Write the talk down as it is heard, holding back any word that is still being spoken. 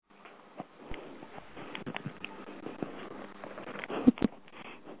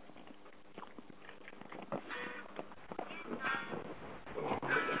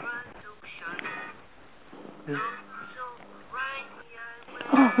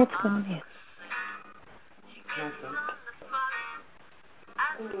What's going on here?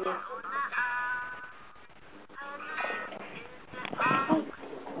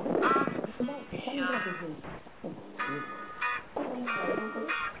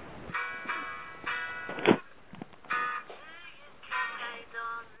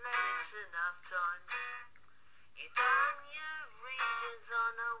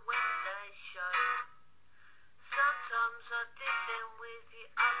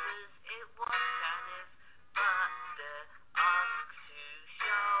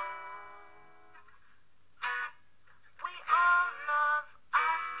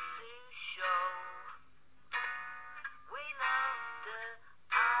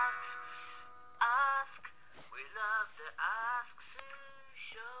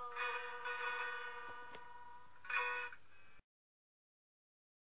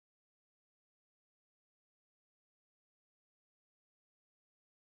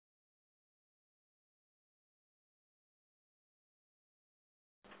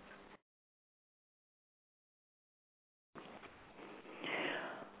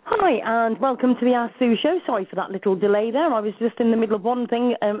 Hi, and welcome to the Ask Sue Show. Sorry for that little delay there. I was just in the middle of one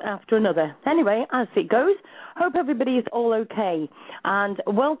thing after another. Anyway, as it goes, hope everybody is all okay. And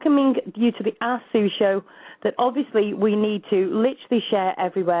welcoming you to the Ask Sue Show that obviously we need to literally share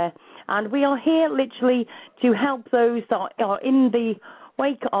everywhere. And we are here literally to help those that are in the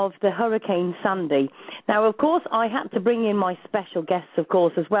wake of the Hurricane Sandy. Now, of course, I had to bring in my special guests, of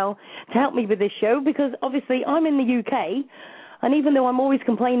course, as well, to help me with this show because obviously I'm in the UK. And even though I'm always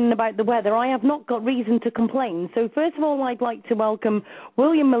complaining about the weather, I have not got reason to complain. So first of all, I'd like to welcome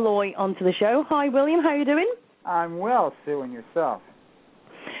William Molloy onto the show. Hi, William. How are you doing? I'm well, Sue, and yourself?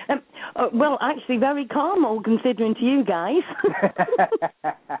 Well, actually, very calm, all considering to you guys.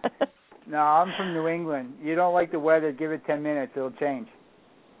 No, I'm from New England. You don't like the weather, give it 10 minutes, it'll change.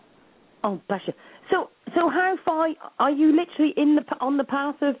 Oh, bless you. So how far are you literally on the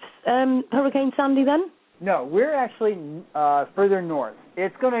path of Hurricane Sandy then? No, we're actually further north.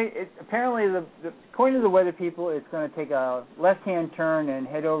 Apparently, according to the weather people, it's going to take a left-hand turn and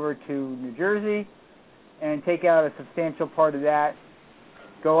head over to New Jersey and take out a substantial part of that,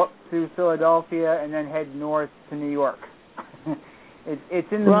 go up through Philadelphia, and then head north to New York. It's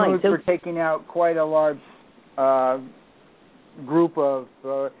in the mood for taking out quite a large group of...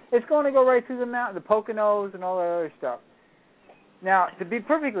 it's going to go right through the mountain, the Poconos, and all that other stuff. Now, to be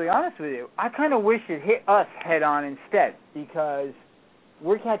perfectly honest with you, I kind of wish it hit us head-on instead because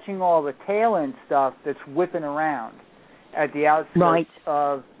we're catching all the tail-end stuff that's whipping around at the outskirts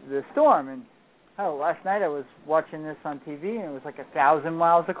of the storm. And last night I was watching this on TV, and it was like 1,000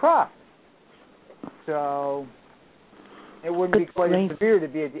 miles across. So it wouldn't be quite as severe to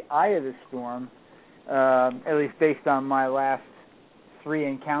be at the eye of the storm, at least based on my last 3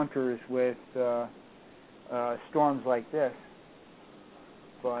 encounters with storms like this.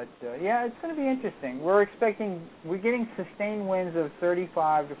 But, yeah, it's going to be interesting. We're getting sustained winds of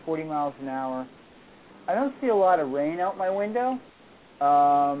 35 to 40 miles an hour. I don't see a lot of rain out my window.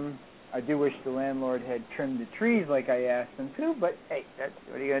 I do wish the landlord had trimmed the trees like I asked him to, but, hey,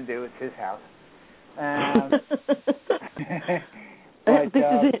 what are you going to do? It's his house. But this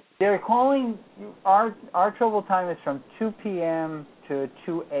is it. They're calling, our trouble time is from 2 p.m. to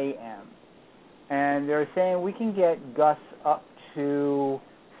 2 a.m. And they're saying we can get gusts up to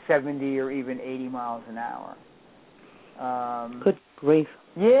 70 or even 80 miles an hour. Good grief.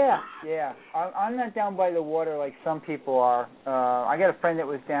 Yeah. I'm not down by the water like some people are. I got a friend that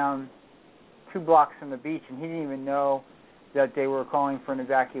was down 2 blocks from the beach, and he didn't even know that they were calling for an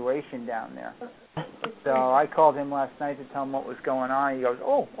evacuation down there. So I called him last night to tell him what was going on. He goes,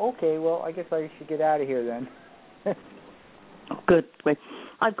 oh, okay, well, I guess I should get out of here then. Good.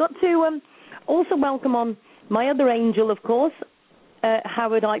 I've got to also welcome on my other angel, of course,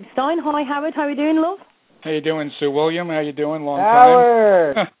 Howard Epstein. Hi, Howard. How are you doing, love? How you doing, Sue William? How you doing? Long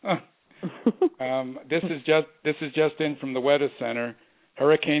time. Howard. This is just in from the Weather Center.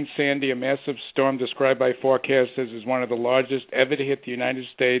 Hurricane Sandy, a massive storm described by forecasters as one of the largest ever to hit the United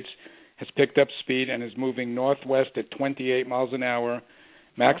States, has picked up speed and is moving northwest at 28 miles an hour.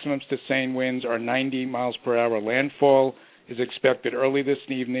 Maximum sustained winds are 90 miles per hour. Landfall is expected early this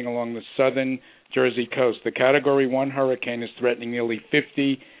evening along the southern Jersey coast. The Category 1 hurricane is threatening nearly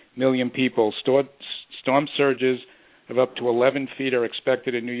 50 million people. Storm surges of up to 11 feet are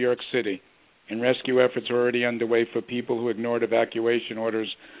expected in New York City, and rescue efforts are already underway for people who ignored evacuation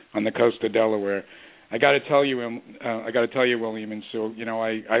orders on the coast of Delaware. I got to tell you, William and Sue. You know,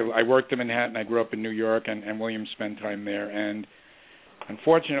 I worked in Manhattan. I grew up in New York, and William spent time there. And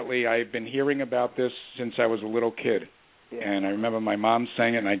unfortunately, I've been hearing about this since I was a little kid. And I remember my mom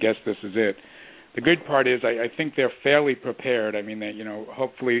saying it, and I guess this is it. The good part is I think they're fairly prepared. I mean, they,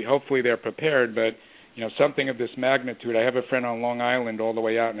 hopefully they're prepared, but, something of this magnitude. I have a friend on Long Island all the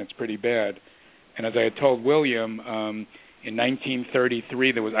way out, and it's pretty bad. And as I had told William, in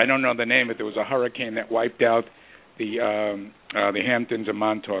 1933, there was, I don't know the name, but there was a hurricane that wiped out the Hamptons and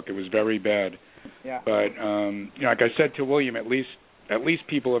Montauk. It was very bad. Yeah. But like I said to William, at least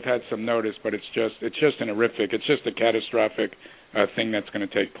people have had some notice, but it's just a catastrophic thing that's going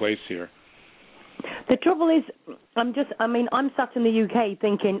to take place here. The trouble is, I'm sat in the UK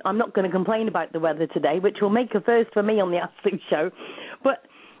thinking I'm not going to complain about the weather today, which will make a first for me on the Ask Show. But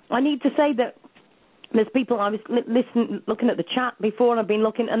I need to say that there's people, I was looking at the chat before, and I've been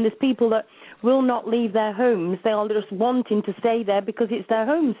looking, and there's people that will not leave their homes. They are just wanting to stay there because it's their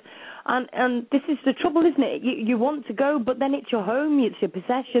homes. And this is the trouble, isn't it? You want to go, but then it's your home, it's your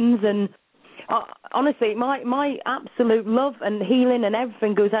possessions, and honestly, my absolute love and healing and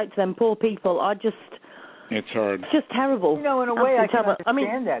everything goes out to them poor people. It's hard. It's just terrible. In a way, I can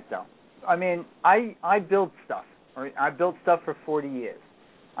understand that, though. I mean, I build stuff. Right? I built stuff for 40 years.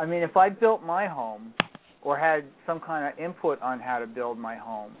 I mean, if I built my home or had some kind of input on how to build my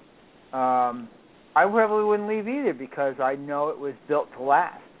home, I probably wouldn't leave either because I know it was built to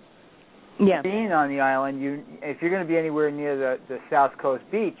last. Yeah. Being on the island, if you're going to be anywhere near the South Coast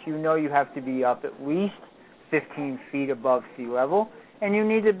beach, you have to be up at least 15 feet above sea level, and you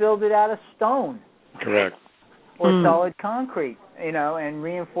need to build it out of stone. Correct. Or solid concrete, and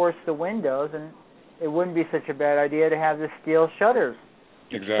reinforce the windows, and it wouldn't be such a bad idea to have the steel shutters.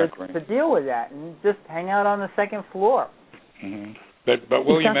 Exactly. To deal with that, and just hang out on the second floor. Mm-hmm. But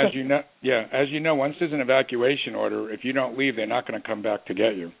William, as you know, once there's an evacuation order, if you don't leave, they're not going to come back to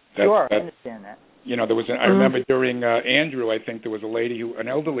get you. I understand that. There was I remember during Andrew, I think there was an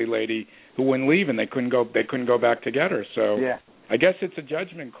elderly lady who wouldn't leave, and they couldn't go back to get her. So I guess it's a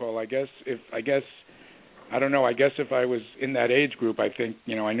judgment call. I don't know. I guess if I was in that age group, I think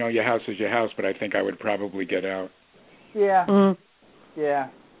I know your house is your house, but I think I would probably get out. Yeah. Yeah.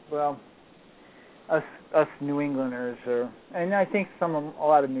 Well, us New Englanders and I think a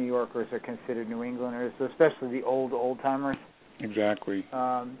lot of New Yorkers are considered New Englanders, especially the old timers. Exactly.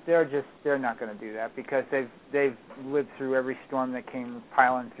 They're not going to do that because they've lived through every storm that came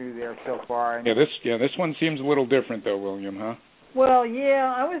piling through there so far. And this one seems a little different though, William, huh? Well,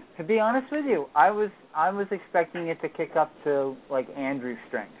 yeah, to be honest with you, I was expecting it to kick up to like Andrew's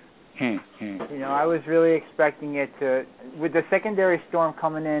strength. I was really expecting it to, with the secondary storm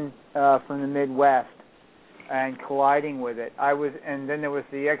coming in from the Midwest and colliding with it. And then there was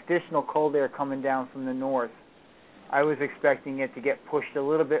the additional cold air coming down from the north. I was expecting it to get pushed a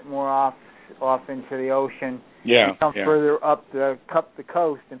little bit more off into the ocean, and come further up the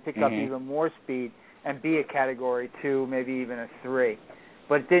coast and pick up even more speed and be a Category 2, maybe even a 3.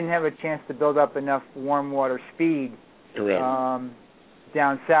 But it didn't have a chance to build up enough warm water speed. Correct.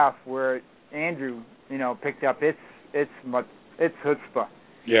 Down south where Andrew, picked up its chutzpah.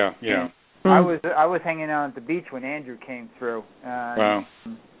 Yeah. I was hanging out at the beach when Andrew came through. Wow.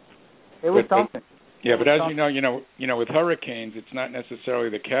 It was something. Yeah, but as you know, with hurricanes, it's not necessarily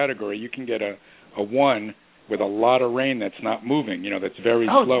the category. You can get a 1 with a lot of rain that's not moving. That's very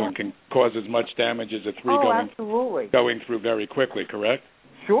slow and can cause as much damage as a 3 going through very quickly. Correct?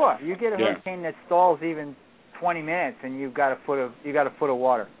 Sure. You get a hurricane that stalls even 20 minutes, and you've got a foot of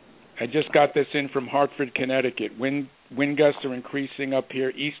water. I just got this in from Hartford, Connecticut. Wind gusts are increasing up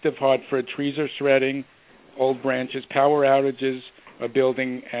here east of Hartford. Trees are shredding, old branches. Power outages are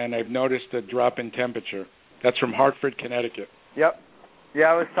building, and I've noticed a drop in temperature. That's from Hartford, Connecticut. Yep. Yeah,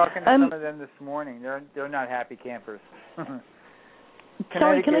 I was talking to some of them this morning. They're not happy campers.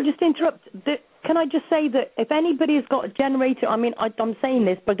 Sorry, can I just interrupt? Can I just say that if anybody's got a generator, I'm saying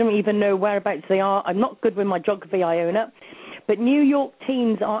this, but I don't even know whereabouts they are. I'm not good with my geography, I own it. But New York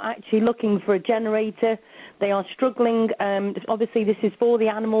teens are actually looking for a generator. They are struggling. Obviously, this is for the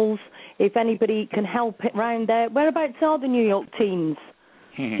animals. If anybody can help it around there. Whereabouts are the New York teens?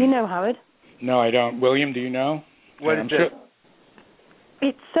 Do you know, Howard? No, I don't. William, do you know? What is it?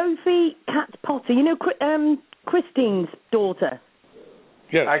 It's Sophie Cat Potter. Christine's daughter.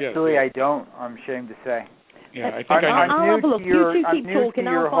 Yes, actually, I don't. I'm ashamed to say. Yeah, I think I'll have a look. You two keep talking.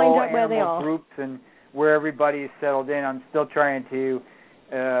 I'll find out where they are. Groups and where everybody is settled in. I'm still trying to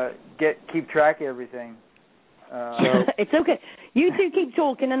keep track of everything. It's okay. You two keep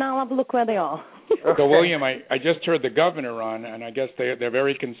talking, and I'll have a look where they are. Okay. So, William, I just heard the governor on, and I guess they're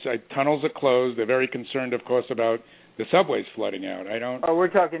very tunnels are closed. They're very concerned, of course, about the subways flooding out. Oh, we're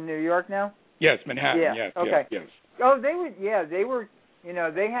talking New York now? Yes, Manhattan. Yeah. Yes. Okay. Yes. Oh, they were You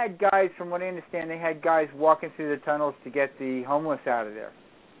know, they had guys, from what I understand, they had guys walking through the tunnels to get the homeless out of there.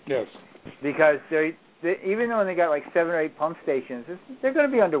 Yes. Because they even though they got like 7 or 8 pump stations, they're going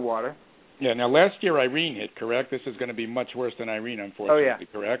to be underwater. Yeah. Now, last year Irene hit, correct? This is going to be much worse than Irene, unfortunately. Oh, yeah.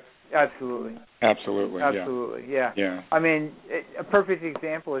 Correct? Absolutely. Absolutely. Yeah. Yeah. I mean, a perfect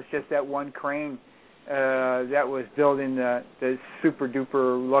example is just that one crane that was building the super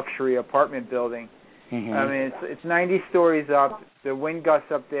duper luxury apartment building. Mm-hmm. I mean, it's 90 stories up. The wind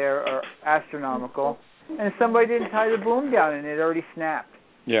gusts up there are astronomical, and somebody didn't tie the boom down, and it already snapped.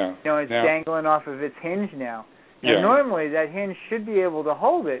 Yeah. You know, it's dangling off of its hinge now. Yeah. And normally that hinge should be able to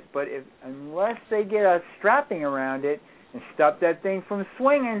hold it, but unless they get a strapping around it and stop that thing from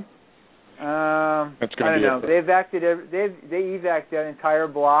swinging, that's going I don't know. They evac'd that entire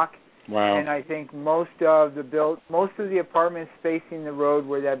block. Wow. And I think most of the apartments facing the road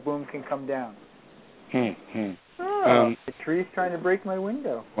where that boom can come down. The tree's trying to break my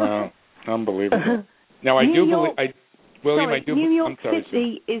window. Wow. Unbelievable. Now, I do believe... New York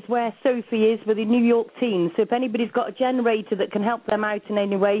City is where Sophie is with the New York team. So if anybody's got a generator that can help them out in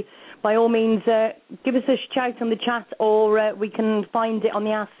any way, by all means, give us a shout on the chat, or we can find it on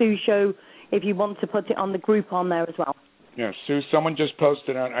the Ask Sue show if you want to put it on the group on there as well. Yeah, Sue, someone just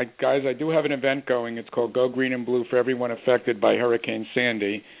posted on, guys, I do have an event going. It's called Go Green and Blue for everyone affected by Hurricane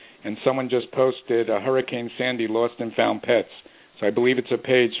Sandy. And someone just posted Hurricane Sandy Lost and Found Pets. So I believe it's a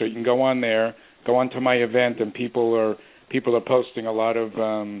page, so you can go on there, go on to my event, and people are posting a lot of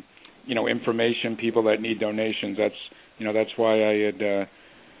information, people that need donations. That's why I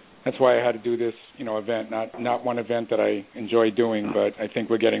had to do this event, not one event that I enjoy doing, but I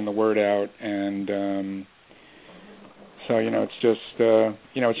think we're getting the word out, and so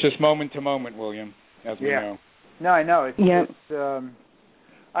it's just moment to moment, William, as we know. No, I know. It's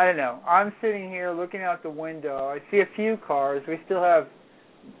I don't know. I'm sitting here looking out the window. I see a few cars. We still have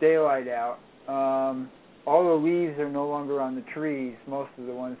daylight out. All the leaves are no longer on the trees, most of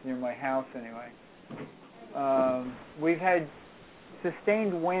the ones near my house anyway. We've had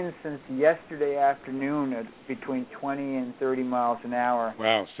sustained winds since yesterday afternoon at between 20 and 30 miles an hour.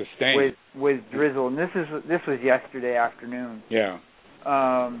 Wow, sustained. With drizzle, and this was yesterday afternoon. Yeah.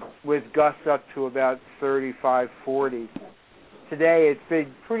 With gusts up to about 35, 40. Today it's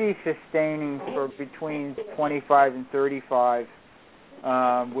been pretty sustaining for between 25 and 35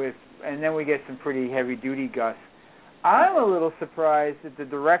 and then we get some pretty heavy-duty gusts. I'm a little surprised at the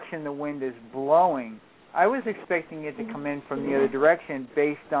direction the wind is blowing. I was expecting it to come in from the other direction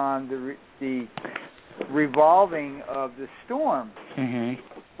based on the revolving of the storm. Mm-hmm.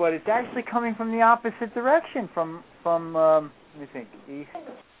 But it's actually coming from the opposite direction, from let me think, east,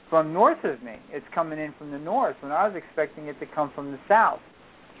 from north of me. It's coming in from the north when I was expecting it to come from the south.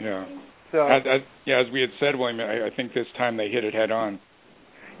 Yeah. So as we had said, William, I think this time they hit it head on.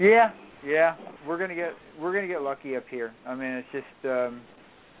 Yeah, we're gonna get lucky up here. I mean, it's just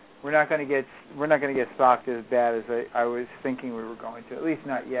we're not gonna get socked as bad as I was thinking we were going to. At least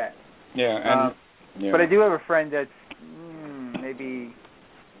not yet. Yeah, but I do have a friend that's maybe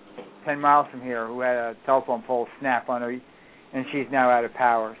 10 miles from here who had a telephone pole snap on her, and she's now out of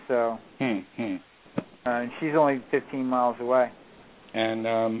power. So, and she's only 15 miles away. And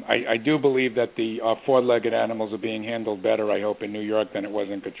I do believe that the four-legged animals are being handled better, I hope, in New York than it was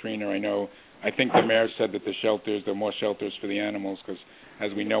in Katrina. I think the mayor said that there are more shelters for the animals because,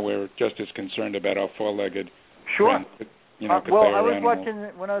 as we know, we're just as concerned about our four-legged friends. Well, when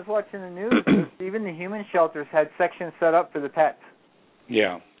I was watching the news, even the human shelters had sections set up for the pets.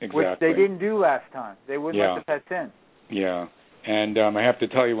 Yeah, exactly. Which they didn't do last time. They wouldn't let the pets in. Yeah, and I have to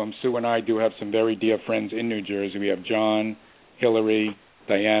tell you, Sue and I do have some very dear friends in New Jersey. We have John, Hillary,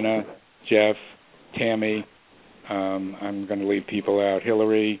 Diana, Jeff, Tammy. I'm going to leave people out.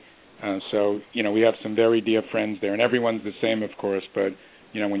 Hillary. So we have some very dear friends there, and everyone's the same, of course. But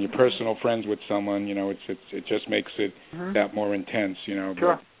when you're personal friends with someone, it just makes it that more intense.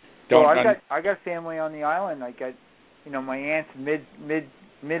 Sure. I got family on the island. I got my aunt's mid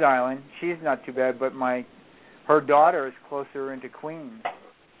island. She's not too bad, but her daughter is closer into Queens.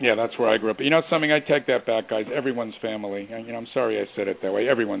 Yeah, that's where I grew up. You know something? I take that back, guys. Everyone's family. I'm sorry I said it that way.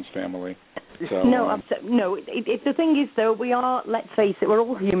 Everyone's family. So, no. The thing is, though, we are. Let's face it. We're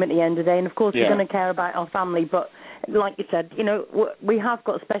all human at the end of the day, and of course, we're going to care about our family. But like you said, we have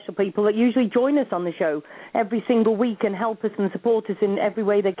got special people that usually join us on the show every single week and help us and support us in every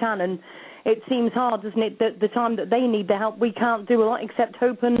way they can. And it seems hard, doesn't it? That the time that they need the help, we can't do a lot except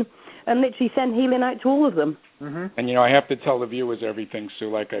hope and literally send healing out to all of them. Mm-hmm. And I have to tell the viewers everything, Sue.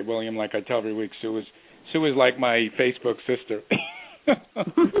 Like I tell every week, Sue is like my Facebook sister. But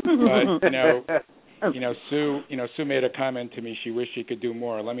Sue made a comment to me. She wished she could do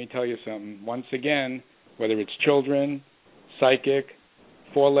more. Let me tell you something. Once again, whether it's children, psychic,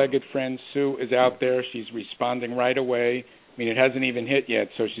 four-legged friends, Sue is out there. She's responding right away. I mean, it hasn't even hit yet,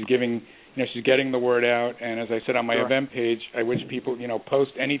 so she's giving, she's getting the word out. And as I said on my event page, I wish people,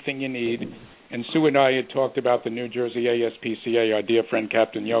 post anything you need. And Sue and I had talked about the New Jersey ASPCA, our dear friend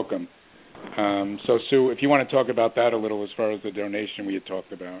Captain Yoakum. So, Sue, if you want to talk about that a little as far as the donation we had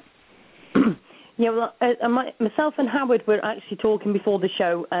talked about. Yeah, well, myself and Howard were actually talking before the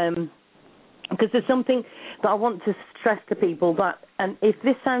show because there's something that I want to stress to people that, and if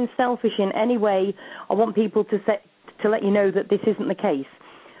this sounds selfish in any way, I want people to let you know that this isn't the case.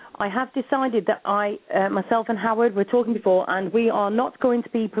 I have decided that myself and Howard were talking before, and we are not going to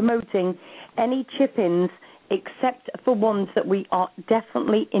be promoting any chip-ins except for ones that we are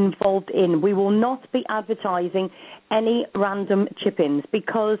definitely involved in. We will not be advertising any random chip-ins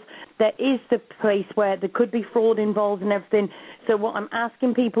because there is the place where there could be fraud involved and everything. So what I'm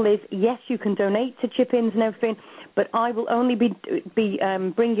asking people is, yes, you can donate to chip-ins and everything, but I will only be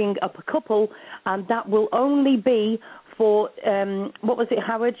bringing up a couple, and that will only be for, what was it,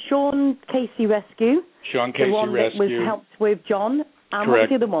 Howard? Sean Casey Rescue. Sean Casey Rescue. The one that was helped with John. And Correct.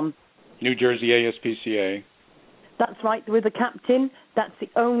 What's the other one? New Jersey ASPCA. That's right, with the captain. That's the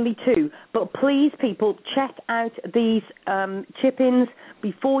only two. But please, people, check out these chip-ins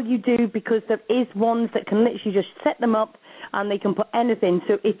before you do, because there is ones that can literally just set them up and they can put anything.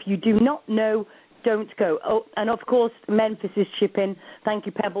 So if you do not know, don't go. Oh, and of course, Memphis is chip-in. Thank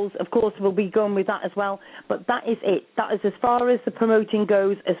you, Pebbles. Of course, we'll be going with that as well. But that is it. That is as far as the promoting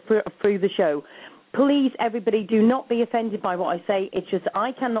goes as through the show. Please, everybody, do not be offended by what I say. It's just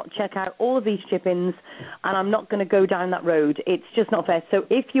I cannot check out all of these chip-ins, and I'm not going to go down that road. It's just not fair. So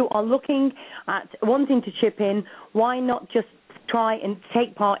if you are looking at wanting to chip in, why not just try and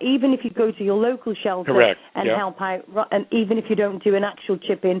take part, even if you go to your local shelter and help out, and even if you don't do an actual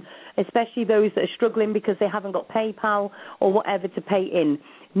chip-in, especially those that are struggling because they haven't got PayPal or whatever to pay in.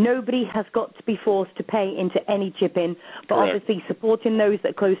 Nobody has got to be forced to pay into any chip-in, but obviously supporting those that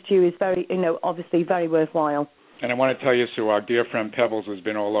are close to you is very, obviously very worthwhile. And I want to tell you, Sue, our dear friend Pebbles has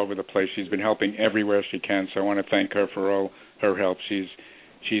been all over the place. She's been helping everywhere she can, so I want to thank her for all her help. She's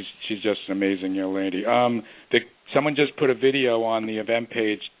just an amazing young lady. Someone just put a video on the event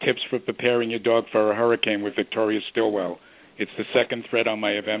page, tips for preparing your dog for a hurricane with Victoria Stilwell. It's the second thread on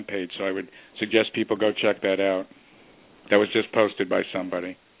my event page, so I would suggest people go check that out. That was just posted by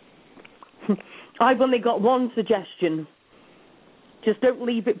somebody. I've only got one suggestion. Just don't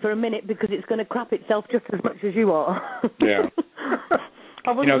leave it for a minute because it's going to crap itself just as much as you are. Yeah.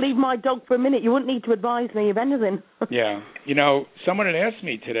 I wouldn't leave my dog for a minute. You wouldn't need to advise me of anything. Yeah. Someone had asked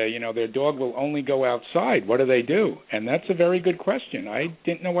me today, their dog will only go outside. What do they do? And that's a very good question. I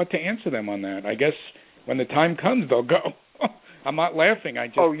didn't know what to answer them on that. I guess when the time comes, they'll go. I'm not laughing. I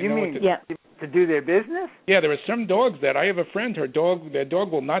just to do their business? Yeah, there are some dogs that I have a friend. Their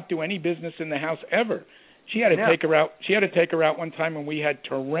dog will not do any business in the house ever. She had to take her out. She had to take her out one time when we had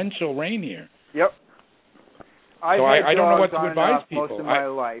torrential rain here. Yep. I don't know what to advise people. Most of my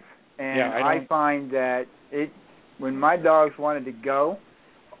life, and I find that when my dogs wanted to go,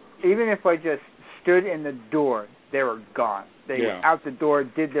 even if I just stood in the door, they were gone. They were out the door,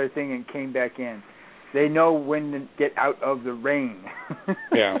 did their thing, and came back in. They know when to get out of the rain.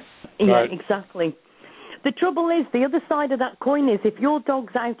 Yeah, exactly. The trouble is, the other side of that coin is if your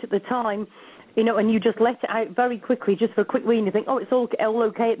dog's out at the time, and you just let it out very quickly, just for a quick wee, and you think, it's all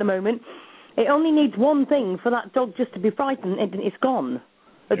okay at the moment. It only needs one thing for that dog just to be frightened, and it's gone.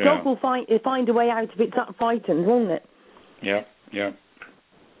 A dog will find a way out if it's that frightened, won't it? Yeah.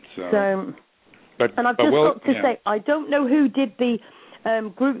 So and I've just got to say, I don't know who did the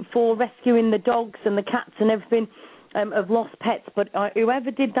group for rescuing the dogs and the cats and everything of lost pets, but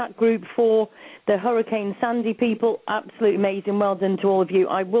whoever did that group for the Hurricane Sandy people, absolutely amazing. Well done to all of you.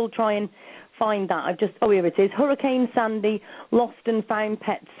 I will try and find that. Here it is. Hurricane Sandy, lost and found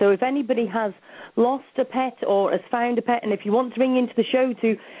pets. So if anybody has lost a pet or has found a pet, and if you want to ring into the show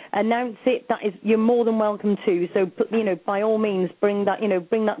to announce it, you're more than welcome to. So by all means, bring that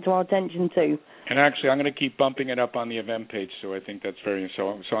to our attention too. And actually, I'm going to keep bumping it up on the event page. So I think that's so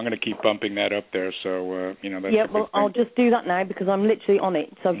I'm going to keep bumping that up there. So that's yeah. Well, I'll just do that now because I'm literally on it.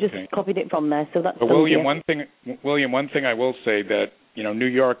 So I've just copied it from there. So that's. But William, one thing I will say that New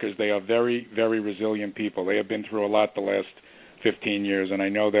Yorkers, they are very, very resilient people. They have been through a lot the last 15 years, and I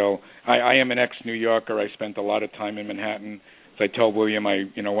know I am an ex-New Yorker. I spent a lot of time in Manhattan. As I told William, I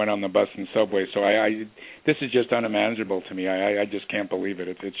went on the bus and subway. So this is just unimaginable to me. I just can't believe it.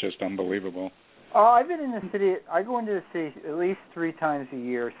 It's just unbelievable. Oh, I've been in the city. I go into the city at least 3 times a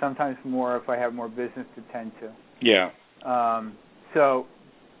year, sometimes more if I have more business to tend to. Yeah. So,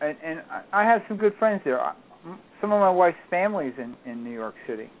 and I have some good friends there. Some of my wife's family's in New York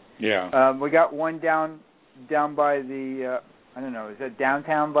City. Yeah. We got one down by the I don't know, is that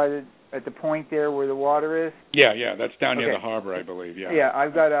downtown at the point there where the water is? Yeah, that's down near the harbor, I believe. Yeah. Yeah,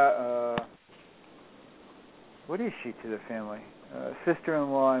 I've got what is she to the family?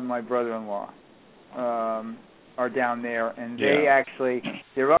 Sister-in-law and my brother-in-law are down there, and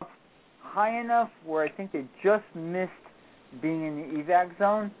they're up high enough where I think they just missed being in the evac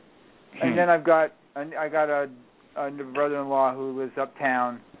zone. And then I got a brother-in-law who lives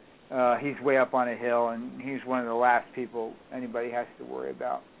uptown. He's way up on a hill, and he's one of the last people anybody has to worry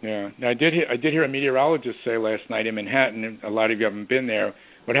about. Yeah. Now, I did hear a meteorologist say last night in Manhattan, and a lot of you haven't been there,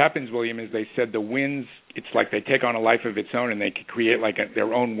 what happens, William, is they said the winds, it's like they take on a life of its own, and they could create like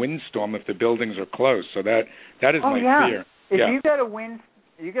their own windstorm if the buildings are close. So that is my fear. If you've got a wind,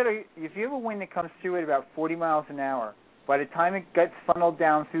 if you have a wind that comes through at about 40 miles an hour, by the time it gets funneled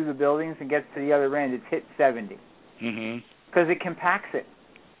down through the buildings and gets to the other end, it's hit 70. Because it compacts it.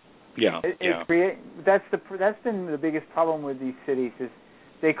 Yeah. That's been the biggest problem with these cities is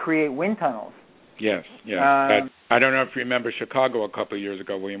they create wind tunnels. Yes, yeah. I don't know if you remember Chicago a couple of years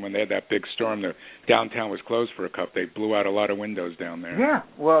ago, William, when they had that big storm. The downtown was closed for a couple. They blew out a lot of windows down there. Yeah,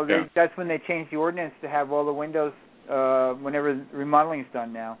 well, that's when they changed the ordinance to have all the windows whenever remodeling's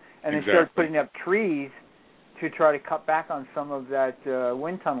done now. And they started putting up trees to try to cut back on some of that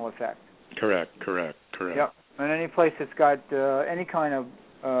wind tunnel effect. Correct. Yep. And any place that's got any kind of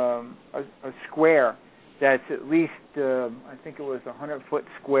a square that's at least, I think it was 100-foot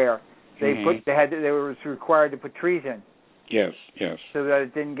square, they were required to put trees in. Yes. So that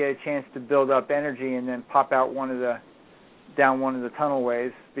it didn't get a chance to build up energy and then pop out down one of the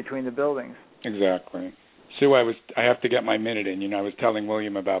tunnelways between the buildings. Exactly. Sue, I have to get my minute in. You know, I was telling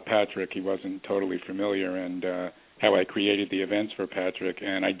William about Patrick. He wasn't totally familiar, and how I created the events for Patrick.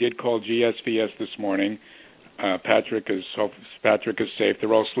 And I did call GSVS this morning. Patrick is safe.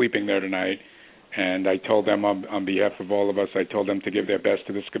 They're all sleeping there tonight. And I told them on behalf of all of us, I told them to give their best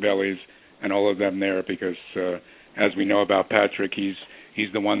to the Scavellis and all of them there because, as we know about Patrick, he's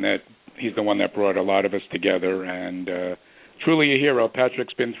the one that brought a lot of us together and truly a hero.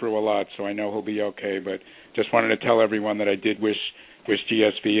 Patrick's been through a lot, so I know he'll be okay. But just wanted to tell everyone that I did wish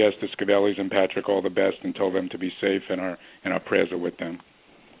GSVS, the Scavellis, and Patrick all the best, and told them to be safe, and our prayers are with them.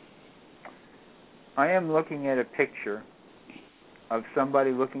 I am looking at a picture of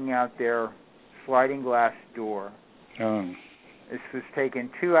somebody looking out their sliding glass door. This was taken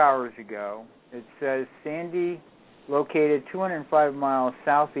 2 hours ago. It says Sandy, located 205 miles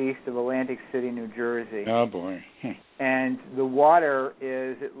southeast of Atlantic City, New Jersey. Oh, boy. And the water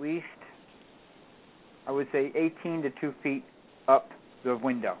is at least, I would say, 18 to 2 feet up the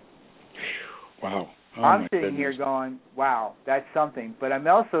window. Wow. Oh, I'm sitting here going, wow, that's something. But I'm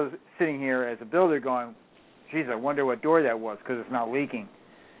also sitting here as a builder going, geez, I wonder what door that was because it's not leaking.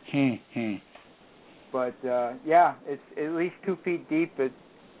 But, it's at least 2 feet deep.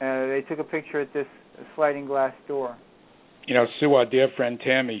 They took a picture at this sliding glass door. You know, Sue, our dear friend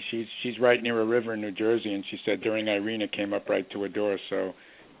Tammy, she's right near a river in New Jersey, and she said during Irene it came up right to her door. So,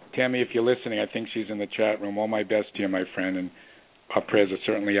 Tammy, if you're listening, I think she's in the chat room. All my best to you, my friend, and our prayers are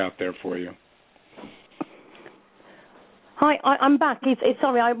certainly out there for you. Hi, I'm back.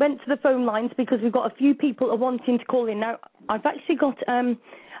 Sorry, I went to the phone lines because we've got a few people are wanting to call in. Now, I've actually got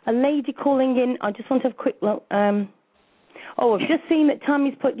a lady calling in. I just want to have a quick look. I've just seen that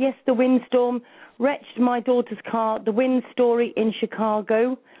Tammy's put, yes, the windstorm wrecked my daughter's car, the wind story in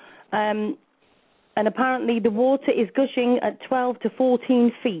Chicago. And apparently the water is gushing at 12 to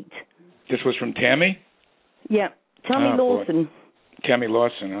 14 feet. This was from Tammy? Yeah, Tammy Lawson. Boy. Tammy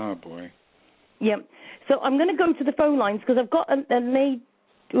Lawson, oh, boy. Yeah. So I'm going to go to the phone lines because I've got a lady.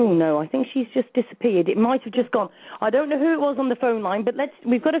 Oh, no, I think she's just disappeared. It might have just gone. I don't know who it was on the phone line, but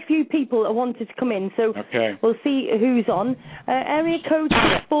we've got a few people that wanted to come in, so we'll see who's on. Area code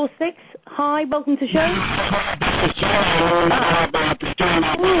 646. Hi, welcome to the show.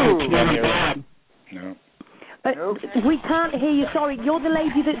 No. We can't hear you. Sorry, you're the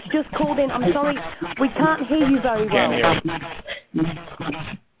lady that's just called in. I'm sorry. We can't hear you very well.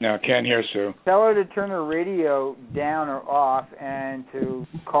 No, can't hear Sue. Tell her to turn her radio down or off and to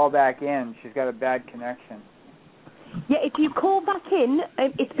call back in. She's got a bad connection. Yeah, if you call back in, I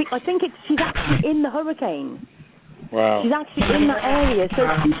think she's actually in the hurricane. Wow. She's actually in that area. So.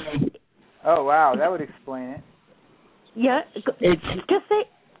 Oh, wow, that would explain it. Yeah, just say,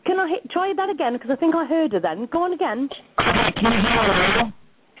 try that again, because I think I heard her then. Go on again.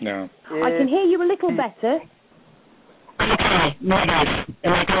 No. I can hear you a little better.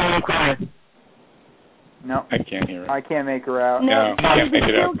 No. I can't hear it. I can't make her out. No, I can't make it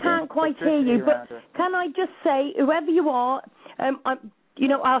still out. can't quite hear you. But can I just say, whoever you are,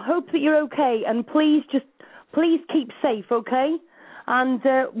 I hope that you're okay, and please keep safe, okay? And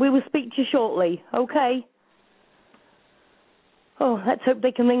we will speak to you shortly, okay? Oh, let's hope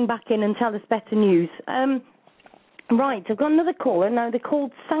they can ring back in and tell us better news. Right, I've got another caller. Now, they're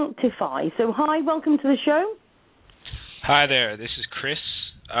called Sanctify. So, hi, welcome to the show. Hi there, this is Chris.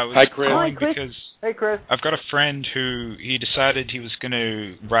 Hi, Chris. Calling Hi, Chris. because Hey, Chris. I've got a friend who he decided he was going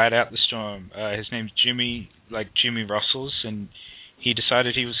to ride out the storm. His name's Jimmy, like Jimmy Russell's, and he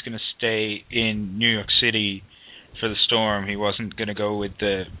decided he was going to stay in New York City for the storm. He wasn't going to go with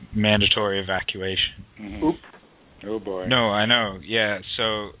the mandatory evacuation. Mm-hmm. Oops. Oh, boy. No, I know, yeah.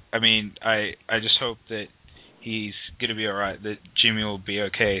 So, I mean, I just hope that he's going to be all right, that Jimmy will be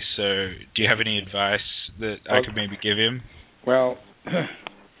okay. So, do you have any advice that I could maybe give him? Well,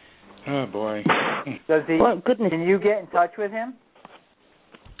 oh, boy. Does he? Well, goodness. Can you get in touch with him?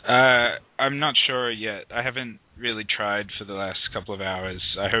 I'm not sure yet. I haven't really tried for the last couple of hours.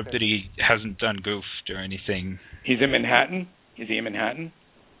 I hope that he hasn't done goofed or anything. He's in Manhattan? Is he in Manhattan?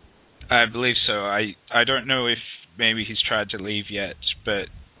 I believe so. I don't know if maybe he's tried to leave yet, but,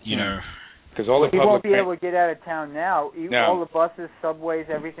 you know. Because all the He public won't be able to get out of town now. No. All the buses, subways,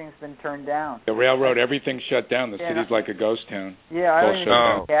 everything's been turned down. The railroad, everything's shut down. The city's like a ghost town. Yeah, I don't even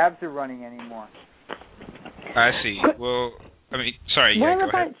shut think cabs are running anymore. I see. Well, I mean, sorry, yeah, go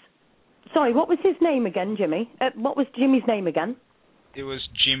ahead. Sorry, what was his name again, Jimmy? What was Jimmy's name again? It was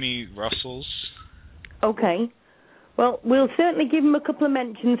Jimmy Russell's. Okay. Well, we'll certainly give him a couple of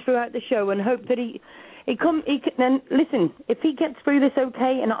mentions throughout the show and hope that then listen, if he gets through this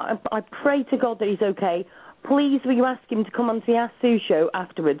okay, and I pray to God that he's okay, please will you ask him to come on to the Ask Sue show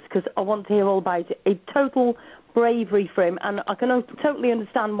afterwards, because I want to hear all about it. A total bravery for him, and I can totally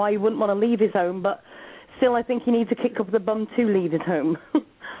understand why he wouldn't want to leave his home, but still I think he needs a kick up the bum to leave his home.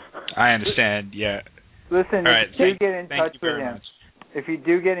 I understand, yeah. Listen, all right, if you get in touch with him, much. if you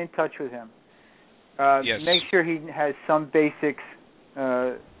do get in touch with him, yes. make sure he has some basics,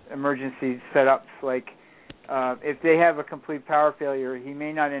 emergency setups, like if they have a complete power failure, he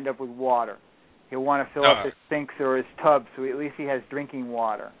may not end up with water. He'll want to fill up his sinks or his tubs, so at least he has drinking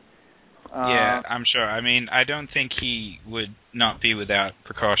water. Yeah, I'm sure. I mean, I don't think he would not be without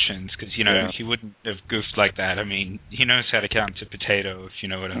precautions, because, he wouldn't have goofed like that. I mean, he knows how to count to potato, if you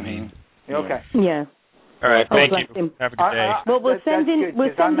know what I mean. Okay. Yeah. All right, thank you. Him. Have a good day. Well, we'll send in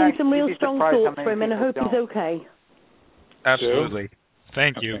some real you'd be strong surprised how thoughts many for him, and I people hope he's don't. okay. Absolutely.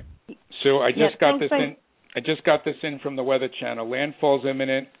 Thank you. So I just got this thanks. I just got this in from the Weather Channel. Landfall's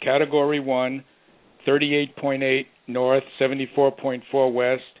imminent. Category 1, 38.8 north, 74.4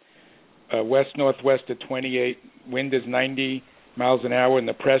 west, west-northwest at 28. Wind is 90 miles an hour, and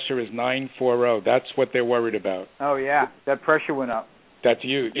the pressure is 940. That's what they're worried about. Oh, yeah. That pressure went up. That's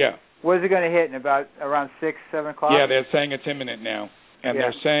huge, yeah. What is it going to hit in around 6, 7 o'clock? Yeah, they're saying it's imminent now. And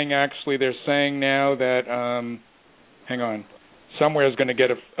they're saying now that, hang on, somewhere is going to get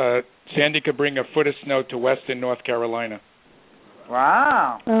Sandy could bring a foot of snow to western North Carolina.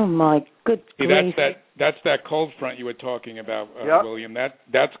 Wow. Oh, my good grief. That's that cold front you were talking about, William.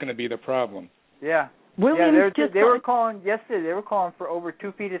 That's going to be the problem. Yeah. They were calling yesterday. They were calling for over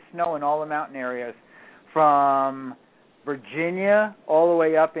 2 feet of snow in all the mountain areas, from Virginia all the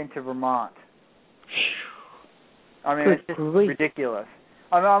way up into Vermont. I mean, it's just ridiculous.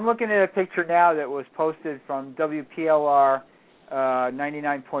 I'm looking at a picture now that was posted from WPLR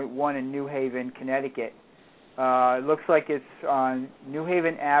 99.1 in New Haven, Connecticut. It looks like it's on New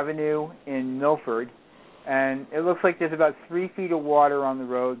Haven Avenue in Milford, and it looks like there's about 3 feet of water on the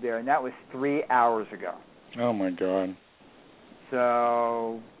road there, and that was 3 hours ago. Oh, my God.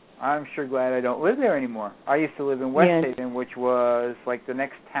 So I'm sure glad I don't live there anymore. I used to live in West Haven, which was like the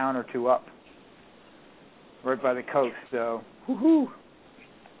next town or two up, right by the coast. So, woohoo!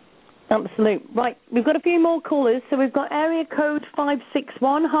 Absolute. Right, we've got a few more callers. So we've got area code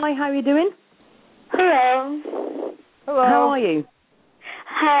 561. Hi, how are you doing? Hello. Hello. How are you?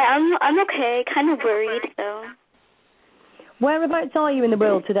 Hi, I'm okay. Kind of worried though. Whereabouts are you in the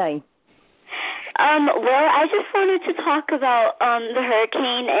world today? Well, I just wanted to talk about the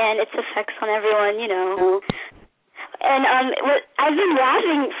hurricane and its effects on everyone, And I've been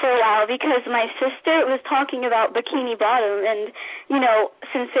laughing for a while because my sister was talking about Bikini Bottom, and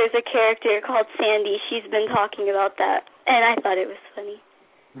since there's a character called Sandy, she's been talking about that, and I thought it was funny.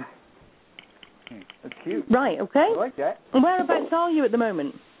 That's cute. Right. Okay. I like that. And whereabouts are you at the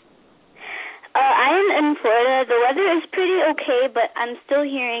moment? I am in Florida. The weather is pretty okay, but I'm still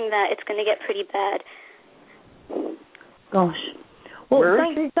hearing that it's going to get pretty bad. Gosh. Well, Where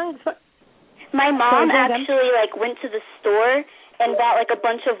thanks for... My mom actually, went to the store and bought, a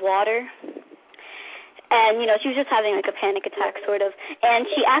bunch of water. And, she was just having, a panic attack, sort of. And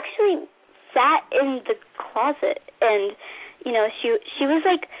she actually sat in the closet and... she was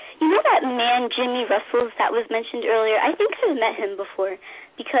like, that man, Jimmy Russell, that was mentioned earlier? I think I've met him before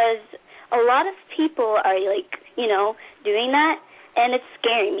because a lot of people are, doing that, and it's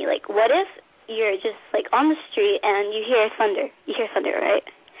scaring me. What if you're just, on the street and you hear thunder? You hear thunder, right?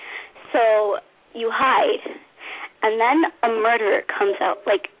 So you hide, and then a murderer comes out.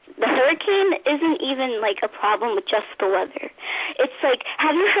 The hurricane isn't even, a problem with just the weather. It's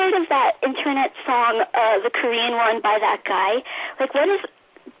have you heard of that internet song, the Korean one by that guy? What if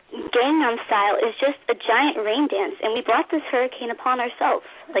Gangnam Style is just a giant rain dance, and we brought this hurricane upon ourselves?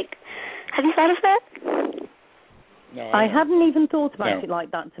 Have you thought of that? No, I hadn't even thought about it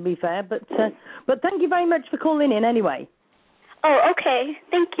like that, to be fair, but thank you very much for calling in anyway. Oh, okay.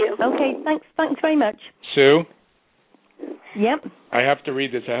 Thank you. Okay, thanks very much. Sue? Yep. I have to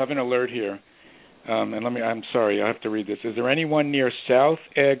read this. I have an alert here. I'm sorry, I have to read this. Is there anyone near South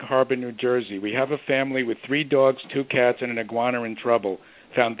Egg Harbor, New Jersey? We have a family with 3 dogs, 2 cats, and an iguana in trouble.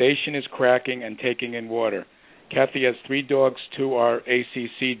 Foundation is cracking and taking in water. Kathy has 3 dogs, 2 are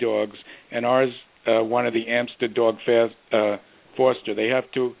ACC dogs, and ours, one of the Amster dog foster. They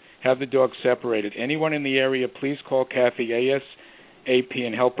have to have the dogs separated. Anyone in the area, please call Kathy ASAP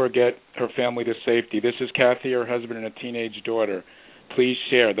and help her get her family to safety. This is Kathy, her husband, and a teenage daughter. Please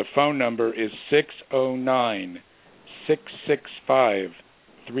share. The phone number is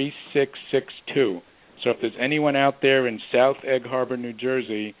 609-665-3662. So if there's anyone out there in South Egg Harbor, New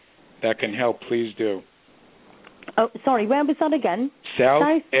Jersey, that can help, please do. Oh, sorry, where was that again?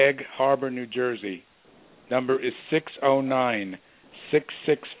 South Egg Harbor, New Jersey. Number is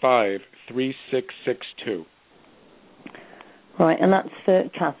 609-665-3662. Right, and that's for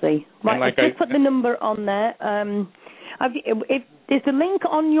Kathy. Right, I've just put the number on there. Is the link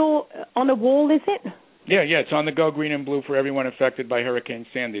on a wall, is it? Yeah, it's on the Go Green and Blue for everyone affected by Hurricane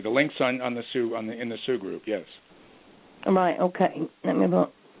Sandy. The link's in the Sue group, yes. Right, okay. Let me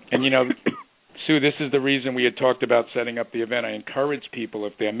look. And Sue, this is the reason we had talked about setting up the event. I encourage people,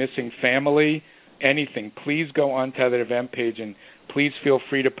 if they're missing family, anything, please go onto that event page and please feel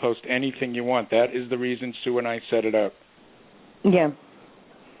free to post anything you want. That is the reason Sue and I set it up. Yeah,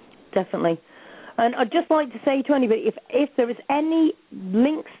 definitely. And I'd just like to say to anybody, if there is any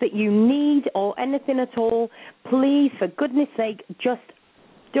links that you need or anything at all, please, for goodness sake, just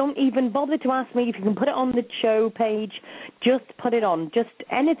don't even bother to ask me if you can put it on the show page. Just put it on. Just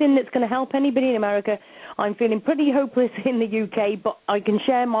anything that's going to help anybody in America. I'm feeling pretty hopeless in the UK, but I can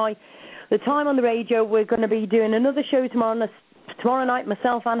share the time on the radio. We're going to be doing another show tomorrow night,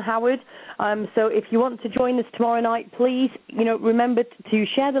 myself and Howard. So if you want to join us tomorrow night, please, remember to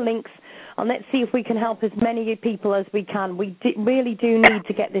share the links, and let's see if we can help as many people as we can. We really do need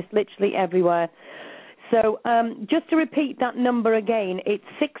to get this literally everywhere. So just to repeat that number again, it's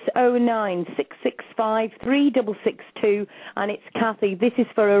 609-665-3662, and it's Kathy. This is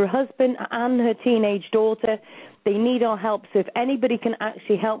for her husband and her teenage daughter. They need our help, so if anybody can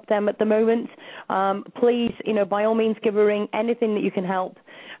actually help them at the moment, please, by all means, give a ring. Anything that you can help,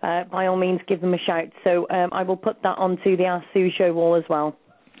 by all means, give them a shout. So I will put that onto the Ask Sue show wall as well.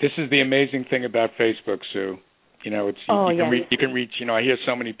 This is the amazing thing about Facebook, Sue. You can reach. I hear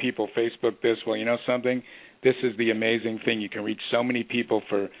so many people Facebook this. Well, you know something. This is the amazing thing. You can reach so many people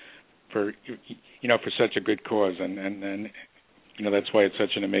for such a good cause, and that's why it's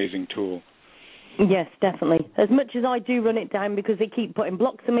such an amazing tool. Yes, definitely. As much as I do run it down because they keep putting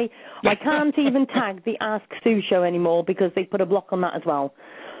blocks on me, I can't even tag the Ask Sue show anymore because they put a block on that as well.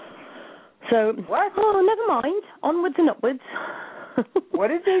 So, what? Oh, never mind. Onwards and upwards. What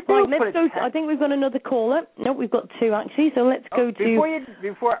did they do? Right, let's go. I think we've got another caller. No, we've got 2 actually. So let's go to.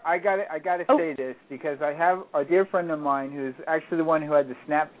 Before I gotta say this because I have a dear friend of mine who's actually the one who had the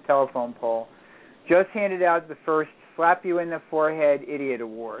Snap telephone pole. Just handed out the first Slap You in the Forehead Idiot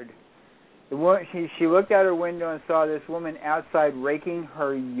Award. The woman, she looked out her window and saw this woman outside raking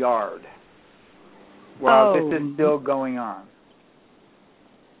her yard while this is still going on.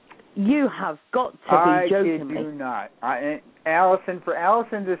 You have got to be joking me. I kid you not. For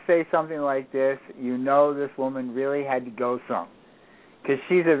Allison to say something like this, this woman really had to go some. Because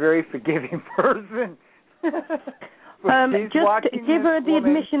she's a very forgiving person. Just give her the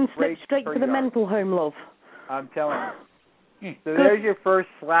admission slip straight to the mental home, love. I'm telling you. So there's your first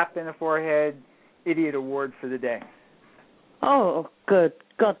slap in the forehead idiot award for the day. Oh, good.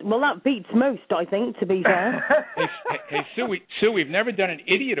 God. Well, that beats most, I think, to be fair. Hey, Sue, we've never done an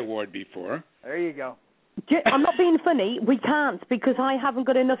idiot award before. There you go. I'm not being funny. We can't because I haven't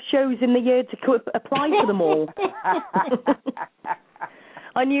got enough shows in the year to apply for them all.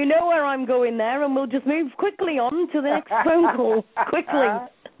 And you know where I'm going there, and we'll just move quickly on to the next phone call. Quickly.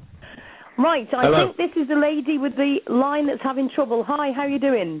 Right, I think this is the lady with the line that's having trouble. Hi, how are you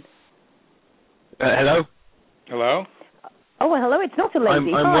doing? Hello? Hello? Oh, well, hello, it's not a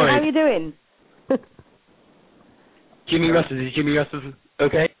lady. I'm Hi, worried. how are you doing? Jimmy Russell, is Jimmy Russell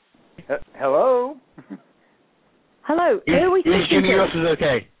okay? Hello? Hello, who are we Is speaking Jimmy to? Russell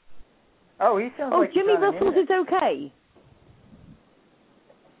okay? Oh, he sounds Oh, like Jimmy he's on an Russell's internet. is okay?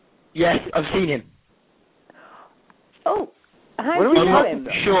 Yes, I've seen him. Oh, how What do are we you I'm know not him?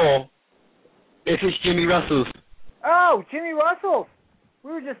 sure if it's Jimmy Russell's. Oh, Jimmy Russell.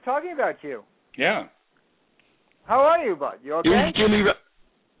 We were just talking about you. Yeah. How are you, bud? You okay? Is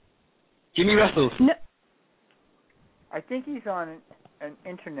Jimmy Russell's? No, I think he's on an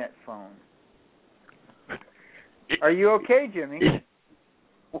internet phone. Are you okay, Jimmy?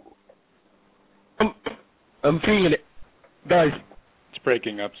 I'm feeling it. Guys, It's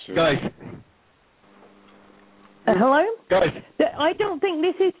breaking up, Sue. guys, hello? guys. I don't think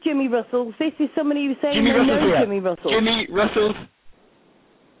this is Jimmy Russell's. This is somebody who's saying Jimmy they Russell's know here. Jimmy Russell.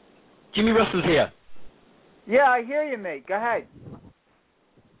 Jimmy Russell's here. Yeah, I hear you, mate. Go ahead.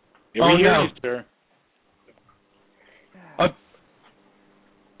 Yeah, we Oh, hear no. you, sir.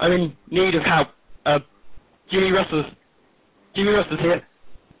 I'm in need of help. Jimmy Russell's here.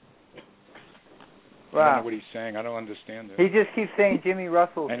 I don't Wow. know what he's saying. I don't understand it. He just keeps saying Jimmy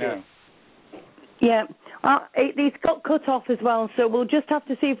Russell. I know. Yeah, it's got cut off as well, so we'll just have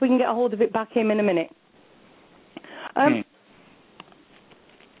to see if we can get a hold of it back in a minute.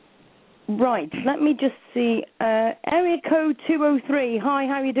 Right, let me just see. Area code 203. Hi,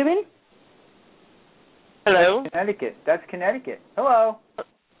 how are you doing? Hello. Connecticut. That's Connecticut. Hello.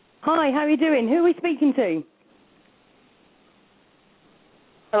 Hi, how are you doing? Who are we speaking to?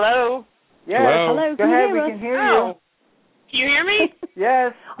 Hello. Yes. Hello. Hello, Go can you ahead. hear We us? can hear Oh. Can you hear me? you.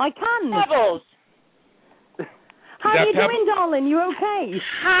 Yes. I can. Pebbles. How Is are that you Pebbles? doing, darling? You okay?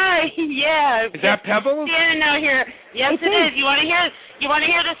 Hi. Yeah. Is that Pebbles? Standing out here. Yes, It it is. is. You want to hear? You want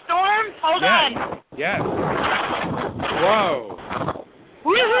to hear the storm? Hold on. Yes. Whoa.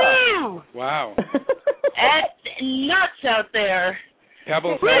 Woohoo! Wow. It's nuts out there.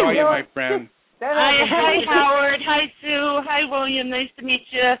 Pebbles, how are you, my friend? That Hi, happened. Howard. Hi, Sue. Hi, William. Nice to meet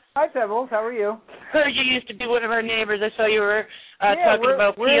you. Hi, Pebbles. How are you? Heard you used to be one of our neighbors. I saw you were Yeah, talking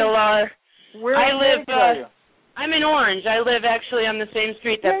about PLR. Where I in live, Connecticut are you? I'm in Orange. I live actually on the same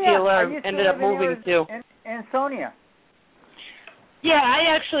street that I PLR used to ended live up in moving yours to. in Sonia. Yeah, I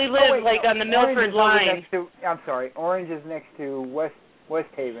actually live on the Orange Milford is over line. next to, I'm sorry. Orange is next to West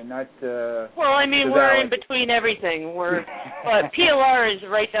Haven, not. Well, I mean, the we're valley. in between everything. But PLR is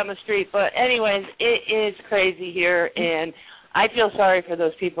right down the street. But anyways, it is crazy here, and I feel sorry for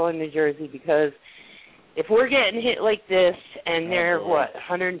those people in New Jersey because if we're getting hit like this, and they're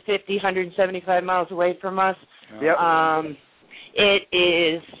 150, 175 miles away from us, Yep.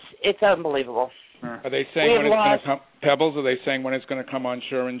 it's unbelievable. Are they saying when it's going to come? Pebbles, are they saying when it's going to come on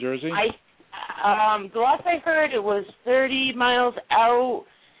shore in Jersey? The last I heard, it was 30 miles out,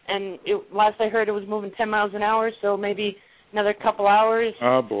 and last I heard it was moving 10 miles an hour, so maybe another couple hours.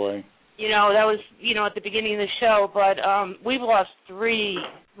 Oh, boy. You know, that was, at the beginning of the show, but we've lost 3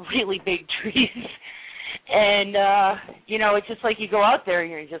 really big trees. And, it's just like you go out there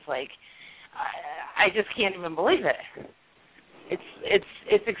and you're just like, I just can't even believe it.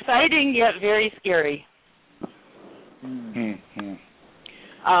 It's exciting yet very scary. Mm-hmm.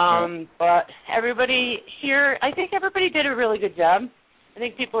 But everybody here, I think everybody did a really good job. I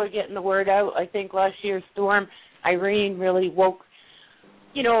think people are getting the word out. I think last year's storm, Irene, really woke,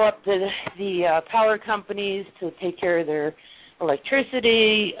 up the power companies to take care of their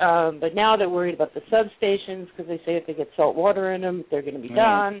electricity. But now they're worried about the substations because they say if they get salt water in them, they're going to be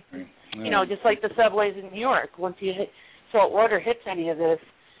done. Just like the subways in New York. Once salt water hits any of this.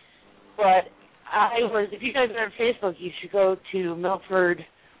 But if you guys are on Facebook, you should go to Milford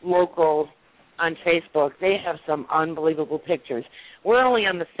Local on Facebook. They have some unbelievable pictures. We're only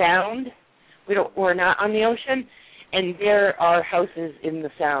on the Sound. We're not on the ocean, and there are houses in the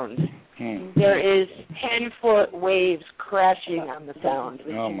Sound. There is 10-foot waves crashing on the Sound.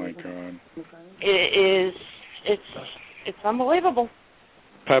 Oh my God! It's unbelievable.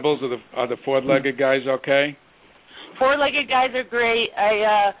 Pebbles, are the four-legged guys okay? Four-legged guys are great.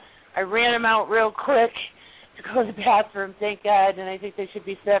 I ran them out real quick to go to the bathroom, thank God, and I think they should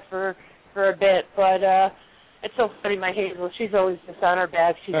be set for a bit. But It's so funny, my Hazel, she's always just on her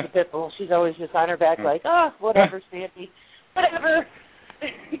back. She's a pit bull. She's always just on her back like, oh, whatever, Sandy, whatever.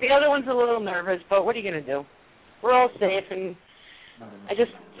 The other one's a little nervous, but what are you going to do? We're all safe, and I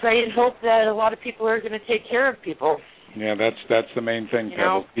just pray and hope that a lot of people are going to take care of people. Yeah, that's the main thing,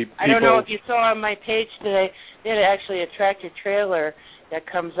 Pebbles. I don't know if you saw on my page today, they had actually a tractor trailer that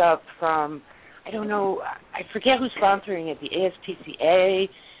comes up from, I don't know, I forget who's sponsoring it, the ASPCA.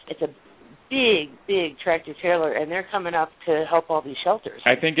 It's a big tractor trailer, and they're coming up to help all these shelters.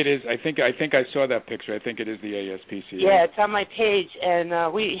 I think it is. I think I saw that picture. I think it is the ASPCA. Yeah, it's on my page,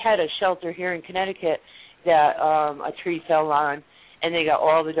 and we had a shelter here in Connecticut that a tree fell on, and they got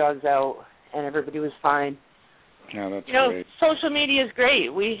all the dogs out, and everybody was fine. Yeah, that's great. Social media is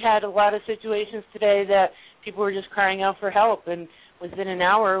great. We had a lot of situations today that people were just crying out for help, and within an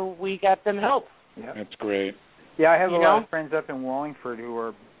hour, we got them help. Yep. That's great. Yeah, I have a lot of friends up in Wallingford who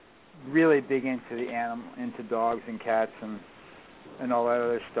are really big into into dogs and cats and all that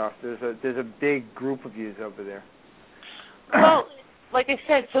other stuff. There's a big group of yous over there. Well, like I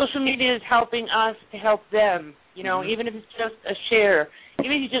said, social media is helping us to help them. Even if it's just a share,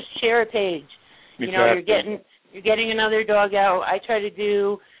 even if you just share a page. Exactly. You're getting another dog out. I try to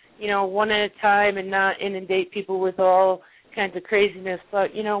do, one at a time and not inundate people with all kinds of craziness. But,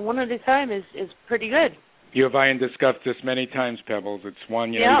 one at a time is pretty good. You and I discussed this many times, Pebbles. It's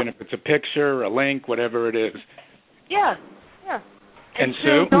one, even if it's a picture, a link, whatever it is. Yeah. And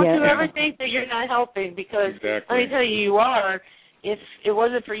Sue? Don't you ever think that you're not helping, because let me tell you, you are. If it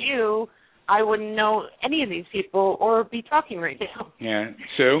wasn't for you, I wouldn't know any of these people or be talking right now. Yeah.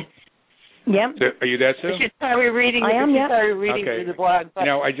 Sue? Yeah. So, are you there, Sue? I should start reading. I am. Through the blog. But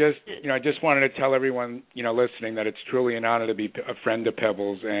I just wanted to tell everyone, listening, that it's truly an honor to be a friend of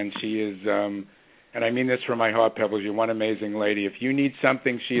Pebbles, and she is, and I mean this from my heart, Pebbles. You're one amazing lady. If you need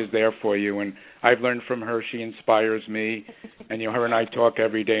something, she is there for you, and I've learned from her. She inspires me, and her and I talk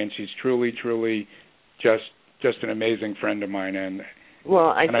every day, and she's truly just an amazing friend of mine. And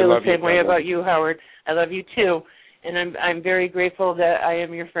I feel the same way Pebbles. about you, Howard. I love you too, and I'm very grateful that I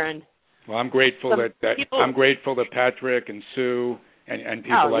am your friend. Well, I'm grateful I'm grateful that Patrick and Sue and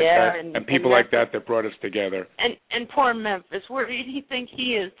people that and people like that brought us together. And poor Memphis, where did he think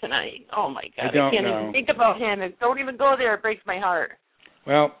he is tonight? Oh my God, I can't even think about him. Don't even go there. It breaks my heart.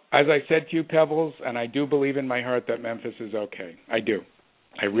 Well, as I said to you, Pebbles, and I do believe in my heart that Memphis is okay. I do.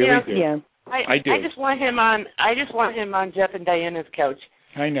 I really do. Yeah. I do. I just want him on Jeff and Diana's couch.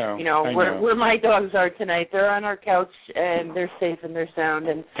 I know. Where my dogs are tonight. They're on our couch, and they're safe and they're sound.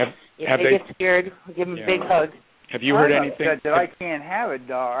 And if they get scared, we'll give them a big hug. Have you heard anything? That I can't have a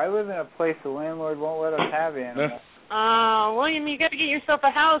dog. I live in a place the landlord won't let us have animals. William, you got to get yourself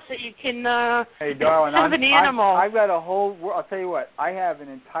a house that you can hey, darling, have an animal. I've got a whole. I'll tell you what. I have an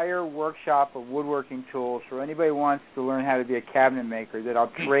entire workshop of woodworking tools for anybody who wants to learn how to be a cabinet maker that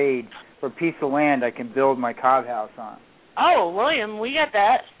I'll trade for a piece of land I can build my cob house on. Oh, William, we got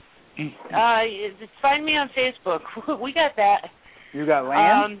that. Just find me on Facebook. We got that. You got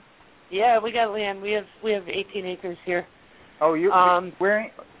land? Yeah, we got land. We have 18 acres here. Oh,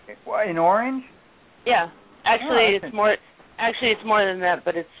 where in Orange? Yeah. Actually, it's more. Actually, it's more than that,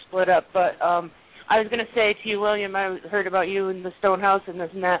 but it's split up. But I was going to say to you, William, I heard about you in the stone house and this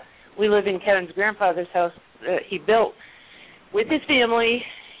and that. We live in Kevin's grandfather's house that he built with his family,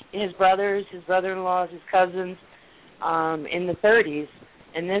 his brothers, his brother-in-laws, his cousins, in the 30s.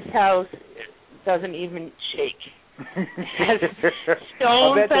 And this house doesn't even shake. It has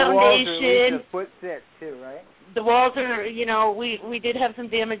stone I bet foundation. The walls are at least a foot thick too, right? The walls are, we did have some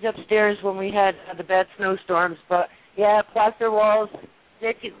damage upstairs when we had the bad snowstorms, but yeah, plaster walls,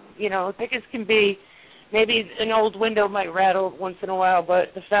 thick as can be. Maybe an old window might rattle once in a while,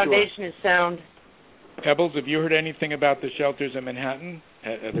 but the foundation is sound. Pebbles, have you heard anything about the shelters in Manhattan?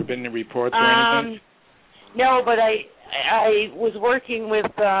 Have there been any reports or anything? No, but I was working with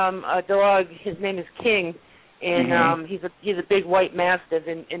a dog. His name is King, and he's a big white mastiff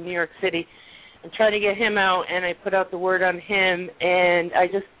in New York City. I'm trying to get him out, and I put out the word on him, and I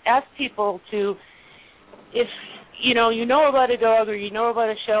just asked people to, if you know about a dog or you know about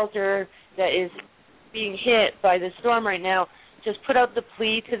a shelter that is being hit by the storm right now, just put out the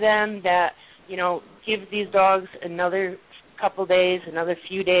plea to them that, give these dogs another couple days, another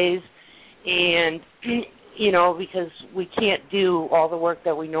few days, and, because we can't do all the work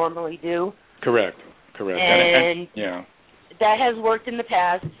that we normally do. Correct. And yeah, that has worked in the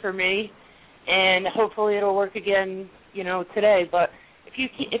past for me. And hopefully it'll work again, today. But if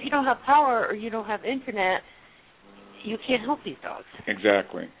you don't have power or you don't have internet, you can't help these dogs.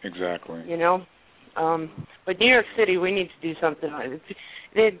 Exactly. But New York City, we need to do something.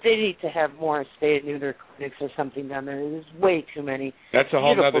 They need to have more spay and neuter clinics or something down there. There's way too many. That's a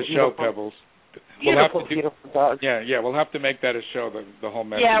whole other show, Pebbles. Beautiful dogs. Yeah, we'll have to make that a show, the whole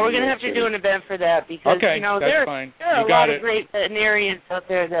message. Yeah, we're going to have to do an event for that because, okay, there fine. are a lot of great veterinarians out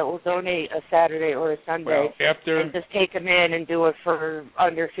there that will donate a Saturday or a Sunday and just take them in and do it for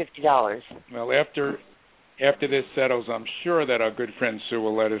under $50. Well, after this settles, I'm sure that our good friend Sue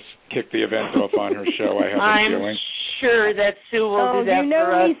will let us kick the event off on her show. I have a feeling. I'm sure that Sue will do that you know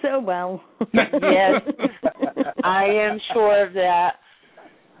for us. me so well. Yes, I am sure of that.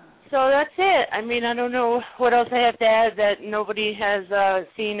 So that's it. I mean, I don't know what else I have to add that nobody has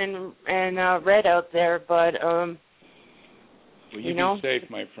seen and read out there, but well, you be safe,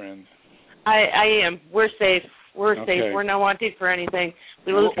 my friend. I am. We're safe. We're safe. We're not wanted for anything.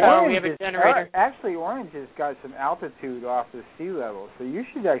 We lose power. We have a generator. Actually, Orange has got some altitude off the sea level, so you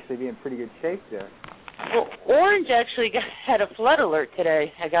should actually be in pretty good shape there. Well, Orange actually had a flood alert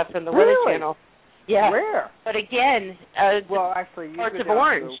today. I got from the Weather Channel. Yeah. Where? But again, actually, parts of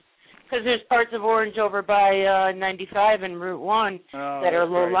Orange. Because there's parts of Orange over by 95 and Route 1 that are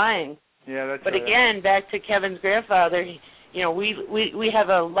low-lying. Yeah, that's But right. again, back to Kevin's grandfather, we have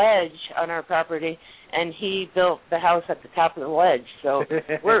a ledge on our property, and he built the house at the top of the ledge. So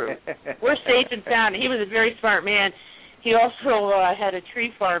we're safe and sound. He was a very smart man. He also had a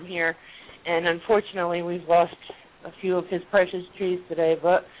tree farm here, and unfortunately we've lost a few of his precious trees today.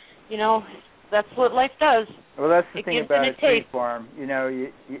 But, that's what life does. Well, that's the thing about a tree farm.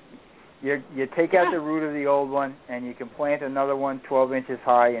 You take out the root of the old one, and you can plant another one 12 inches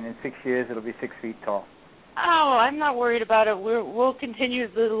high, and in 6 years it'll be 6 feet tall. Oh, I'm not worried about it. We'll continue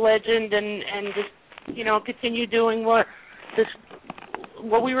the legend and just continue doing what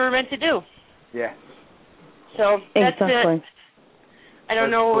we were meant to do. Yeah. So that's exactly. it. I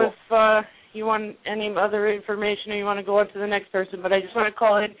don't know if you want any other information or you want to go on to the next person, but I just want to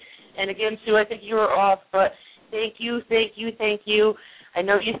call in. And again, Sue, I think you were off, but thank you. I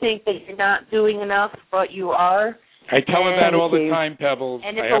know you think that you're not doing enough, but you are. I tell her that all the time, Pebbles.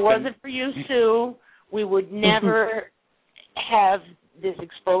 And if it wasn't for you, Sue, we would never have this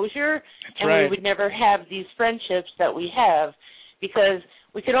exposure, we would never have these friendships that we have, because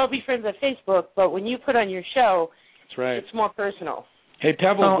we could all be friends on Facebook, but when you put on your show, it's more personal. Hey,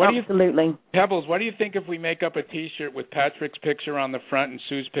 Pebbles, absolutely. What do you think if we make up a T-shirt with Patrick's picture on the front and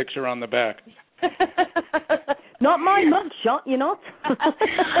Sue's picture on the back? Not my mugshot, you're not.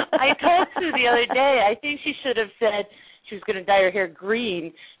 I told Sue the other day, I think she should have said she was going to dye her hair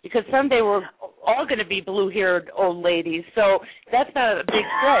green, because someday we're all going to be blue-haired old ladies, so that's not a big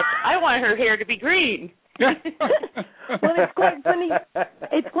stretch. I want her hair to be green. Well, it's quite funny.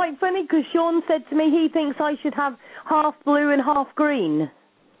 It's quite funny because Sean said to me he thinks I should have half blue and half green.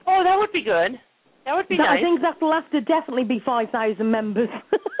 Oh, that would be good. That would be nice. I think that'll have to definitely be 5,000 members.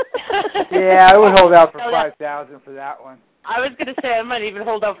 Yeah, I would hold out for 5,000 for that one. I was going to say I might even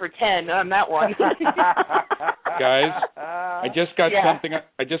hold out for 10 on that one. Guys, I just got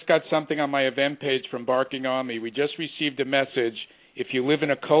something on my event page from Barking Army. We just received a message. If you live in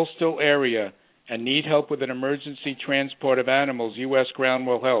a coastal area and need help with an emergency transport of animals, U.S. Ground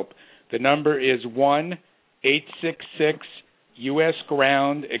will help. The number is 1-866-U.S.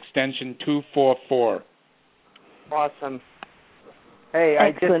 Ground, extension 244. Awesome. Hey,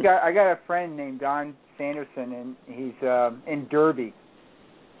 Excellent. I got a friend named Don Sanderson, and he's in Derby,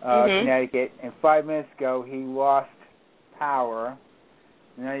 Connecticut, and 5 minutes ago he lost power.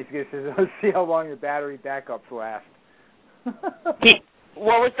 And now he's going to see how long the battery backups last. What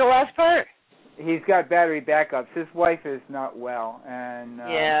was the last part? He's got battery backups. His wife is not well, and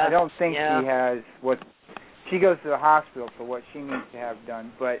I don't think he has what she goes to the hospital for what she needs to have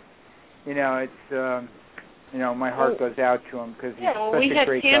done. But it's my heart goes out to him because he's such a great guy. We had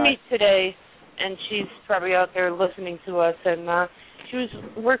Tammy today, and she's probably out there listening to us, and she was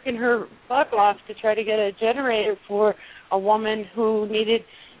working her butt off to try to get a generator for a woman who needed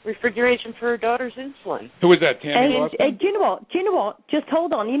refrigeration for her daughter's insulin. Who was that, Tammy? Do you know what? Just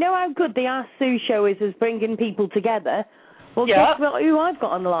hold on. You know how good the Ask Sue show is as bringing people together? Well, guess what, who I've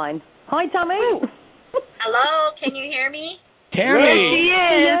got on the line. Hi, Tammy. Hello, can you hear me? Tammy. Yes, she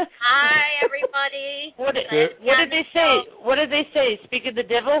is. Hi, everybody. What did they say? What did they say? Speak of the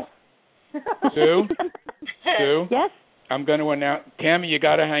devil? Sue? Yes? I'm going to announce. Tammy, you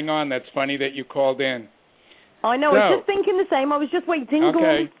got to hang on. That's funny that you called in. I know. I was just thinking the same. I was just waiting.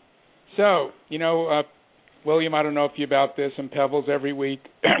 Okay. So, William, I don't know if you about this, in Pebbles every week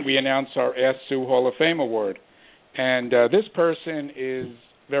we announce our Ask Sue Hall of Fame Award. And this person is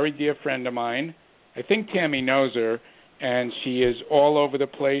a very dear friend of mine. I think Tammy knows her. and she is all over the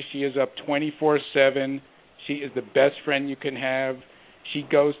place. She is up 24/7. She is the best friend you can have. She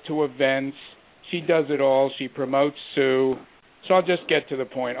goes to events. She does it all. She promotes Sue. So I'll just get to the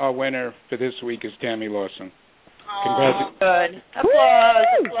point. Our winner for this week is Tammy Lawson. Oh, good.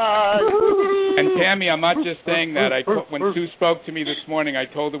 Applause. And Tammy, I'm not just saying that. When Sue spoke to me this morning, I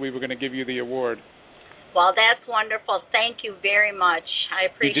told her we were going to give you the award. Well, that's wonderful. Thank you very much.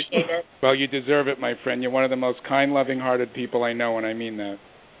 I appreciate it. Well, you deserve it, my friend. You're one of the most kind, loving-hearted people I know, and I mean that.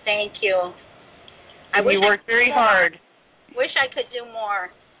 Thank you. We worked very hard. Wish I could do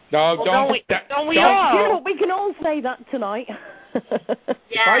more. No, well, don't we all? You know what? We can all say that tonight.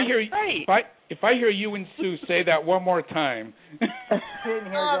 Yeah. If I hear you and Sue say that one more time. Sitting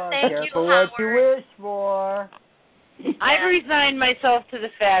here Oh, going, thank you, careful what you Howard. wish for. I've resigned myself to the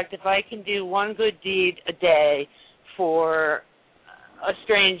fact if I can do one good deed a day for a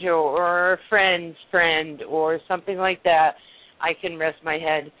stranger or a friend's friend or something like that, I can rest my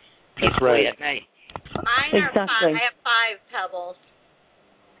head peacefully at night. Mine are Exactly. 5. I have 5 pebbles.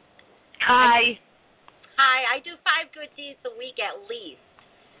 Hi. I do 5 good deeds a week at least.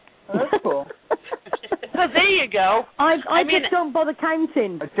 Oh, that's cool. So there you go. I mean, just don't bother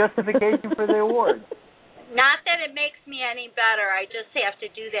counting. A justification for the award. Not that it makes me any better. I just have to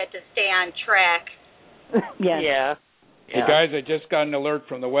do that to stay on track. Yeah. Hey guys, I just got an alert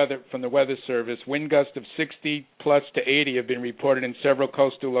from the Weather Service. Wind gusts of 60 plus to 80 have been reported in several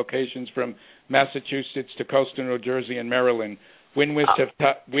coastal locations from Massachusetts to coastal New Jersey and Maryland. Winds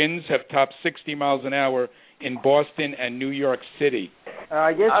have topped 60 miles an hour in Boston and New York City.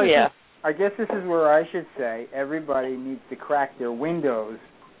 I guess this is where I should say everybody needs to crack their windows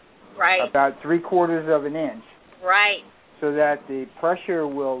Right. about 3/4 of an inch. Right. So that the pressure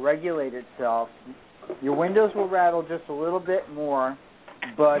will regulate itself. Your windows will rattle just a little bit more,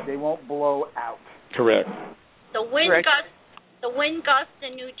 but they won't blow out. Correct. The wind gusts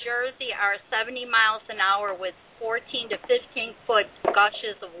in New Jersey are 70 miles an hour with 14 to 15 foot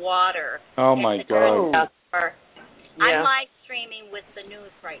gushes of water. Oh my God. I'm live streaming with the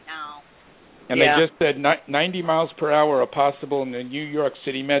news right now. And they just said 90 miles per hour are possible in the New York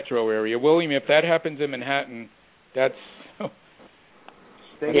City metro area. William, if that happens in Manhattan, that's...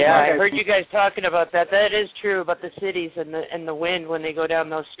 I heard you guys talking about that. That is true about the cities and the wind when they go down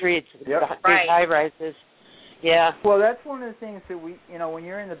those streets. The big high rises. Yeah. Well, that's one of the things that when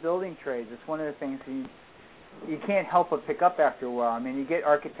you're in the building trades, it's one of the things you can't help but pick up after a while. I mean, you get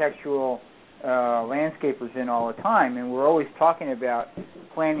architectural landscapers in all the time, and we're always talking about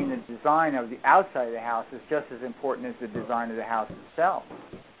planning the design of the outside of the house is just as important as the design of the house itself.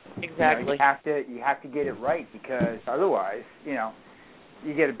 Exactly. You have to get it right, because otherwise,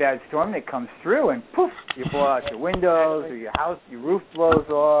 you get a bad storm that comes through and poof, you blow out your windows or your roof blows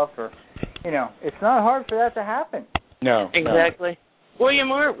off, or it's not hard for that to happen. No. Exactly. No. William,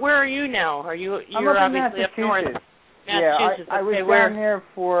 where are you now? You're obviously up north. Massachusetts. I was down there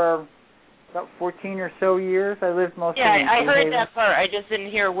for about 14 or so years. I lived mostly in I heard Haven. that part. I just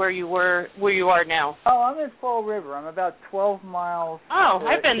didn't hear where you are now. Oh, I'm in Fall River. I'm about 12 miles.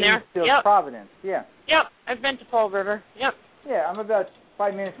 I've been there. East of Providence. Yeah. Yep, I've been to Fall River. Yep. Yeah, I'm about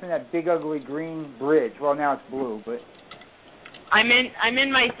 5 minutes from that big ugly green bridge. Well, now it's blue, but I'm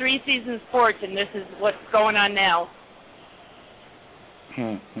in my 3 seasons porch, and this is what's going on now.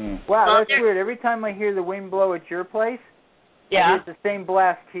 Wow, that's weird. Every time I hear the wind blow at your place, I hear the same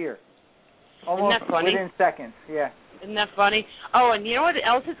blast here. Almost Isn't that funny? within seconds. Yeah. Isn't that funny? Oh, and you know what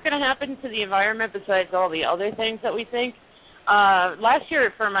else is going to happen to the environment besides all the other things that we think? Last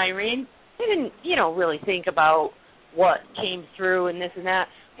year from Irene, we didn't, really think about what came through and this and that.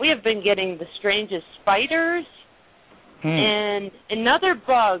 We have been getting the strangest spiders and another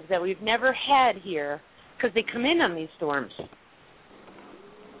bug that we've never had here because they come in on these storms.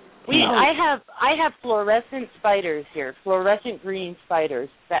 I have fluorescent spiders here, fluorescent green spiders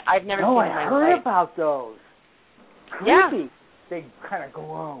that I've never seen in my life. I heard about those. Creepy. Yeah. They kind of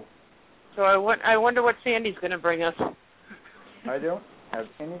glow. So I wonder what Sandy's going to bring us. I don't have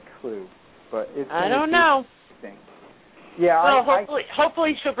any clue, but it's. I don't know. Yeah. Well,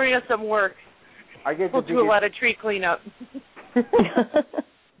 hopefully she'll bring us some work. We'll do a lot of tree cleanup.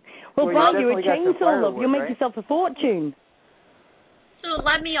 Well, buy you a chainsaw, love. You'll make yourself a fortune. So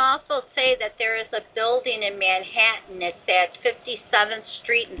let me also say that there is a building in Manhattan. It's at 57th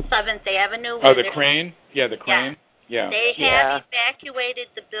Street and 7th Avenue. Oh, the crane? Yeah, the crane. Yeah. They have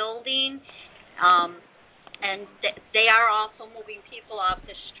evacuated the building, and they are also moving people off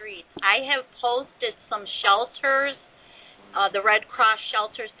the streets. I have posted some shelters, the Red Cross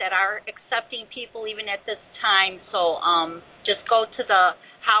shelters that are accepting people even at this time. So just go to the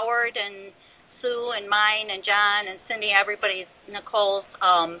Howard and Sue and mine and John and Cindy, everybody's, Nicole's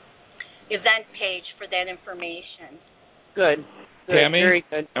event page for that information. Good. Tammy, very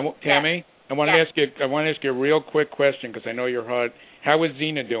good. Tammy, I want to ask you. I want to ask you a real quick question because I know you're hard. How is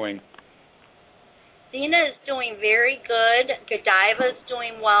Zena doing? Zena is doing very good. Godiva's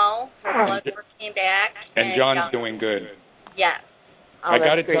doing well. Her blood work came back. And John's doing good. Yes. I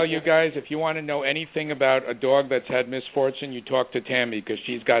got to tell you guys, if you want to know anything about a dog that's had misfortune, you talk to Tammy because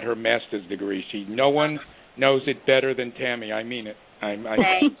she's got her master's degree. No one knows it better than Tammy. I mean it.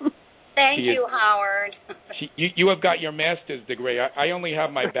 Thank you, Howard. You have got your master's degree. I only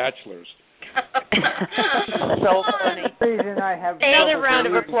have my bachelor's. So funny. Another round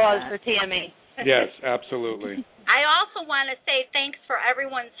of applause for Tammy. Yes, absolutely. I also want to say thanks for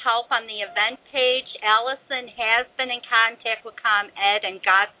everyone's help on the event page. Allison has been in contact with ComEd and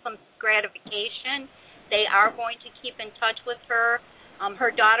got some gratification. They are going to keep in touch with her.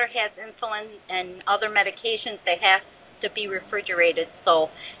 Her daughter has insulin and other medications that have to be refrigerated, so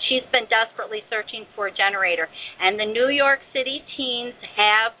she's been desperately searching for a generator. And the New York City teens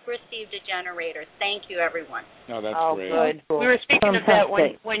have received a generator. Thank you, everyone. No, that's great. Good. We were speaking of that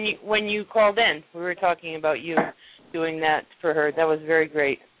when you called in. We were talking about you doing that for her. That was very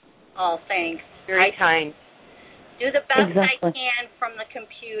great. Oh, thanks. Very kind. Do the best I can from the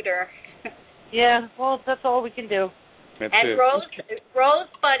computer. Yeah, well, that's all we can do. That's and it.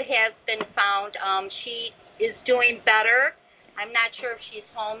 Rosebud has been found. She is doing better. I'm not sure if she's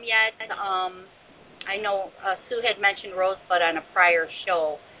home yet. I know Sue had mentioned Rosebud on a prior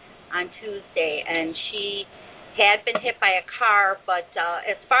show on Tuesday, and she had been hit by a car, but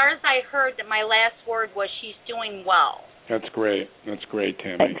as far as I heard, that my last word was she's doing well. That's great. That's great,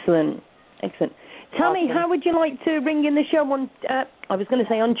 Tammy. Excellent. Tammy, how would you like to ring in the show on, I was going to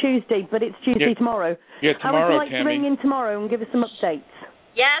say on Tuesday, but it's Tuesday tomorrow. Yeah, tomorrow, how would you like Tammy. to ring in tomorrow and give us some updates?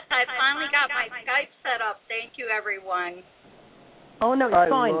 Yes, I finally got my Skype set up. Thank you, everyone. Oh, no, it's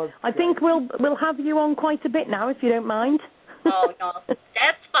fine. I think we'll have you on quite a bit now, if you don't mind. Oh, no,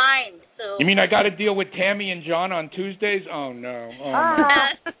 that's fine. So. You mean I got to deal with Tammy and John on Tuesdays? Oh, no. Oh,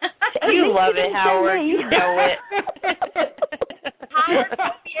 no. You love it, Howard. You know it. Howard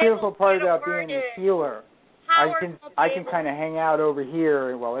won't be able Beautiful part to about being a healer. I can kind of hang out over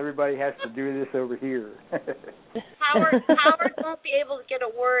here while everybody has to do this over here. Howard won't be able to get a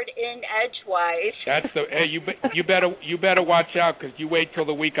word in edgewise. That's the hey. You better watch out because you wait till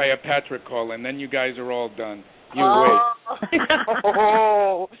the week I have Patrick call, and then you guys are all done. You wait.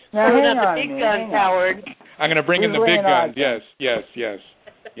 Oh, now, hang the on, big guns, Howard. I'm going to bring in the big guns. Yes.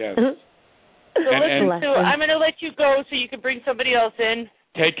 So listen, Sue, I'm going to let you go so you can bring somebody else in.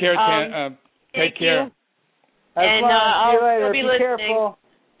 Take care, take care. And I'll be listening. Careful.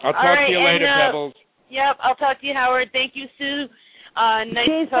 I'll talk to you later, Pebbles. Yep, I'll talk to you, Howard. Thank you, Sue. Nice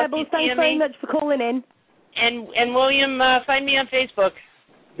Cheers, to talk Pebbles. to you, Thanks very much for calling in. And William, find me on Facebook.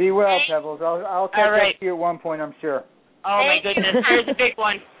 Be well, Pebbles. I'll catch up to you at one point, I'm sure. Oh, my goodness. Here's a big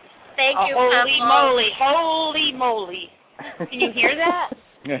one. Thank you, Pebbles. Holy moly. Can you hear that?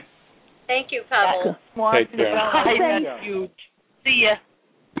 Yeah. Thank you, Pebbles. Take care. That's huge. See ya.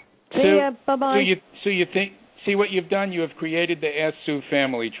 See ya. Bye-bye. So you see what you've done? You have created the Ask Sue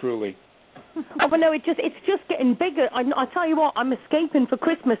family, truly. Oh, but no, it's just getting bigger. I tell you what, I'm escaping for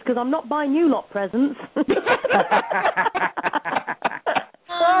Christmas because I'm not buying you lot presents. What?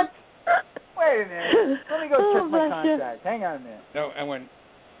 Wait a minute. Let me go check my contacts. Hang on a minute. No, and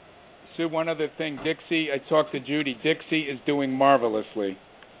Sue, one other thing. Dixie, I talked to Judy. Dixie is doing marvelously.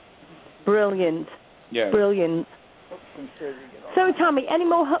 Brilliant. Yeah. Brilliant. So, Tommy, any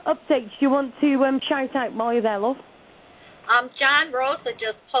more updates you want to shout out while you're there, love? John Rosa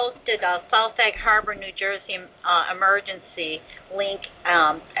just posted a South Egg Harbor, New Jersey emergency link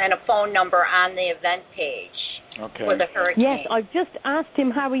and a phone number on the event page for the hurricane. Yes, I've just asked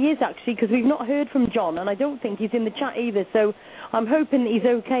him how he is, actually, because we've not heard from John, and I don't think he's in the chat either, so I'm hoping that he's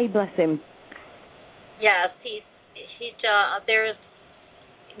okay, bless him. Yes,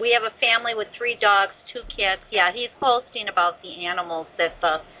 we have a family with 3 dogs, 2 cats. Yeah, he's posting about the animals that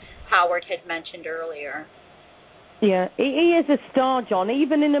Howard had mentioned earlier. Yeah, he is a star, John.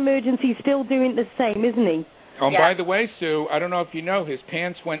 Even in emergency, still doing the same, isn't he? Oh, yeah. By the way, Sue, I don't know if you know, the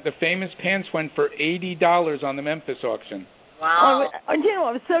famous pants went for $80 on the Memphis auction. Wow. You know,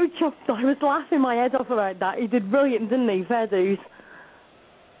 I was so chuffed. I was laughing my head off about that. He did brilliant, didn't he? Fair dues.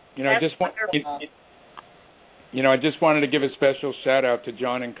 I just wanted to give a special shout out to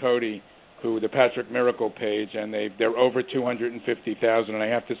John and Cody, who the Patrick Miracle page, and they're over 250,000. And I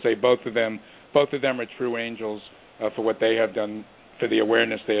have to say, both of them are true angels for what they have done, for the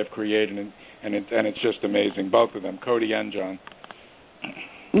awareness they have created, and it's just amazing. Both of them, Cody and John.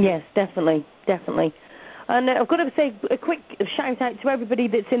 Yes, definitely. And I've got to say a quick shout out to everybody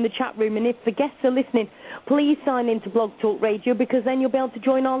that's in the chat room. And if the guests are listening, please sign into Blog Talk Radio, because then you'll be able to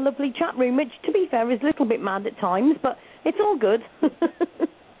join our lovely chat room, which, to be fair, is a little bit mad at times, but it's all good.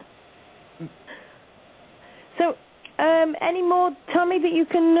 So, any more, Tommy, that you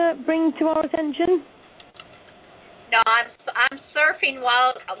can bring to our attention? No, I'm surfing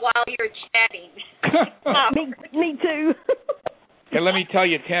while you're chatting. Me too. Hey, let me tell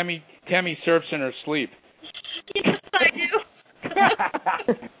you, Tammy surfs in her sleep. Yes, I do.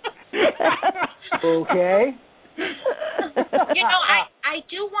 Okay. I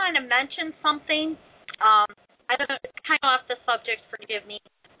do want to mention something. I don't know, it's kind of off the subject, forgive me,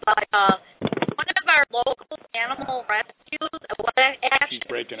 but one of our local animal rescues, She's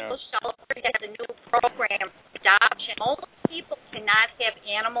breaking out. shelter has a new program for adoption. Most people cannot have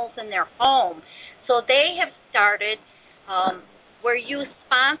animals in their home, so they have started where you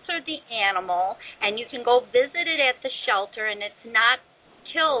sponsor the animal and you can go visit it at the shelter, and it's not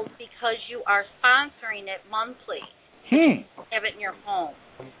killed because you are sponsoring it monthly. Have it in your home.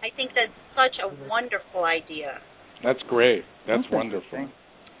 I think that's such a wonderful idea. That's great. That's wonderful. And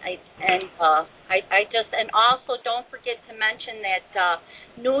also don't forget to mention that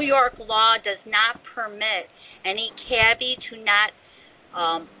New York law does not permit any cabbie to not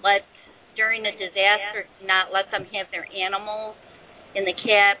during a disaster, not let them have their animals in the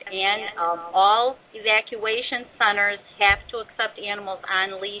cab, and all evacuation centers have to accept animals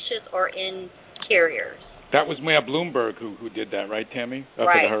on leashes or in carriers. That was Mayor Bloomberg who did that, right, Tammy? After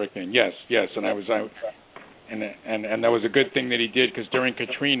right. the hurricane. Yes, and I was out, and that was a good thing that he did, because during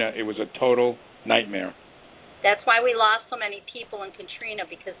Katrina it was a total nightmare. That's why we lost so many people in Katrina,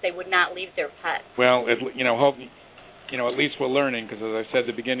 because they would not leave their pets. Well, at least we're learning, because as I said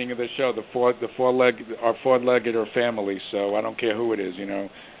at the beginning of the show, the four-legged are family, so I don't care who it is,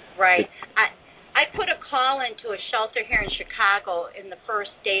 Right. I put a call into a shelter here in Chicago in the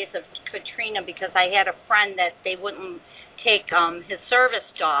first days of Katrina, because I had a friend that they wouldn't take his service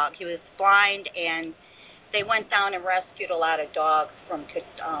dog. He was blind, and they went down and rescued a lot of dogs from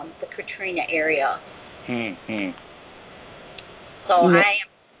the Katrina area. So I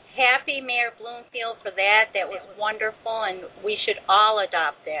am happy, Mayor Bloomfield, for that. That was wonderful, and we should all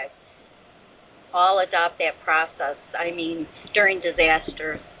adopt that. All adopt that process. I mean, during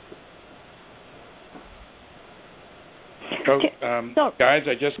disasters. Guys,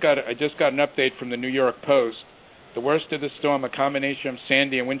 I just got an update from the New York Post. The worst of the storm, a combination of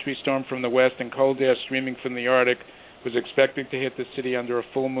Sandy and wintry storm from the west and cold air streaming from the Arctic, was expected to hit the city under a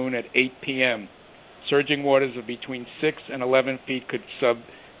full moon at 8 p.m. Surging waters of between 6 and 11 feet could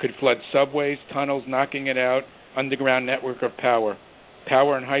flood subways, tunnels, knocking it out, underground network of power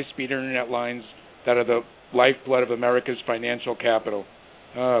and high-speed internet lines that are the lifeblood of America's financial capital.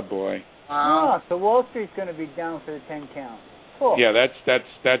 Oh boy. So Wall Street's going to be down for the 10 count. Cool. Yeah, that's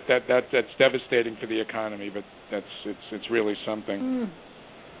devastating for the economy, but it's really something.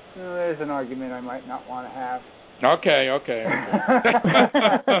 There's an argument I might not want to have. Okay.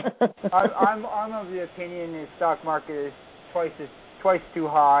 I'm of the opinion the stock market is twice too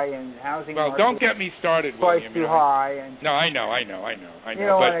high, and housing market. Well, don't get me started, twice William. too high. And no, I know. You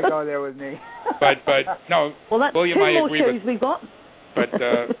don't want to go there with me. but no, well, that's William, two I more agree. shows we've got. But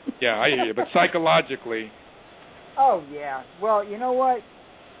yeah, I hear you. But psychologically. Oh yeah. Well, you know what?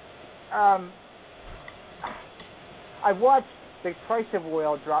 I've watched the price of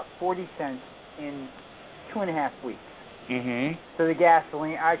oil drop 40 cents in 2.5 weeks. So the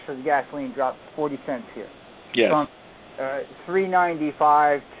gasoline dropped 40 cents here. Yes. From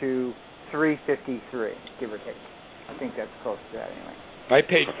 $3.95 to $3.53, give or take. I think that's close to that anyway. I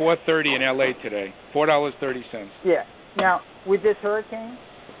paid $4.30 in LA today. $4.30. Yeah. Now with this hurricane,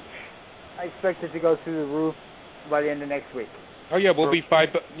 I expect it to go through the roof by the end of next week. Oh yeah, we'll be $5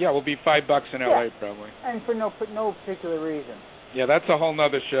 in LA probably. And for no particular reason. Yeah, that's a whole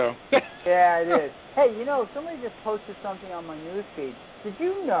nother show. Yeah, it is. Hey, somebody just posted something on my news feed. Did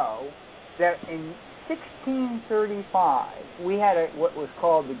you know that in 1635 we had what was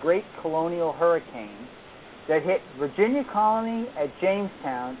called the Great Colonial Hurricane that hit Virginia Colony at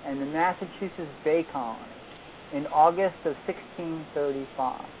Jamestown and the Massachusetts Bay Colony in August of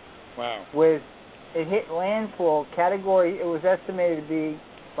 1635. Wow. It hit landfall category, it was estimated to be,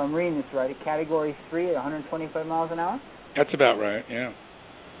 if I'm reading this right, a category 3 at 125 miles an hour? That's about right, yeah.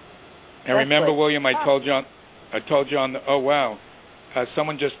 And remember, William, I told you on the, oh wow, there's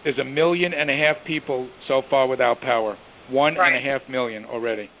 1.5 million people so far without power. 1.5 million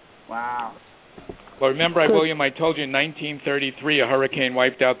already. Wow. Well, remember, William, I told you in 1933 a hurricane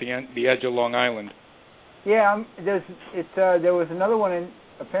wiped out the edge of Long Island. Yeah, there was another one in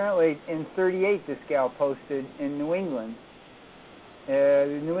apparently in 38, this gal posted in New England.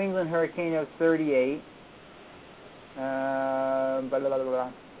 The New England hurricane of 38. Blah, blah, blah,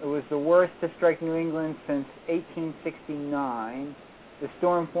 blah. It was the worst to strike New England since 1869. The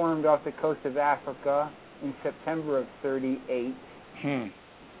storm formed off the coast of Africa in September of 38.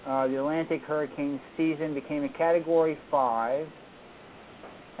 The Atlantic hurricane season became a Category 5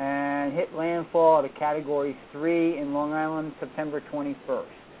 and hit landfall at a Category 3 in Long Island September 21st.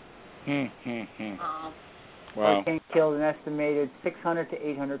 Wow. Hurricane killed an estimated 600 to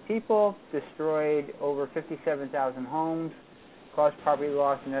 800 people, destroyed over 57,000 homes, caused property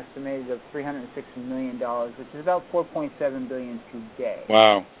loss an estimated of $306 million, which is about $4.7 billion today.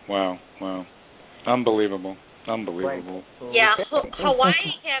 Wow. Unbelievable. Right. Yeah, Hawaii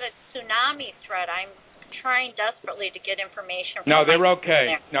had a tsunami threat. I'm trying desperately to get information from No, they're my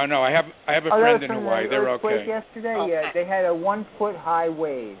okay. there. No, I have a friend in Hawaii. They're okay. Yesterday, Okay. yeah, they had a 1-foot high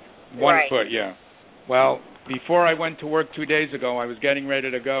wave. 1 Right. foot, yeah. Well, before I went to work 2 days ago, I was getting ready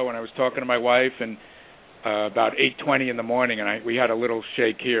to go, and I was talking to my wife, and about 8:20 in the morning, and we had a little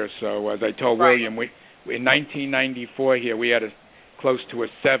shake here. So as I told William, we in 1994 here we had close to a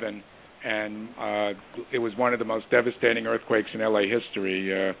 7, and it was one of the most devastating earthquakes in LA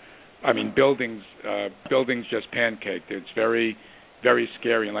history. I mean, buildings just pancaked. It's very, very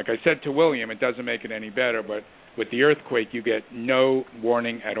scary. And like I said to William, it doesn't make it any better, but with the earthquake, you get no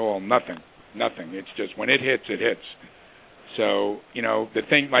warning at all, nothing. It's just when it hits, it hits. So,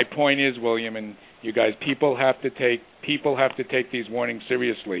 my point is, William, and you guys, people have to take these warnings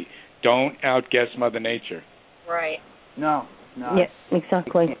seriously. Don't outguess Mother Nature. Right. No. Yeah,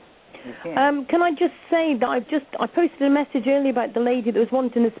 exactly. You can't. Can I just say that I posted a message earlier about the lady that was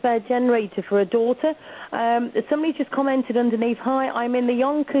wanting a spare generator for her daughter. Somebody just commented underneath, "Hi, I'm in the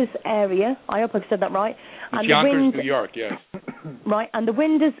Yonkers area." I hope I've said that right. It's Yonkers, New York, yes. Right, and the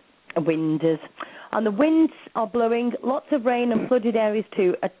winds are blowing, lots of rain and flooded areas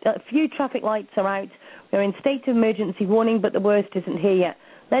too. A few traffic lights are out. We're in state of emergency warning, but the worst isn't here yet.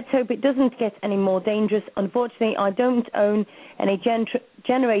 Let's hope it doesn't get any more dangerous. Unfortunately, I don't own any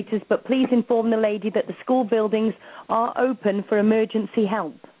generators, but please inform the lady that the school buildings are open for emergency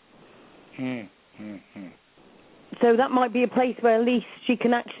help. So that might be a place where at least she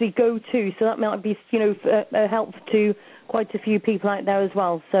can actually go to. So that might be, a help to quite a few people out there as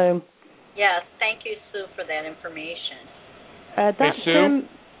well. So. Yes, thank you, Sue, for that information. That's hey,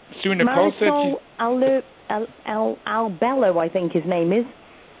 Sue, Nicole said Albello, I think his name is.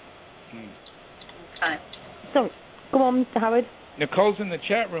 Okay. So, go on, Howard. Nicole's in the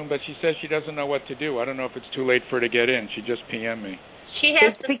chat room, but she says she doesn't know what to do. I don't know if it's too late for her to get in. She just PM'd me. She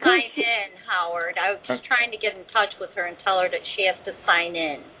has to sign in, Howard. I was just trying to get in touch with her and tell her that she has to sign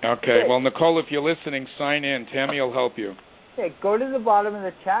in. Okay. Well, Nicole, if you're listening, sign in. Tammy will help you. Okay, go to the bottom of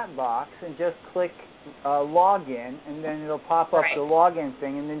the chat box and just click login, and then it'll pop up the login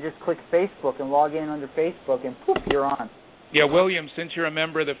thing, and then just click Facebook and log in under Facebook, and poof, you're on. Yeah, William, since you're a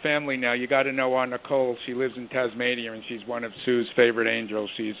member of the family now, you got to know our Nicole. She lives in Tasmania, and she's one of Sue's favorite angels.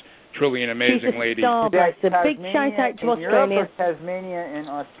 She's truly an amazing lady. She's a big shout out to Australia. Tasmania and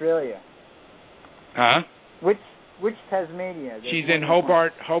Australia. Huh? Which Tasmania? She's in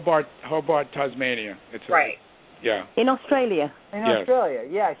Hobart, Tasmania. It's right. Yeah. In Australia. Australia,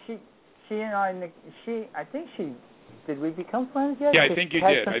 yeah. She and I think she. Did we become friends yet? Yeah, I think you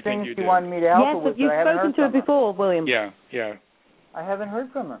did. I think you did. She wanted me to help her with. Yes, you've spoken to her before, William. Yeah. I haven't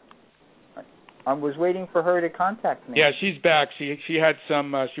heard from her. I was waiting for her to contact me. Yeah, she's back. She had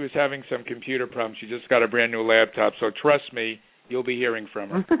some. She was having some computer problems. She just got a brand new laptop. So trust me, you'll be hearing from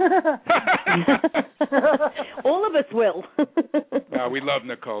her. All of us will. No, we love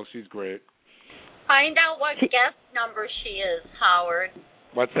Nicole. She's great. Find out what guest number she is, Howard.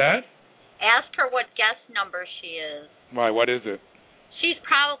 What's that? Ask her what guest number she is. Why? What is it? She's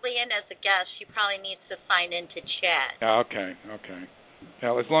probably in as a guest. She probably needs to sign in to chat. Okay.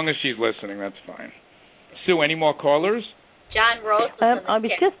 Well, as long as she's listening, that's fine. Sue, any more callers? John Rose is in the I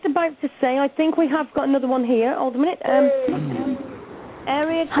was just about to say, I think we have got another one here. Hold a minute.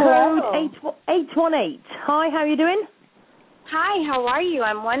 Area code 818. Hi, how are you doing? Hi, how are you?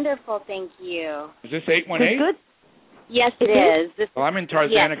 I'm wonderful, thank you. Is this 818? Good. Yes, it is. Well, I'm in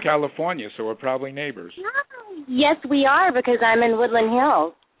Tarzana, California, so we're probably neighbors. Yes, we are, because I'm in Woodland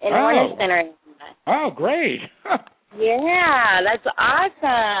Hills, in Orange Center. Oh, great. Yeah, that's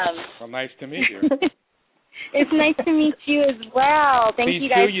awesome. Well, nice to meet you. It's nice to meet you as well. Thank you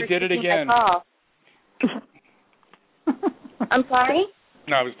guys Sue, you for did it taking again. my call. I'm sorry?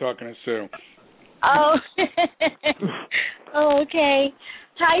 No, I was talking to Sue. Oh. Oh, okay.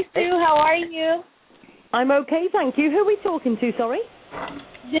 Hi, Sue. How are you? I'm okay, thank you. Who are we talking to, sorry?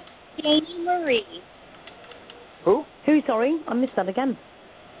 This is Janie Marie. Who? Who, sorry? I missed that again.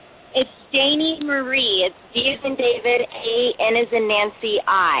 It's Janie Marie. It's D as in David, A, N as in Nancy,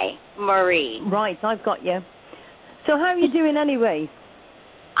 I, Marie. Right, I've got you. So how are you doing anyway?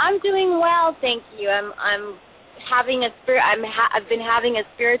 I'm doing well, thank you. I'm having I've been having a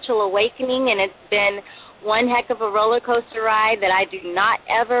spiritual awakening, and it's been one heck of a roller coaster ride that I do not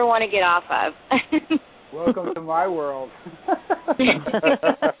ever want to get off of. Welcome to my world.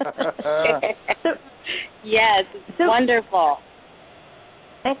 Yes, it's wonderful.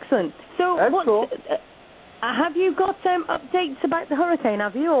 Excellent. So, that's cool. Have you got updates about the hurricane,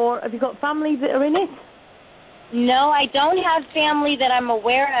 have you? Or have you got family that are in it? No, I don't have family that I'm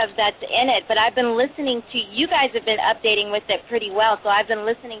aware of that's in it, but I've been listening to you guys have been updating with it pretty well, so I've been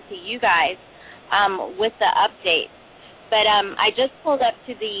listening to you guys with the updates. But I just pulled up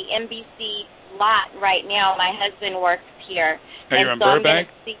to the NBC lot right now. My husband works here. Now you're in Burbank?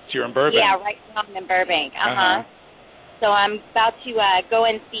 So you're in Burbank? Yeah, right now I'm in Burbank. So I'm about to go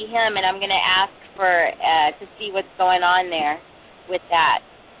and see him, and I'm going to ask to see what's going on there with that.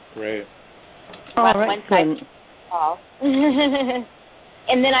 Great. All right, call.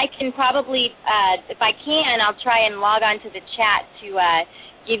 And then I can probably, if I can, I'll try and log on to the chat to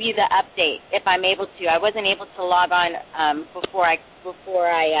give you the update if I'm able to. I wasn't able to log on before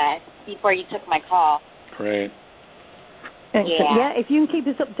you took my call. Great. Excellent. Yeah, if you can keep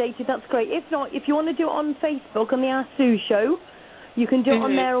us updated, that's great. If not, if you want to do it on Facebook on the Ask Sue show, you can do it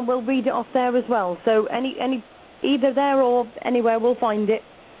on there, and we'll read it off there as well. So either there or anywhere, we'll find it.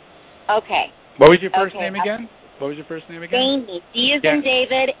 Okay. What was your first name again? What was your first name again? Dainty. D as in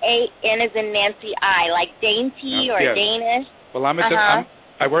David, A, N as in Nancy, I. Like dainty or Danish. Well,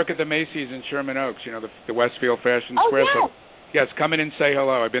 I work at the Macy's in Sherman Oaks, the Westfield Fashion Square. Yes. So, yes, come in and say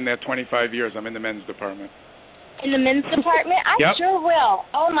hello. I've been there 25 years. I'm in the men's department. In the men's department? I sure will.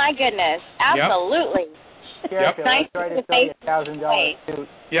 Oh, my goodness. Absolutely. Yep. Nice try to sell you $1,000 suit.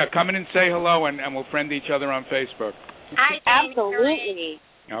 Yeah, come in and say hello, and we'll friend each other on Facebook. Hi, Janie Absolutely. Marie.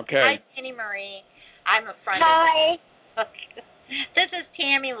 Okay. Hi, Janie Marie. I'm a friend Hi. of This is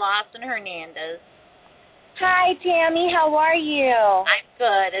Tammy Lawson Hernandez. Hi, Tammy. How are you? I'm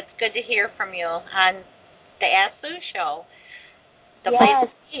good. It's good to hear from you on the Ask Sue show. The place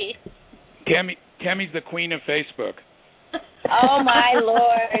to be. Tammy's the queen of Facebook. Oh, my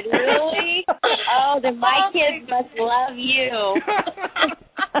Lord. Really? Oh, then my kids must love you.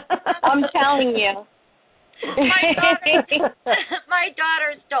 I'm telling you. My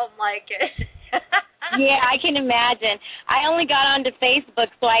daughters don't like it. Yeah, I can imagine. I only got onto Facebook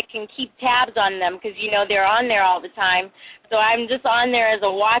so I can keep tabs on them because, they're on there all the time. So I'm just on there as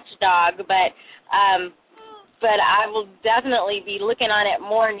a watchdog, but I will definitely be looking on it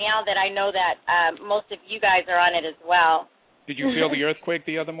more now that I know that most of you guys are on it as well. Did you feel the earthquake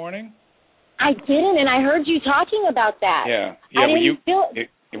the other morning? I didn't, and I heard you talking about that. Yeah. I didn't feel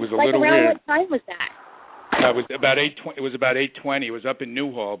it was a like little around weird. What time was that? It was about 8:20. It was about 8:20. It was up in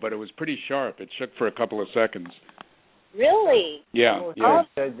Newhall, but it was pretty sharp. It shook for a couple of seconds. Really? Yeah.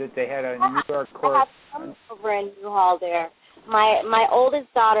 Said that they had a New York court. I have some over in Newhall there. My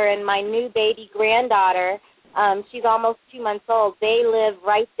oldest daughter and my new baby granddaughter, she's almost 2 months old. They live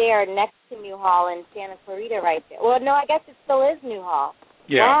right there next to Newhall in Santa Clarita, right there. Well, no, I guess it still is Newhall.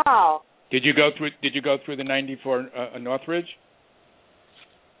 Yeah. Wow. Did you go through the 94 Northridge?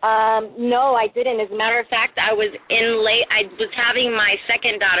 No, I didn't. As a matter of fact, I was having my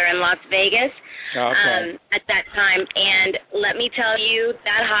second daughter in Las Vegas at that time, and let me tell you,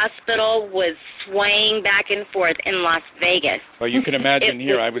 that hospital was swaying back and forth in Las Vegas. Well, you can imagine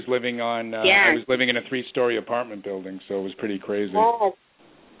here. I was living in a 3-story apartment building, so it was pretty crazy. Yes.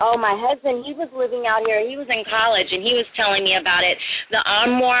 Oh, my husband, he was living out here. He was in college, and he was telling me about it. The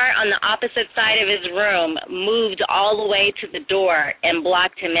armoire on the opposite side of his room moved all the way to the door and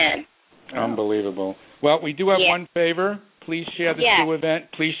blocked him in. Unbelievable. Well, we do have one favor. Please share the Sue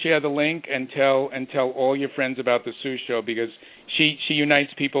event. Please share the link and tell all your friends about the Sue show because she unites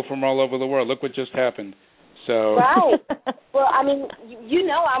people from all over the world. Look what just happened. So. Right. Well, I mean,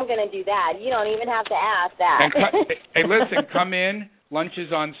 I'm going to do that. You don't even have to ask that. And hey, listen, come in. Lunch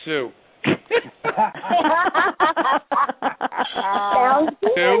is on Sue. Sounds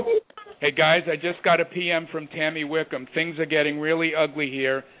good. Sue? Hey, guys, I just got a PM from Tammy Wickham. Things are getting really ugly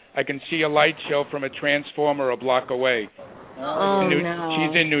here. I can see a light show from a transformer a block away. Oh, no.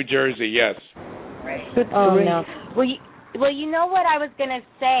 She's in New Jersey, yes. Oh, no. Well, Well, you know what I was going to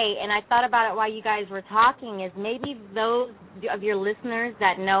say, and I thought about it while you guys were talking, is maybe those of your listeners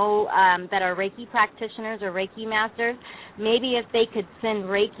that know that are Reiki practitioners or Reiki masters, maybe if they could send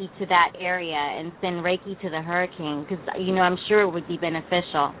Reiki to that area and send Reiki to the hurricane, because, I'm sure it would be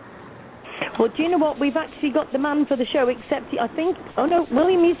beneficial. Well, do you know what? We've actually got the man for the show, except I think... Oh, no,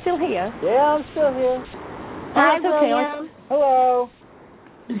 William, you still here? Yeah, I'm still here. Hi, okay. William. Hello.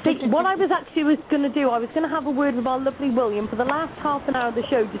 See, what I was going to do, I was going to have a word with our lovely William for the last half an hour of the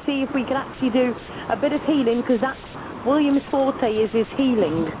show to see if we could actually do a bit of healing, because that's William's forte is his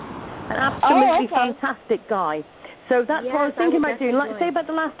healing. An absolutely fantastic guy. So that's what I was thinking about doing. Like, say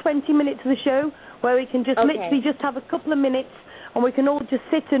about the last 20 minutes of the show, where we can just literally just have a couple of minutes, and we can all just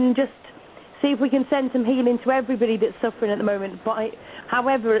sit and just see if we can send some healing to everybody that's suffering at the moment,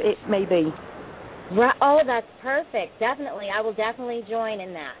 however it may be. Right. Oh, that's perfect. Definitely. I will definitely join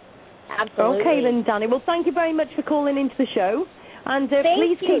in that. Absolutely. Okay then, Danny. Well, thank you very much for calling into the show. And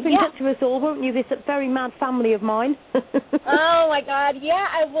please keep in touch with us all, won't you, this very mad family of mine? Oh, my God. Yeah,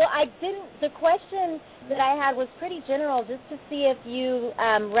 I will. I didn't. The question that I had was pretty general, just to see if you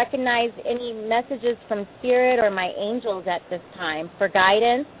recognize any messages from Spirit or my angels at this time for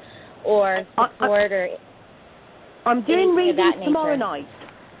guidance or support or I'm doing readings tomorrow night.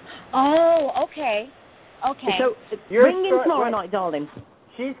 Oh, okay. Okay. So ring in tomorrow night, darling.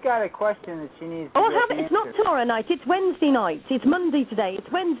 She's got a question that she needs to get answered. It's not tomorrow night. It's Wednesday night. It's Monday today. It's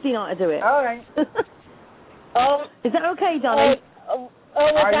Wednesday night I do it. All right. Is that okay, darling?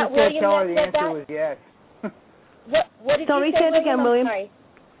 I just going to tell her the answer was yes. What did Sorry, you say, say it again, William. Sorry.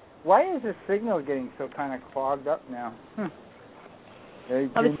 Why is the signal getting so kind of clogged up now? I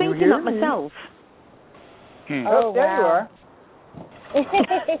was thinking that myself. Oh, there you are.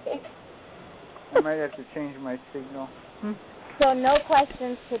 I might have to change my signal. So no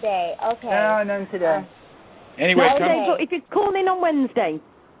questions today. Okay. No, none today. Anyway, if you call in on Wednesday.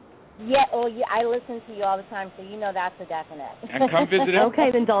 Yeah, I listen to you all the time, so you know that's a definite. And come visit us. Okay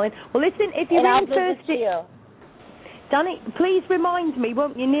then, darling. Well, listen, if you're in Thursday, Danny, please remind me,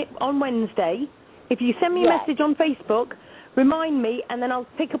 won't you, on Wednesday? If you send me a message on Facebook, remind me, and then I'll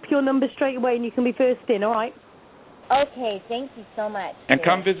pick up your number straight away, and you can be first in. All right? Okay, thank you so much. And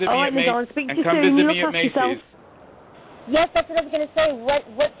come visit me at Macy's. And come visit me at Macy's. Yes, that's what I was going to say. What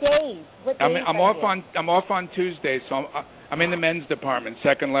days? I'm off on Tuesday, so I'm in the men's department,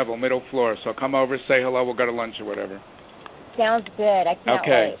 second level, middle floor. So come over, say hello. We'll go to lunch or whatever. Sounds good. I can't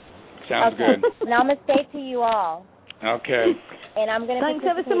wait. Sounds good. Namaste to you all. Okay. And I'm going to. Thanks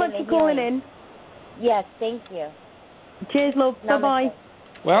ever so much for calling in. Yes, thank you. Cheers, love. Bye bye.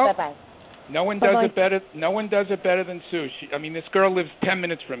 Well. Bye bye. No one does it better. No one does it better than Sue. This girl lives 10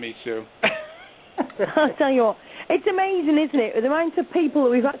 minutes from me, Sue. I'll tell you what, it's amazing, isn't it, the amount of people that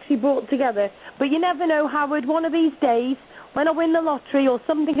we've actually brought together. But you never know, Howard. One of these days, when I win the lottery or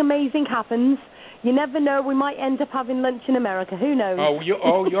something amazing happens, you never know. We might end up having lunch in America. Who knows?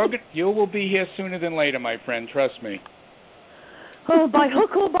 You will be here sooner than later, my friend. Trust me. Oh, by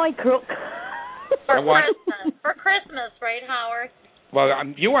hook or by crook. For Christmas, right, Howard? Well,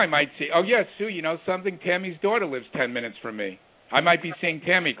 I might see. Oh, yes, Sue, you know something? Tammy's daughter lives 10 minutes from me. I might be seeing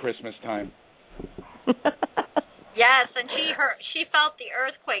Tammy Christmas time. Yes, and she felt the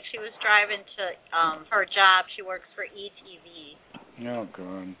earthquake. She was driving to her job. She works for ETV. Oh,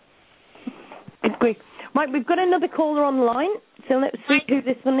 God. It's great. Right, we've got another caller on the line, so let's see who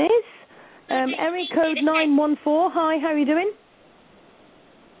this one is. Area code 914. Hi, how are you doing?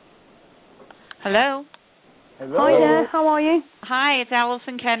 Hello. Hello. Hi there, how are you? Hi, it's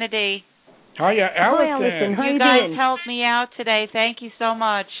Allison Kennedy. Hi, Allison. Hi, Allison. How you guys helped me out today. Thank you so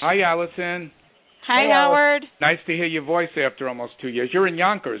much. Hi, Allison. Hi, Howard. Nice to hear your voice after almost 2 years. You're in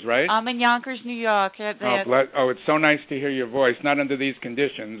Yonkers, right? I'm in Yonkers, New York. It's so nice to hear your voice. Not under these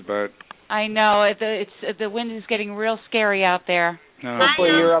conditions, but... I know. The wind is getting real scary out there. No. Hopefully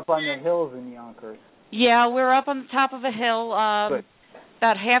you're up on the hills in Yonkers. Yeah, we're up on the top of a hill,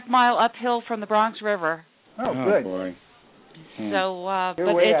 about half-mile uphill from the Bronx River. Oh, good. Boy. So, you're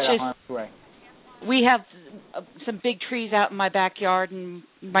but way it's out of just... harm's way. We have some big trees out in my backyard, and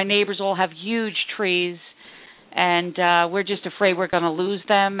my neighbors all have huge trees, and we're just afraid we're going to lose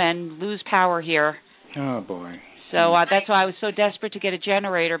them and lose power here. Oh, boy. So that's why I was so desperate to get a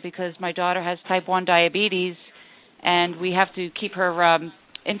generator, because my daughter has type 1 diabetes, and we have to keep her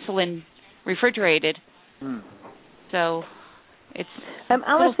insulin refrigerated. So it's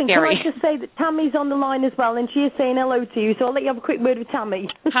Alison, scary. can I just say that Tammy's on the line as well, and she is saying hello to you, so I'll let you have a quick word with Tammy.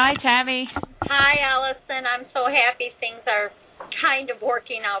 Hi, Tammy. Hi, Allison. I'm so happy things are kind of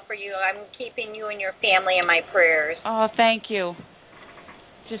working out for you. I'm keeping you and your family in my prayers. Oh, thank you.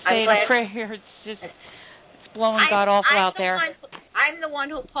 Just saying prayers. It's blowing god awful out there. I'm the one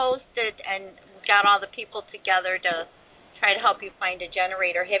who posted and got all the people together to try to help you find a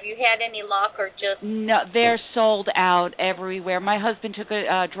generator. Have you had any luck or just... No, they're sold out everywhere. My husband took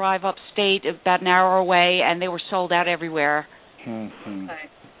a drive upstate about an hour away, and they were sold out everywhere. Okay.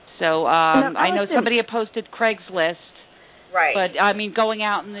 So I know somebody had posted Craigslist. Right. But, I mean, going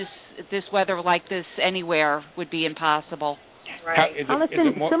out in this weather like this anywhere would be impossible. Right.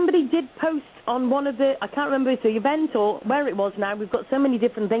 Alison, somebody did post on one of the, I can't remember if it's the event or where it was now, we've got so many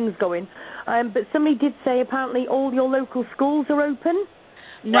different things going, but somebody did say apparently all your local schools are open?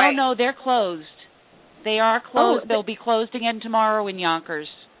 No, they're closed. They are closed. They'll be closed again tomorrow in Yonkers.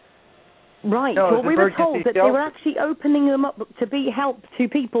 Right. No, well, we were told that they were actually opening them up to be help to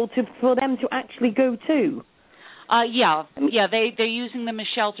people for them to actually go to. Yeah, they're using them as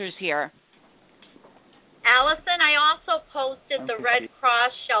shelters here. Allison, I also posted the Red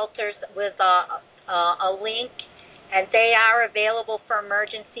Cross shelters with a link, and they are available for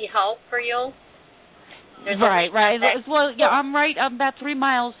emergency help for you. Right. Well, yeah, I'm about 3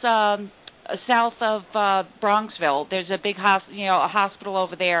 miles south of Bronxville. There's a big a hospital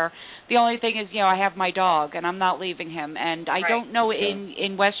over there. The only thing is, I have my dog, and I'm not leaving him. And I don't know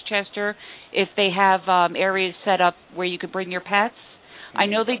in Westchester if they have areas set up where you could bring your pets. I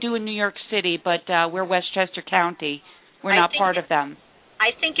know they do in New York City, but we're Westchester County. We're not part of them.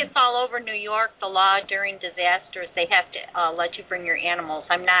 I think it's all over New York, the law during disasters. They have to let you bring your animals.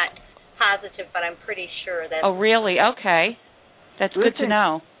 I'm not positive, but I'm pretty sure that... Oh, really? Okay. That's good to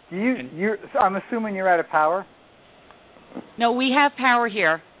know. I'm assuming you're out of power? No, we have power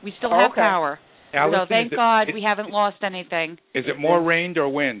here. We still have power. Allison, so thank God we haven't lost anything. Is it more rain or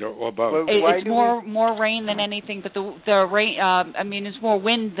wind or both? It's more rain than anything, but the rain. It's more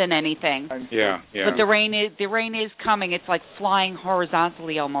wind than anything. Yeah. But the rain is coming. It's like flying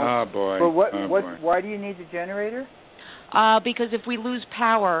horizontally almost. Oh boy. But why do you need the generator? Because if we lose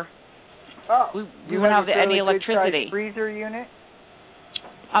power, we won't have any electricity. Your freezer unit?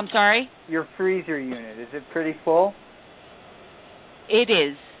 I'm sorry? Your freezer unit, is it pretty full? It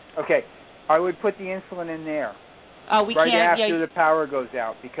is. Okay. I would put the insulin in there right after the power goes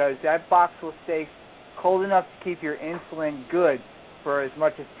out, because that box will stay cold enough to keep your insulin good for as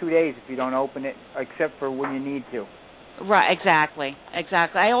much as 2 days if you don't open it, except for when you need to. Right, exactly.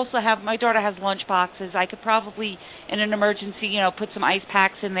 I also have, my daughter has lunch boxes. I could probably, in an emergency, put some ice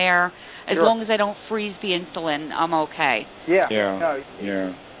packs in there. As long as I don't freeze the insulin, I'm okay.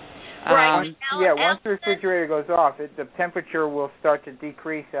 Once the refrigerator goes off, the temperature will start to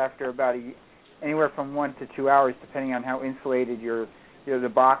decrease after about anywhere from 1 to 2 hours, depending on how insulated the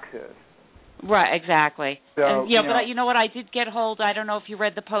box is. Right, exactly. So, but you know what? I did get hold. I don't know if you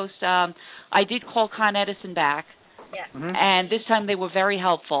read the post. I did call Con Edison back, and this time they were very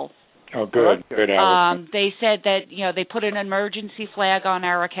helpful. Oh, good. Allison. They said that they put an emergency flag on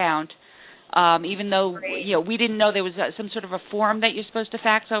our account. Even though we didn't know there was some sort of a form that you're supposed to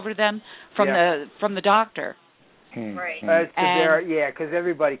fax over to them from the doctor. Right. Because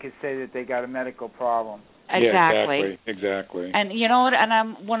everybody could say that they got a medical problem. Exactly. Exactly. And you know what? And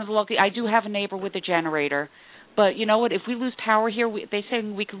I'm one of the lucky. I do have a neighbor with a generator, but you know what? If we lose power here, they say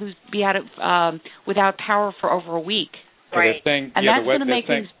we could be out of without power for over a week. Right. And that's going to make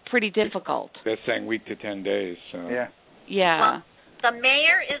things pretty difficult. They're saying week to 10 days. So. Yeah. Well, the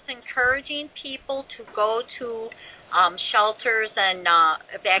mayor is encouraging people to go to shelters and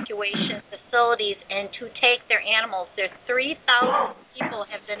evacuation facilities and to take their animals. There's 3,000 people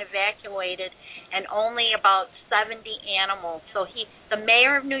have been evacuated and only about 70 animals. So the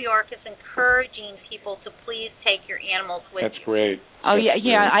mayor of New York is encouraging people to please take your animals with you. That's great. Oh, That's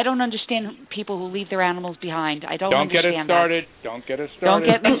yeah. great. I don't understand people who leave their animals behind. I don't understand that. Don't get us started. Don't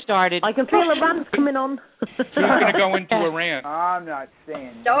get me started. I can feel a rant coming on. Who's going to go into a rant? I'm not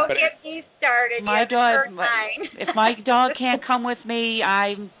saying Don't get me started. My dog. If my dog can't come with me,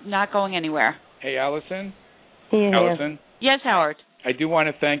 I'm not going anywhere. Hey, Allison? Yeah. Allison? Yes, Howard. I do want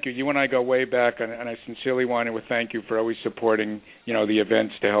to thank you. You and I go way back, and I sincerely want to thank you for always supporting, the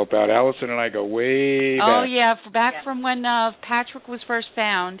events to help out. Allison and I go way back. Oh yeah, back from when Patrick was first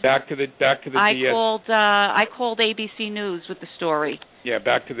found. Back to the I called ABC News with the story. Yeah,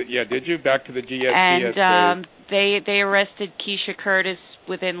 did you? Back to the GSPS. And they arrested Keisha Curtis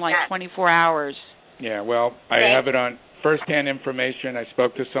within 24 hours. Yeah, well, I have it on first-hand information. I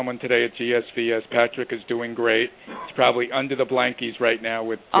spoke to someone today at GSVS. Patrick is doing great. He's probably under the blankies right now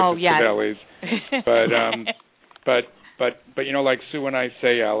with the Savellis. But like Sue and I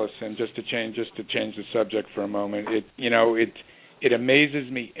say, Allison, just to change the subject for a moment, it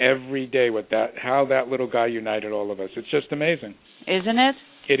amazes me every day how that little guy united all of us. It's just amazing. Isn't it?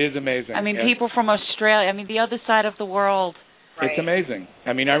 It is amazing. I mean, people from Australia. I mean, the other side of the world. It's amazing.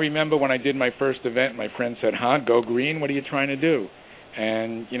 I mean, I remember when I did my first event, my friend said, go green, what are you trying to do?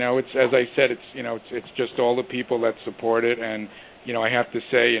 And, it's, as I said, it's just all the people that support it. And, I have to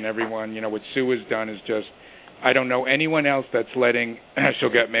say, and everyone, what Sue has done is just, I don't know anyone else that's letting,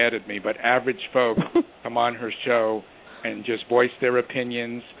 she'll get mad at me, but average folk come on her show and just voice their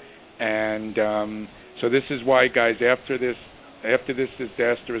opinions. And so this is why, guys, after this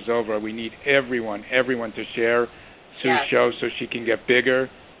disaster is over, we need everyone to share Sue's show so she can get bigger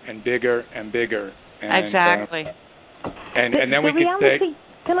and bigger and bigger. And, exactly. And then we can say...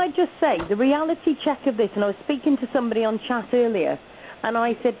 Can I just say, the reality check of this, and I was speaking to somebody on chat earlier, and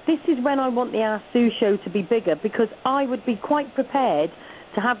I said, this is when I want the Ask Sue show to be bigger, because I would be quite prepared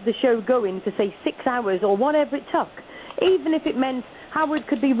to have the show going for, say, 6 hours or whatever it took, even if it meant Howard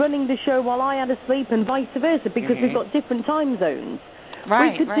could be running the show while I had a sleep and vice versa, because we've got different time zones.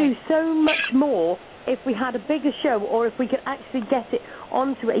 Right, we could do so much more if we had a bigger show, or if we could actually get it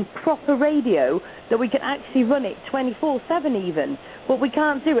onto a proper radio that we could actually run it 24/7 even. But we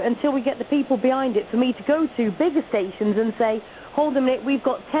can't do it until we get the people behind it for me to go to bigger stations and say, hold a minute, we've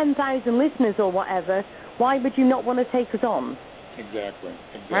got 10,000 listeners or whatever, why would you not want to take us on? Exactly.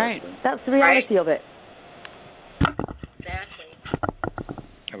 Right. That's the reality of it. Exactly.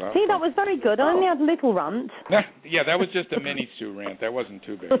 Hello? See, that was very good. I only had a little rant. Yeah, that was just a mini Sue rant. That wasn't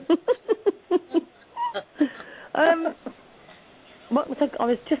too bad. What was I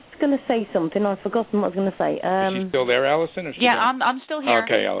was just going to say something. I've forgotten what I was going to say. Is she still there, Allison? Or I'm still here.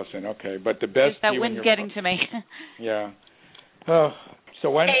 Okay, Allison. Okay, but the best. That wind's getting to me. Yeah. Oh, so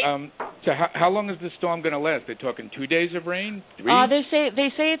when? So how long is the storm going to last? They're talking 2 days of rain. 3? They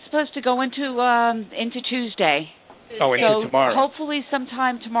say it's supposed to go into Tuesday. Oh, into tomorrow. Hopefully,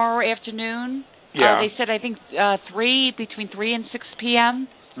 sometime tomorrow afternoon. Yeah. They said I think between 3 and 6 p.m.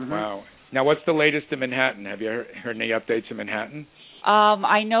 Mm-hmm. Wow. Now, what's the latest in Manhattan? Have you heard any updates in Manhattan?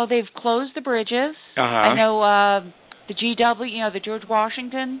 I know they've closed the bridges. Uh-huh. I know the GW, the George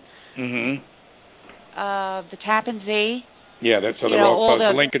Washington. Mm-hmm. The Tappan Zee. Yeah, they're all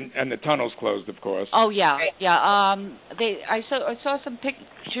closed. The Lincoln and the tunnel's closed, of course. Oh yeah, yeah. I saw some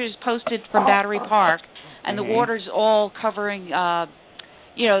pictures posted from Battery Park, and the water's all covering. I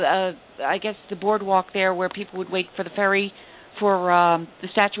guess the boardwalk there where people would wait for the ferry for the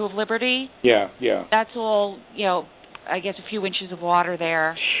Statue of Liberty. Yeah, yeah. That's all. I guess a few inches of water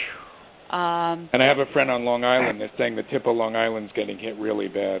there. And I have a friend on Long Island. They're saying the tip of Long Island's getting hit really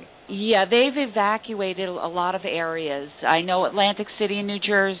bad. Yeah, they've evacuated a lot of areas. I know Atlantic City in New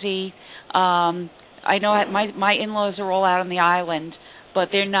Jersey. I know my in-laws are all out on the island, but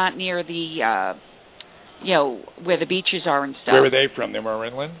they're not near the, where the beaches are and stuff. Where are they from? They were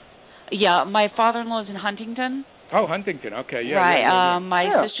inland? Yeah, my father-in-law's in Huntington. Oh, Huntington. Okay, yeah. Right. Yeah. My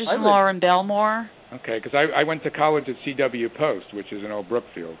sisters-in-law are in Belmore. Okay, because I went to college at CW Post, which is in Old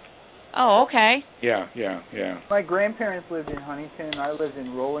Brookfield. Oh, okay. Yeah. My grandparents lived in Huntington. I lived in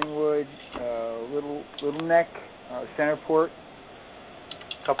Rollingwood, Little Neck, Centerport.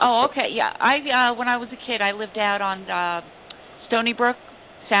 Oh, okay. Yeah. I when I was a kid, I lived out on Stony Brook,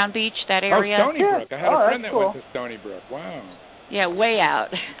 Sound Beach, that area. Oh, Stony Brook. I had a friend that went to Stony Brook. Wow. Yeah, way out.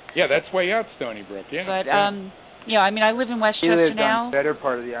 Yeah, that's way out, Stony Brook. Yeah. But I mean, I live in Westchester now. She lived now. on the better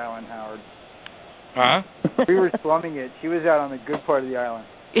part of the island, Howard. Huh? We were slumming it. She was out on the good part of the island.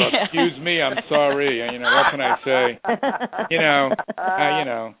 Well, excuse me, I'm sorry. What can I say?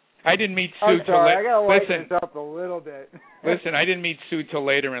 I didn't meet Sue till sorry, I gotta lighten listen, this up a little bit. Listen, I didn't meet Sue till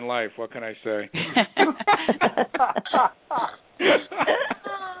later in life. What can I say?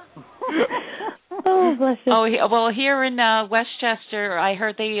 Oh, bless you. Oh, well, here in Westchester, I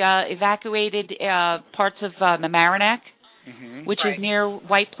heard they evacuated parts of Mamaroneck, which is near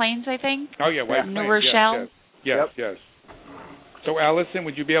White Plains, I think. Oh, yeah, White Plains. New Rochelle. Yes. So, Allison,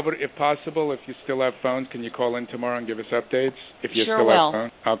 would you be able to, if possible, if you still have phones, can you call in tomorrow and give us updates? If you sure still will.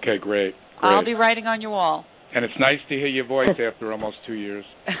 have phones? Okay, great. I'll be writing on your wall. And it's nice to hear your voice after almost 2 years.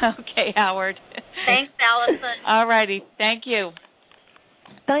 Okay, Howard. Thanks, Allison. All righty. Thank you.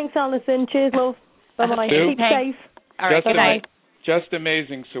 Thanks, Allison. Cheers, love. Bye-bye. Keep safe. All right, good night. Just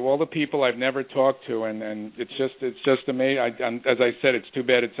amazing. So all the people I've never talked to, and it's just amazing. As I said, it's too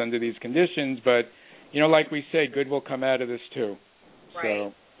bad it's under these conditions, but like we say, good will come out of this too.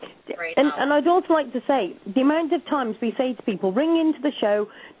 Right. So. And I'd also like to say, the amount of times we say to people, ring into the show,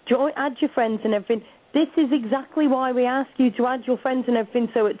 add your friends and everything. This is exactly why we ask you to add your friends and everything.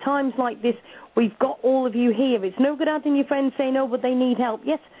 So at times like this, we've got all of you here. It's no good adding your friends saying, oh, but they need help.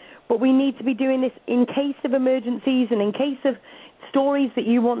 Yes, but we need to be doing this in case of emergencies and in case of stories that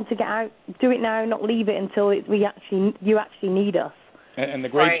you want to get out. Do it now, not leave it until you actually need us. And the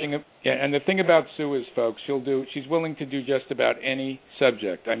great thing, and the thing about Sue is, folks, she's willing to do just about any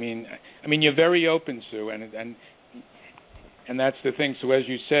subject. I mean, you're very open, Sue, and that's the thing. So as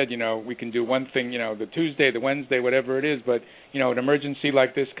you said, we can do one thing, the Tuesday, the Wednesday, whatever it is, but an emergency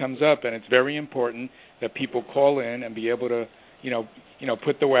like this comes up, and it's very important that people call in and be able to,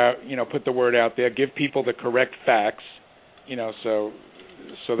 put the word out there, give people the correct facts, so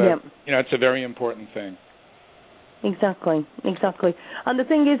that it's a very important thing. Exactly. And the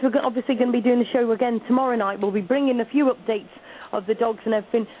thing is, we're obviously going to be doing the show again tomorrow night. We'll be bringing a few updates of the dogs and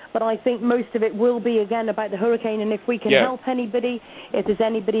everything, but I think most of it will be, again, about the hurricane, and if we can help anybody, if there's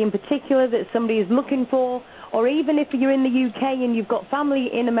anybody in particular that somebody is looking for, or even if you're in the UK and you've got family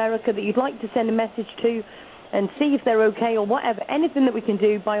in America that you'd like to send a message to and see if they're okay or whatever, anything that we can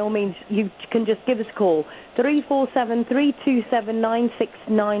do, by all means, you can just give us a call,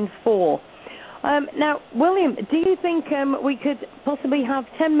 347-327-9694. Now, William, do you think we could possibly have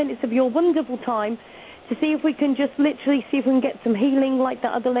 10 minutes of your wonderful time to see if we can just literally see if we can get some healing, like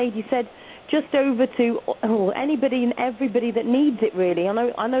that other lady said, just over to anybody and everybody that needs it, really?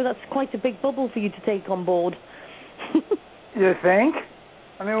 I know that's quite a big bubble for you to take on board. You think?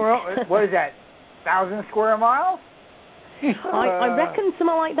 I mean, what is that, 1,000 square miles? I reckon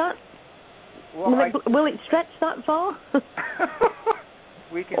something like that. Well, will it stretch that far?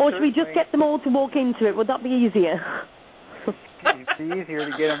 Or should we just get them all to walk into it? Would that be easier? It'd be easier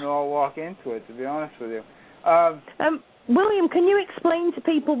to get them to all walk into it, to be honest with you. William, can you explain to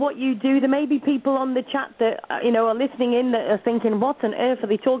people what you do? There may be people on the chat that are listening in that are thinking, what on earth are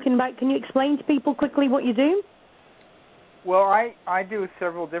they talking about? Can you explain to people quickly what you do? Well, I do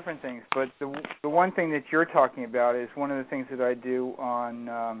several different things, but the one thing that you're talking about is one of the things that I do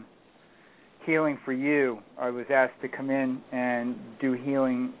on Healing for You. I was asked to come in and do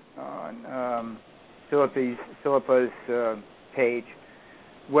healing on Philippa's page.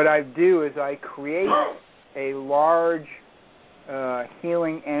 What I do is I create a large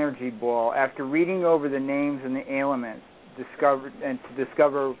healing energy ball after reading over the names and the ailments, to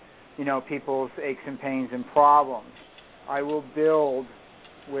discover people's aches and pains and problems. I will build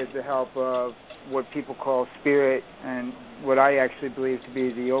with the help of what people call spirit and what I actually believe to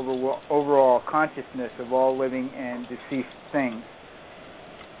be the overall consciousness of all living and deceased things.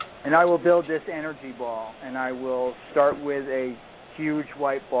 And I will build this energy ball, and I will start with a huge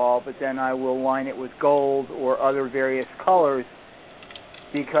white ball, but then I will line it with gold or other various colors,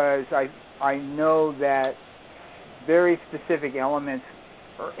 because I know that very specific elements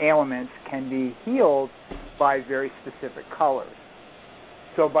or ailments can be healed by very specific colors.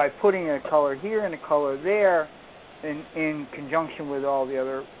 So by putting a color here and a color there, in conjunction with all the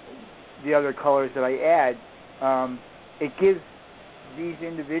other colors that I add, it gives these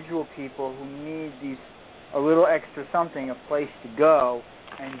individual people who need a little extra something, a place to go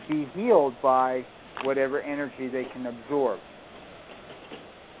and be healed by whatever energy they can absorb.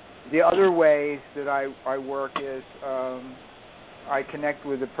 The other ways that I work is I connect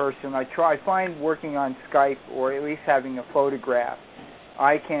with a person. I find working on Skype, or at least having a photograph,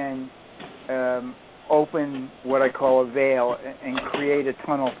 I can open what I call a veil and create a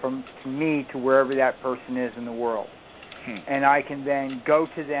tunnel from me to wherever that person is in the world. And I can then go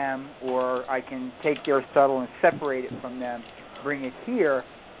to them, or I can take their subtle and separate it from them, bring it here,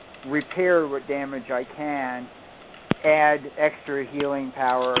 repair what damage I can, add extra healing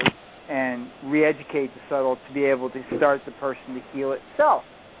power, and re-educate the subtle to be able to start the person to heal itself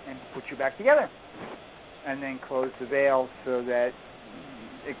and put you back together. And then close the veil so that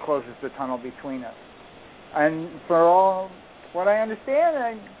it closes the tunnel between us. And for all what I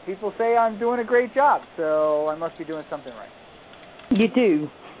understand, people say I'm doing a great job, so I must be doing something right. You do.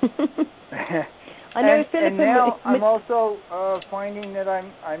 I know, and now I'm also finding that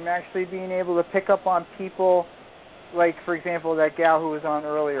I'm actually being able to pick up on people, like, for example, that gal who was on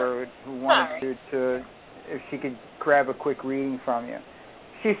earlier who wanted to if she could grab a quick reading from you.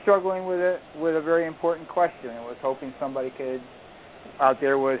 She's struggling with a very important question and was hoping somebody out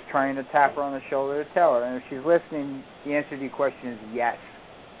there was trying to tap her on the shoulder to tell her. And if she's listening, the answer to your question is yes.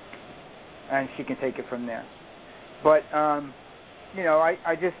 And she can take it from there. But, I'm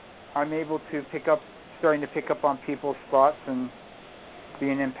able to starting to pick up on people's thoughts and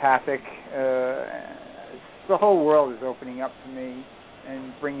being empathic. The whole world is opening up to me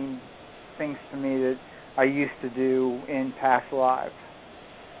and bringing things to me that I used to do in past lives.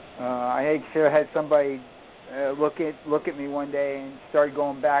 I actually had somebody look at me one day and started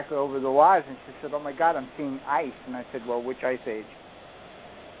going back over the lives, and she said, "Oh my God, I'm seeing ice." And I said, "Well, which ice age?"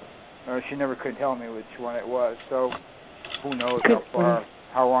 She never could tell me which one it was. So who knows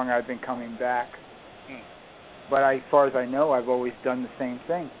how long I've been coming back. but as far as I know, I've always done the same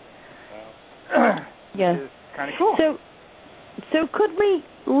thing. Yeah. Which is kind of cool. So could we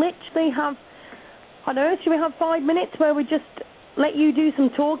literally have, I don't know, should we have 5 minutes where we just let you do some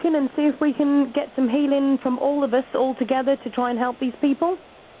talking and see if we can get some healing from all of us all together to try and help these people?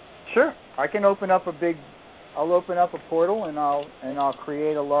 Sure. I can open up I'll open up a portal and I'll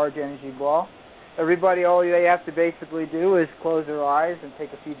create a large energy ball. Everybody, all they have to basically do is close their eyes and take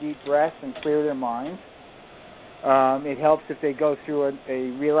a few deep breaths and clear their minds. It helps if they go through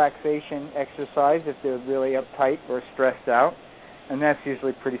a relaxation exercise if they're really uptight or stressed out, and that's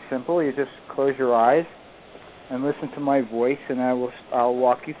usually pretty simple. You just close your eyes and listen to my voice, and I'll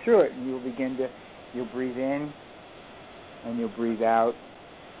walk you through it. And you'll breathe in and you'll breathe out,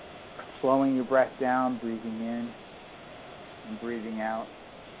 slowing your breath down, breathing in and breathing out,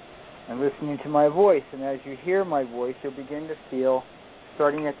 and listening to my voice. And as you hear my voice, you'll begin to feel,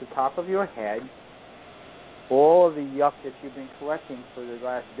 starting at the top of your head, all of the yuck that you've been collecting for the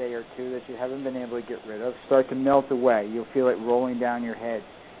last day or two that you haven't been able to get rid of start to melt away. You'll feel it rolling down your head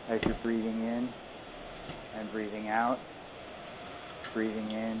as you're breathing in and breathing out,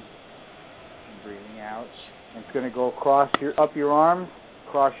 breathing in and breathing out. And it's going to go up your arms,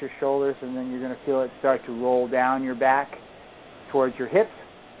 across your shoulders, and then you're going to feel it start to roll down your back towards your hips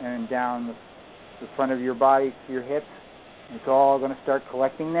and down the front of your body to your hips. It's all going to start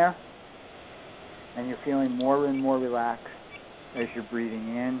collecting there. And you're feeling more and more relaxed as you're breathing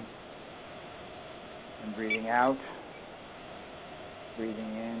in and breathing out, breathing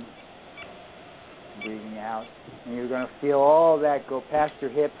in and breathing out. And you're going to feel all that go past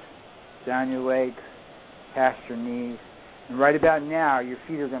your hips, down your legs, past your knees. And right about now, your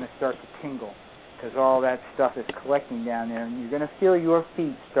feet are going to start to tingle because all that stuff is collecting down there. And you're going to feel your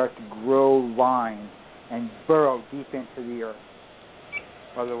feet start to grow lines and burrow deep into the earth,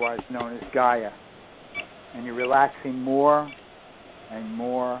 otherwise known as Gaia. And you're relaxing more and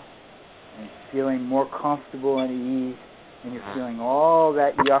more and feeling more comfortable and at ease. And you're feeling all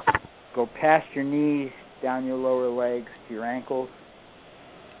that yuck go past your knees, down your lower legs to your ankles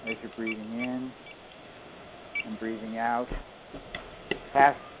as you're breathing in and breathing out.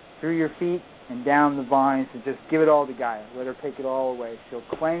 Pass through your feet and down the vines and just give it all to Gaia. Let her take it all away. She'll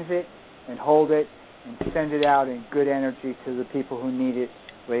cleanse it and hold it and send it out in good energy to the people who need it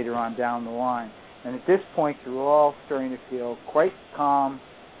later on down the line. And at this point, you're all starting to feel quite calm,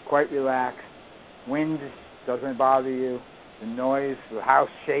 quite relaxed. Wind doesn't bother you. The noise, the house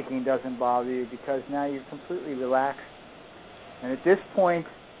shaking doesn't bother you because now you're completely relaxed. And at this point,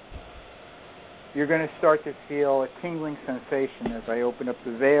 you're going to start to feel a tingling sensation as I open up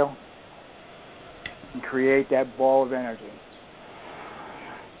the veil and create that ball of energy.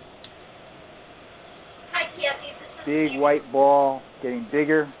 Big white ball getting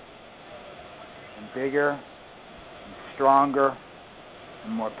bigger and bigger and stronger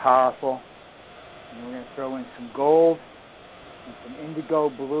and more powerful. And we're going to throw in some gold and some indigo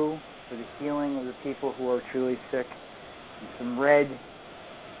blue for the healing of the people who are truly sick, and some red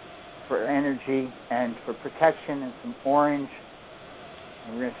for energy and for protection, and some orange.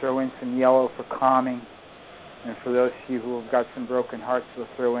 And we're going to throw in some yellow for calming. And for those of you who have got some broken hearts, we'll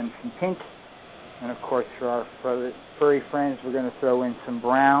throw in some pink. And, of course, for our furry friends, we're going to throw in some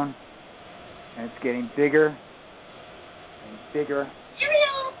brown. And it's getting bigger and bigger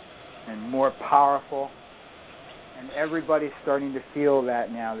and more powerful. And everybody's starting to feel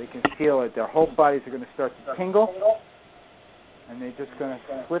that now. They can feel it. Their whole bodies are going to start to tingle. And they're just going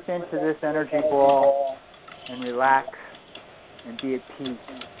to slip into this energy ball and relax and be at peace.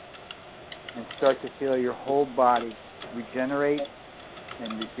 And start to feel your whole body regenerate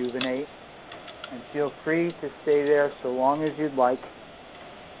and rejuvenate. And feel free to stay there so long as you'd like.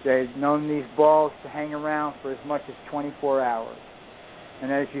 They've known these balls to hang around for as much as 24 hours.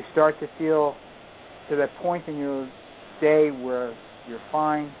 And as you start to feel to that point in your day where you're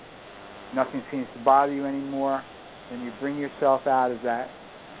fine, nothing seems to bother you anymore, then you bring yourself out of that.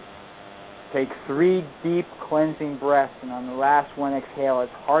 Take 3 deep cleansing breaths, and on the last one, exhale as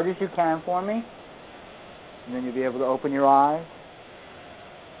hard as you can for me. And then you'll be able to open your eyes.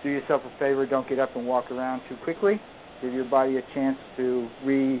 Do yourself a favor, don't get up and walk around too quickly. Give your body a chance to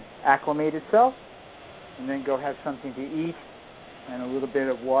reacclimate itself. And then go have something to eat and a little bit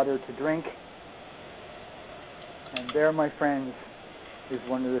of water to drink. And there, my friends, is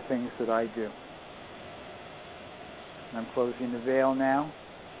one of the things that I do. I'm closing the veil now.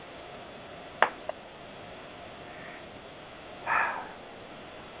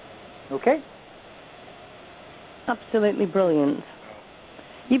 Okay? Absolutely brilliant.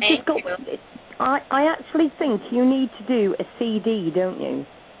 You've just got... I actually think you need to do a CD, don't you?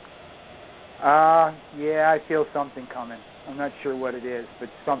 Yeah, I feel something coming. I'm not sure what it is, but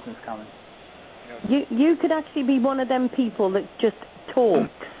something's coming. You could actually be one of them people that just talks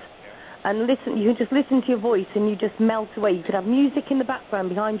and listen. You can just listen to your voice and you just melt away. You could have music in the background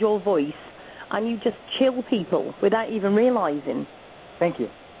behind your voice and you just chill people without even realizing. Thank you.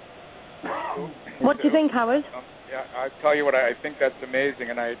 What do you think, Howard? Yeah, I tell you what, I think that's amazing.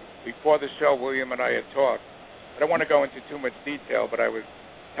 And before the show, William and I had talked. I don't want to go into too much detail, but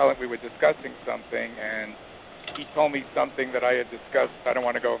we were discussing something, and he told me something that I had discussed. I don't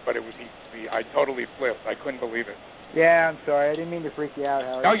want to go, but it was I totally flipped. I couldn't believe it. Yeah, I'm sorry. I didn't mean to freak you out,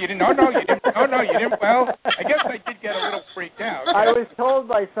 Howard. No, you didn't. No, you didn't. No, you didn't. Well, I guess I did get a little freaked out. I was told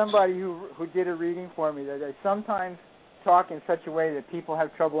by somebody who did a reading for me that I sometimes talk in such a way that people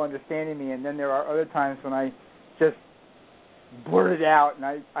have trouble understanding me, and then there are other times when I just blurt it out, and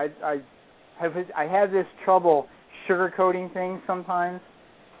I have this trouble sugarcoating things sometimes,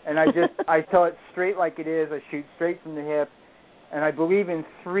 and I tell it straight like it is. I shoot straight from the hip, and I believe in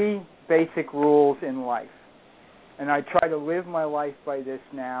 3 basic rules in life. And I try to live my life by this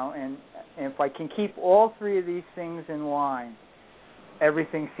now, and if I can keep all 3 of these things in line,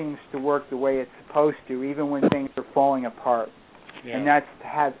 everything seems to work the way it's supposed to, even when things are falling apart. Yeah. And that's to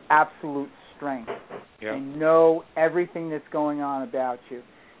have absolute strength, and know everything that's going on about you,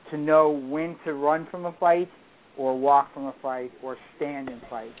 to know when to run from a fight or walk from a fight or stand and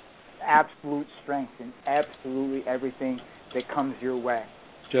fight. Absolute strength in absolutely everything that comes your way.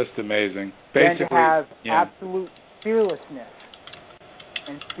 Just amazing. Then to have absolute fearlessness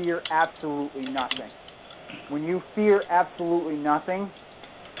and fear absolutely nothing. When you fear absolutely nothing,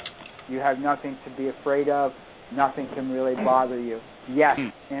 you have nothing to be afraid of. Nothing can really bother you. Yes,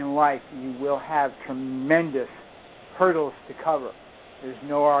 in life you will have tremendous hurdles to cover. There's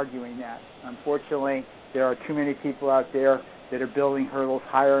no arguing that. Unfortunately, there are too many people out there that are building hurdles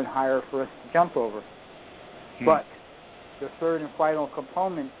higher and higher for us to jump over. But the third and final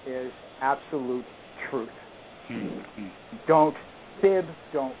component is absolute truth. Don't fib,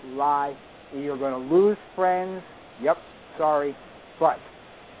 don't lie. You're going to lose friends. Yep, sorry. But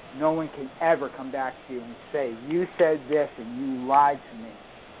no one can ever come back to you and say, you said this and you lied to me.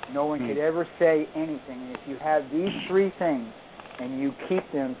 No one could ever say anything. And if you have these 3 things and you keep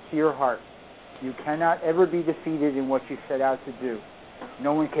them to your heart, you cannot ever be defeated in what you set out to do.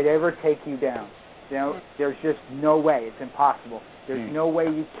 No one could ever take you down. You know, there's just no way. It's impossible. There's no way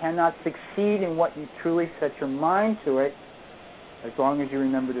you cannot succeed in what you truly set your mind to it, as long as you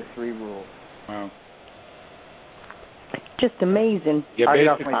remember the 3 rules. Wow. Just amazing. Yeah, I get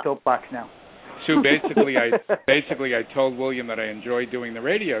off my soapbox now. Sue, basically I told William that I enjoyed doing the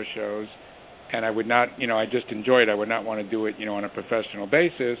radio shows, and I would not, I just enjoyed it. I would not want to do it, on a professional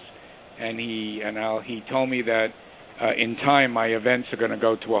basis. And he told me that in time my events are going to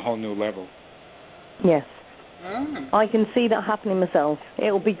go to a whole new level. Yes. I can see that happening myself.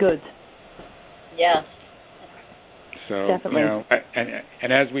 It'll be good. Yes. So, definitely.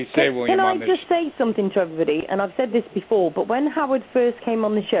 And as we say, William, can I just say something to everybody? And I've said this before, but when Howard first came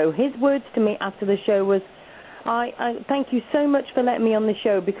on the show, his words to me after the show was, I thank you so much for letting me on the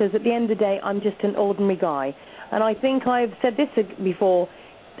show, because at the end of the day, I'm just an ordinary guy. And I think I've said this before,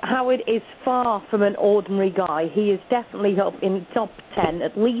 Howard is far from an ordinary guy. He is definitely up in top 10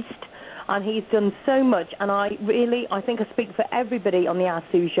 at least, and he's done so much. And I think I speak for everybody on the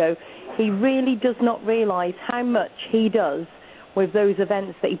Asu show. He really does not realize how much he does with those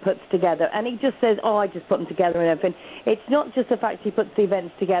events that he puts together. And he just says, I just put them together and everything. It's not just the fact he puts the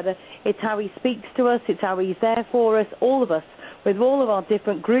events together. It's how he speaks to us. It's how he's there for us, all of us, with all of our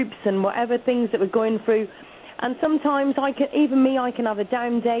different groups and whatever things that we're going through. And sometimes I can have a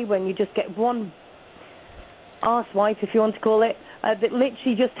down day when you just get one arsewipe, if you want to call it, that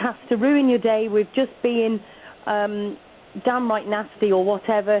literally just has to ruin your day with just being downright nasty or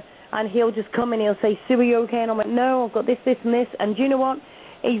whatever. And he'll just come and he'll say, Sue, are you okay? And I went, no, I've got this, this, and this. And do you know what?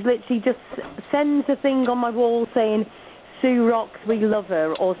 He's literally just sends a thing on my wall saying, Sue rocks, we love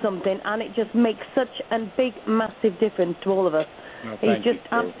her, or something. And it just makes such a big, massive difference to all of us. No, he's just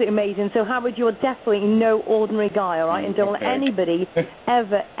absolutely amazing. So, Howard, you're definitely no ordinary guy, all right? And don't let anybody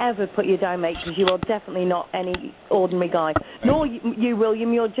ever put you down, mate, because you are definitely not any ordinary guy. Nor you,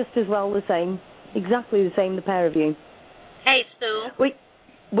 William, you're just as well the same. Exactly the same, the pair of you. Hey, Sue.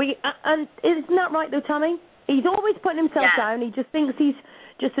 And isn't that right, though, Tammy? He's always putting himself down. He just thinks he's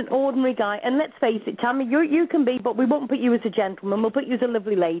just an ordinary guy. And let's face it, Tammy, you can be, but we won't put you as a gentleman. We'll put you as a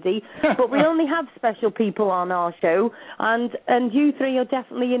lovely lady. But we only have special people on our show, and you 3 are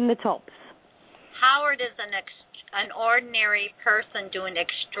definitely in the tops. Howard is an ordinary person doing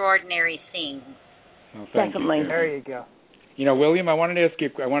extraordinary things. Oh, definitely. There you go. William, I wanted to ask you.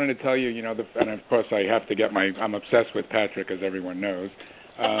 I wanted to tell you. And of course I have to get I'm obsessed with Patrick, as everyone knows.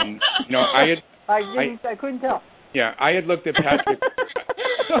 I couldn't tell. Yeah, I had looked at Patrick.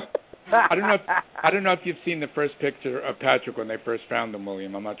 I don't know if you've seen the first picture of Patrick when they first found him,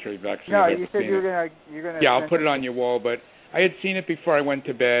 William. I'm not sure you've actually. No, you said you're gonna. Yeah, I'll put it on your wall. But I had seen it before I went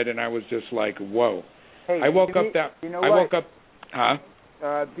to bed, and I was just like, whoa. Hey, I woke up. I woke up. Huh?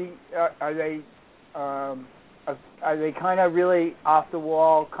 Are they kind of really off the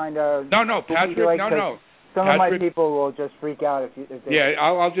wall? Kind of. No, Patrick. No. Some of my people will just freak out if they. Yeah,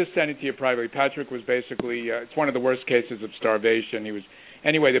 I'll just send it to you privately. Patrick was basically. It's one of the worst cases of starvation. He was.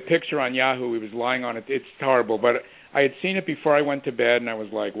 Anyway, the picture on Yahoo, he was lying on it. It's horrible, but I had seen it before I went to bed, and I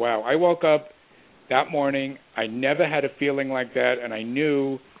was like, wow. I woke up that morning. I never had a feeling like that, and I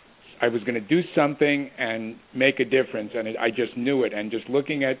knew I was going to do something and make a difference, and I just knew it. And just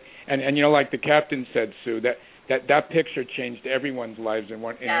looking at, and like the captain said, Sue, that picture changed everyone's lives in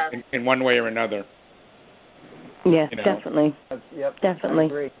one way or another. Yes, definitely. Yep, definitely. I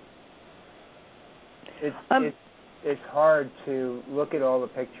agree. It's hard to look at all the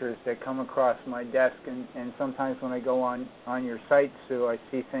pictures that come across my desk, and sometimes when I go on your site, Sue, I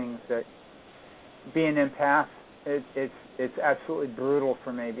see things that, being an empath, it's absolutely brutal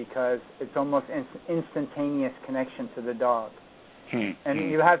for me because it's almost instantaneous connection to the dog. And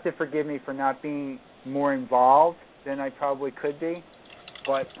you have to forgive me for not being more involved than I probably could be,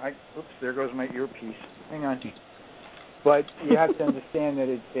 but oops, there goes my earpiece. Hang on. But you have to understand that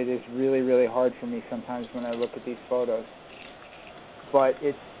it is really, really hard for me sometimes when I look at these photos. But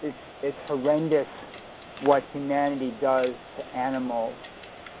it's horrendous what humanity does to animals.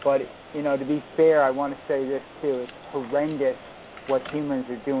 But, to be fair, I want to say this too. It's horrendous what humans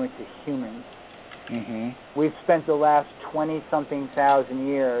are doing to humans. Mm-hmm. We've spent the last 20-something thousand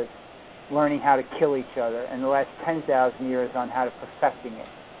years learning how to kill each other, and the last 10,000 years on how to perfecting it.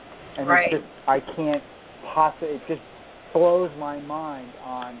 And right. It's just, I can't possibly, it just blows my mind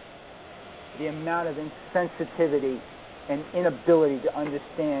on the amount of insensitivity and inability to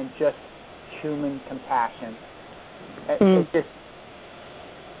understand just human compassion. It's just,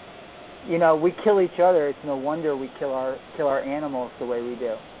 we kill each other. It's no wonder we kill our animals the way we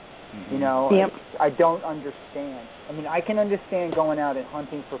do. Mm-hmm. Yep. I don't understand. I mean, I can understand going out and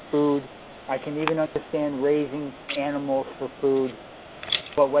hunting for food. I can even understand raising animals for food.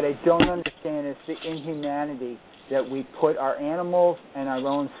 But what I don't understand is the inhumanity that we put our animals and our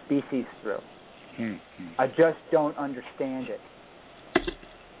own species through. Mm-hmm. I just don't understand it.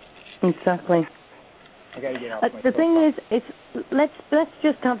 Exactly. I got to get off my the thing is, let's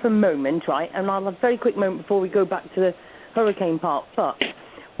just have a moment, right? And I'll have a very quick moment before we go back to the hurricane part. But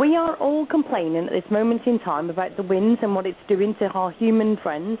we are all complaining at this moment in time about the winds and what it's doing to our human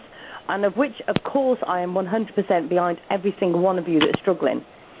friends, and of which, of course, I am 100% behind every single one of you that's struggling.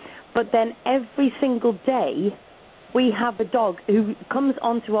 But then every single day, we have a dog who comes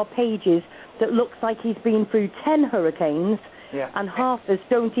onto our pages that looks like he's been through 10 hurricanes, and half of us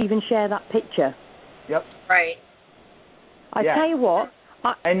don't even share that picture. Yep. Right. I tell you what.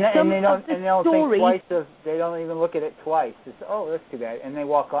 They don't think twice of. They don't even look at it twice. It's that's too bad, and they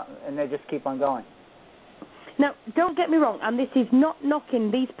walk on, and they just keep on going. Now, don't get me wrong, and this is not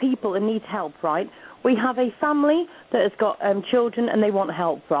knocking these people that need help, right? We have a family that has got children and they want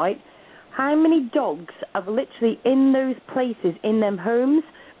help, right? How many dogs are literally in those places, in them homes,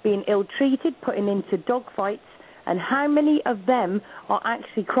 being ill-treated, putting into dog fights, and how many of them are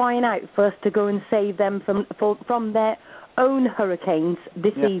actually crying out for us to go and save them from their own hurricanes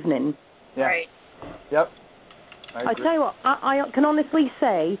this evening? Yeah. Right. Yep. I tell you what, I can honestly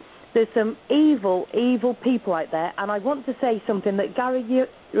say there's some evil, evil people out there, and I want to say something that Gary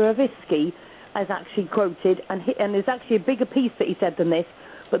Ravitsky has actually quoted, and there's actually a bigger piece that he said than this,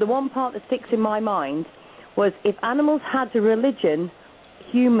 but the one part that sticks in my mind was, if animals had a religion,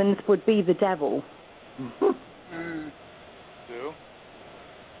 humans would be the devil. Sue?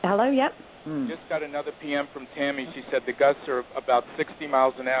 Hello, yep. Just got another PM from Tammy. She said the gusts are about 60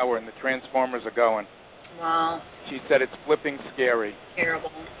 miles an hour and the transformers are going. Wow. She said it's flipping scary. Terrible.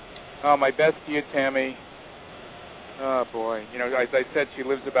 Oh, my best to you, Tammy. Oh, boy. As I said, she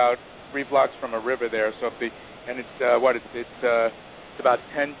lives about 3 blocks from a river there, it's about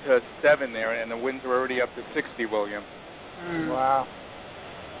 10 to 7 there, and the winds are already up to 60, William. Wow.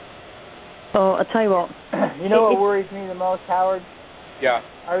 Oh, I'll tell you what. What worries me the most, Howard? Yeah.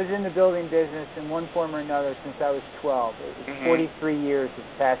 I was in the building business in one form or another since I was 12. It was 43 years this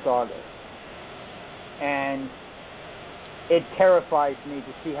past August. And it terrifies me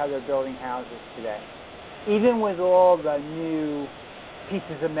to see how they're building houses today. Even with all the new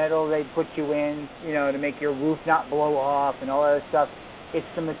pieces of metal they put you in, to make your roof not blow off and all that other stuff. It's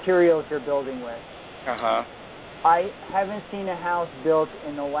the materials you're building with. Uh-huh. I haven't seen a house built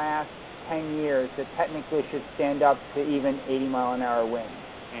in the last 10 years that technically should stand up to even 80-mile-an-hour winds.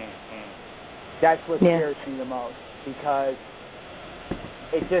 Mm-hmm. That's what scares me the most, because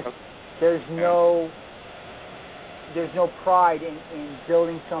it just there's no pride in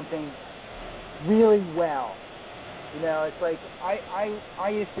building something really well. It's like I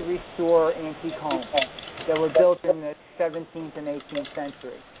used to restore antique homes that were built in the 17th and 18th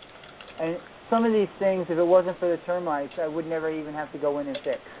century, and some of these things, if it wasn't for the termites, I would never even have to go in and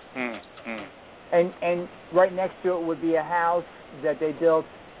fix. And right next to it would be a house that they built,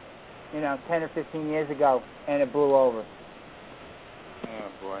 10 or 15 years ago, and it blew over. Oh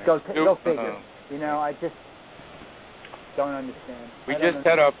boy. Go figure. I just don't understand. We just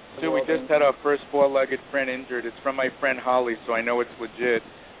had our first four-legged friend injured. It's from my friend Holly, so I know it's legit.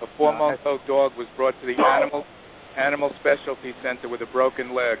 A 4-month-old dog was brought to the animal specialty center with a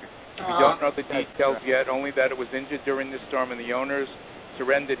broken leg. We don't know the details yet, only that it was injured during the storm, and the owners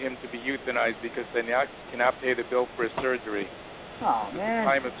surrendered him to be euthanized because they cannot pay the bill for his surgery. Oh, man. It's a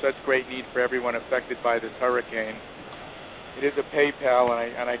time of such great need for everyone affected by this hurricane. It is a PayPal,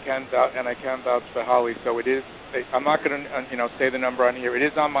 and I can vouch for Holly. So it is. I'm not going to say the number on here. It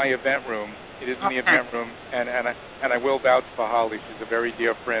is on my event room. It is in the event room, and I will vouch for Holly. She's a very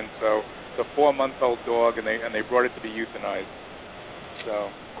dear friend. So it's a 4-month-old dog, and they brought it to be euthanized. So.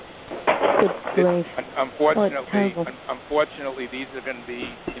 Unfortunately, these are going to be,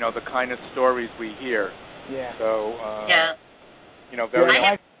 the kind of stories we hear. Yeah. So, very.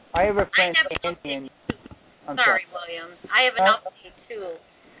 I have a friend, Andy. Sorry, William. I have an update too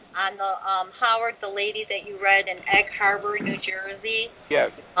on the Howard, the lady that you read in Egg Harbor, New Jersey.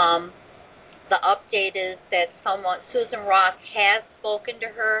 Yes. The update is that Susan Ross, has spoken to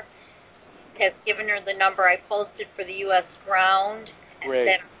her, has given her the number I posted for the U.S. ground. Great.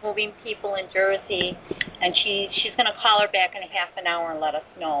 That are moving people in Jersey, and she's going to call her back in a half an hour and let us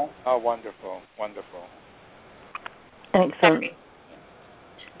know. Oh, wonderful. Excellent. Sorry.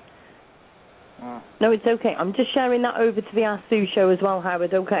 No, it's okay. I'm just sharing that over to the Ask Sue show as well,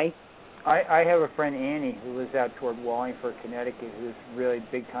 Howard, okay? I have a friend, Annie, who lives out toward Wallingford, Connecticut, who's really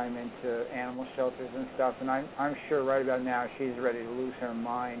big time into animal shelters and stuff, and I'm sure right about now she's ready to lose her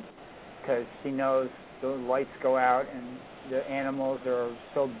mind because she knows the lights go out and the animals are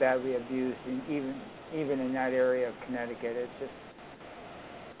so badly abused, and even in that area of Connecticut. It's just,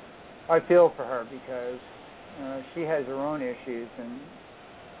 I feel for her because she has her own issues, and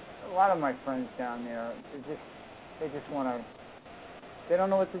a lot of my friends down there, they just want to, they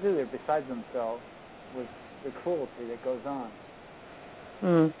don't know what to do. They're beside themselves with the cruelty that goes on.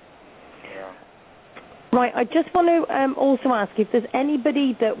 Yeah. Right, I just want to also ask if there's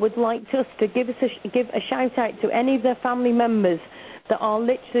anybody that would like us to give a shout out to any of their family members that are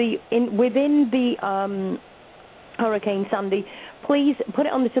literally within the Hurricane Sandy. Please put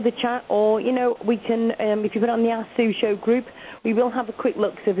it on the chat, or we can if you put it on the Ask Sue show group, we will have a quick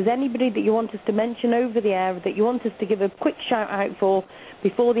look. So if there's anybody that you want us to mention over the air that you want us to give a quick shout out for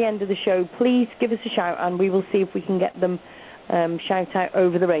before the end of the show, please give us a shout and we will see if we can get them shout out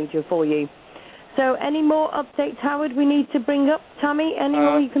over the radio for you. So any more updates, Howard, we need to bring up? Tammy, any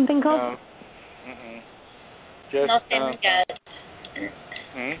more you can think of? No. Just, nothing yet.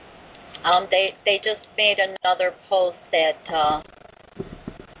 They just made another post that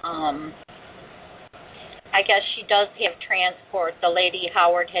I guess she does have transport. The lady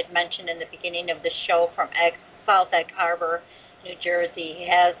Howard had mentioned in the beginning of the show from South Egg Harbor, New Jersey,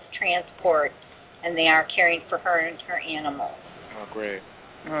 has transport, and they are caring for her and her animals. Oh, great.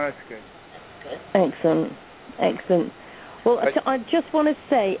 Oh, that's good. Excellent. Well, I just want to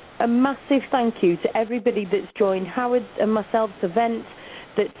say a massive thank you to everybody that's joined Howard and myself's event.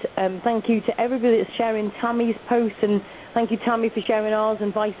 Thank you to everybody that's sharing Tammy's posts, and thank you, Tammy, for sharing ours,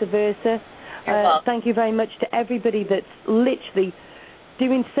 and vice versa. Thank you very much to everybody that's literally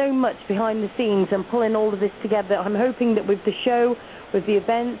doing so much behind the scenes and pulling all of this together. I'm hoping that with the show, with the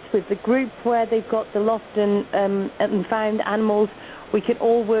events, with the group where they've got the lost and found animals, we can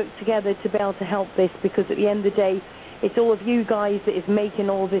all work together to be able to help this, because at the end of the day, it's all of you guys that is making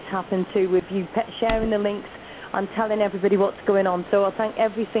all this happen too, with you sharing the links and telling everybody what's going on. So I thank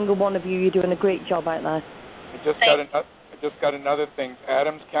every single one of you. You're doing a great job out there. I just got another thing.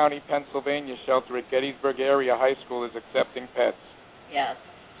 Adams County, Pennsylvania shelter at Gettysburg Area High School is accepting pets. Yes.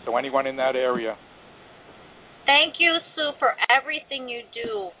 So anyone in that area. Thank you, Sue, for everything you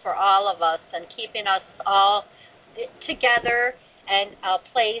do for all of us and keeping us all together and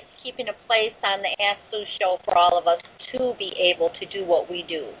keeping a place on the Ask Sue show for all of us to be able to do what we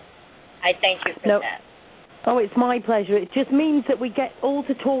do. I thank you for that. Oh, it's my pleasure. It just means that we get all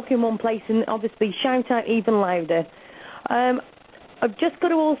to talk in one place and obviously shout out even louder. I've just got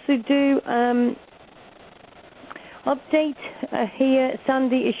to also do update here.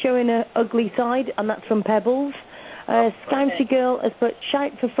 Sandy is showing her ugly side, and that's from Pebbles. Scouty Girl has put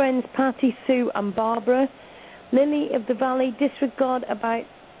shout for friends Patty, Sue and Barbara. Lily of the Valley, disregard about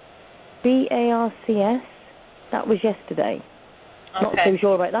BARCS. That was yesterday. Okay. Not so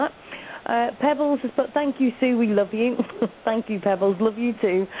sure about that. Pebbles has put thank you, Sue, we love you. Thank you, Pebbles, love you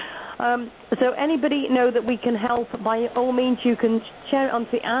too. So anybody know that we can help, by all means you can share it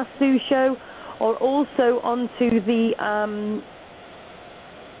onto the Ask Sue show or also onto the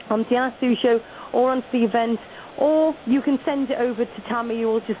Ask Sue show or onto the event, or you can send it over to Tammy who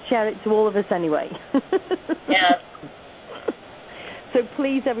will just share it to all of us anyway. Yes. So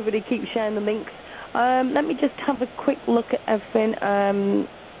please everybody keep sharing the links. Let me just have a quick look at everything.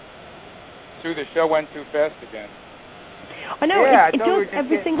 Sue, the show went too fast again. I know, yeah, it does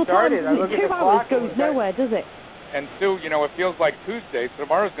every single time. 2 hours goes nowhere, does it? And Sue, it feels like Tuesday, so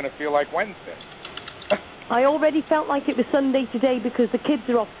tomorrow's going to feel like Wednesday. I already felt like it was Sunday today because the kids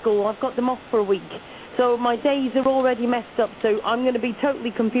are off school. I've got them off for a week. So my days are already messed up, so I'm going to be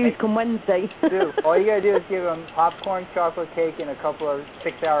totally confused come Wednesday. Sue, all you got to do is give them popcorn, chocolate cake, and a couple of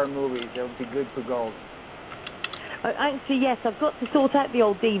 6-hour movies. They'll be good for gold. Actually, yes, I've got to sort out the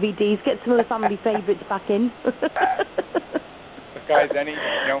old DVDs, get some of the family favourites back in. Guys,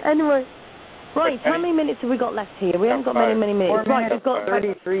 Anyway, right, how many minutes have we got left here? We haven't got many minutes. 4 Right, minutes, we've got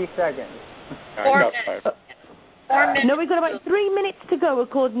 33 seconds. 4 minutes. 4 minutes. No, we've got about 3 minutes to go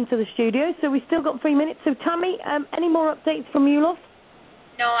according to the studio, so we've still got 3 minutes. So, Tammy, any more updates from you, love?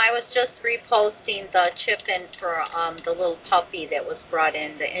 No, I was just reposting the chip-in for the little puppy that was brought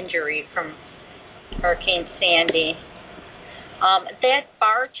in, the injury from Hurricane Sandy. That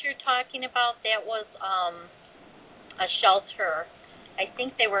barge you're talking about, that was a shelter. I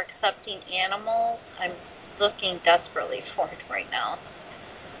think they were accepting animals. I'm looking desperately for it right now.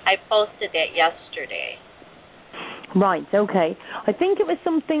 I posted that yesterday. Right, okay. I think it was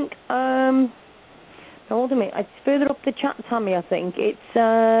something, hold a minute, it's further up the chat, Tammy, I think. It's,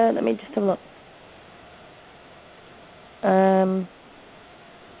 let me just have a look.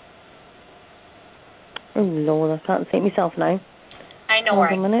 Oh, Lord, I can't see it myself now. I know where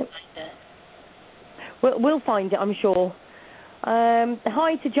I can find it. We'll find it, I'm sure.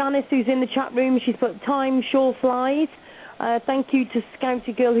 Hi to Janice, who's in the chat room. She's put time sure flies. Thank you to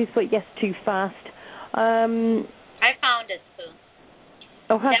Scouty Girl, who's put yes too fast. I found it, Sue.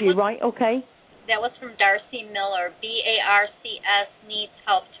 Oh, have you? Right, okay. That was from Darcy Miller. BARCS needs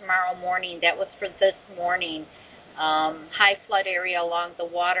help tomorrow morning. That was for this morning. High flood area along the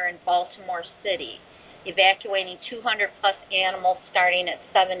water in Baltimore City. Evacuating 200-plus animals starting at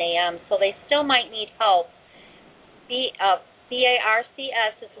 7 a.m., so they still might need help. BARCS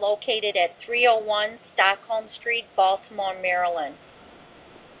is located at 301 Stockholm Street, Baltimore, Maryland.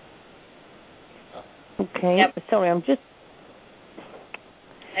 Okay, sorry, I'm just...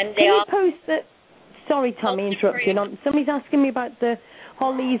 And Can you post that... Sorry, Tommy, interrupting. Somebody's asking me about the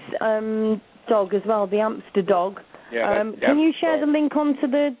Holly's dog as well, the Amster dog. Yeah, can you share the link onto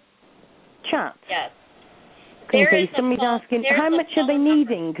the chat? Yes. Okay, somebody's asking, how much are they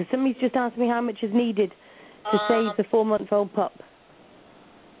needing? Because somebody's just asked me how much is needed to save the 4-month-old pup.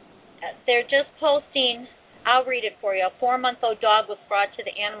 They're just posting... I'll read it for you. A 4-month-old dog was brought to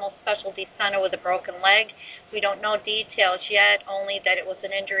the Animal Specialty Center with a broken leg. We don't know details yet, only that it was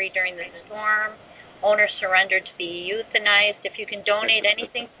an injury during the storm. Owner surrendered to be euthanized. If you can donate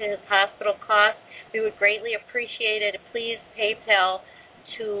anything to his hospital costs, we would greatly appreciate it. Please PayPal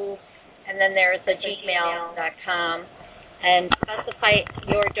to, and then there's a gmail.com, and specify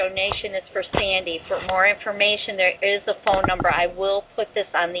your donation is for Sandy. For more information, there is a phone number. I will put this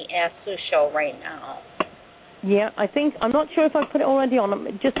on the Ask Sue show right now. Yeah, I'm not sure if I put it already on.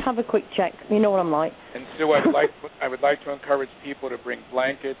 Just have a quick check. You know what I'm like. And Sue, I would like to encourage people to bring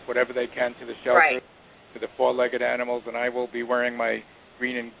blankets, whatever they can, to the shelter, to the 4-legged animals, and I will be wearing my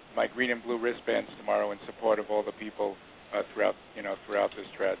green and blue wristbands tomorrow in support of all the people throughout this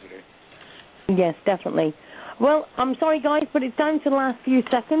tragedy. Yes, definitely. Well, I'm sorry, guys, but it's down to the last few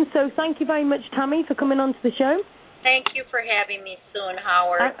seconds. So thank you very much, Tammy, for coming on to the show. Thank you for having me, Sue and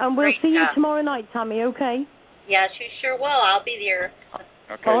Howard. And we'll see you tomorrow night, Tammy. Okay. Yes, you sure will. I'll be there.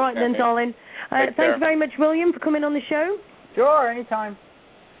 Okay, all right, then, darling. Thank you very much, William, for coming on the show. Sure, anytime.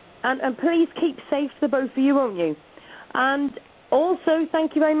 And please keep safe, the both of you, won't you? And also,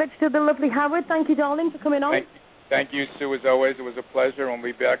 thank you very much to the lovely Howard. Thank you, darling, for coming on. Thank you, Sue, as always. It was a pleasure.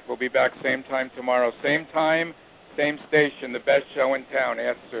 We'll be back same time tomorrow. Same time, Same station, the best show in town.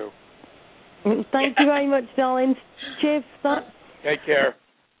 Ask Sue. Thank you very much, darling. Cheers. Take care.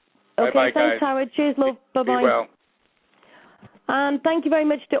 Okay, Bye-bye, thanks, guys. Howard. Cheers, love. Bye-bye. Be well. And thank you very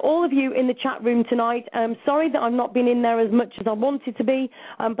much to all of you in the chat room tonight. Sorry that I've not been in there as much as I wanted to be,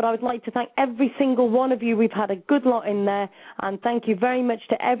 but I would like to thank every single one of you. We've had a good lot in there, and thank you very much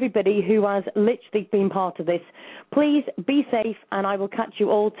to everybody who has literally been part of this. Please be safe, and I will catch you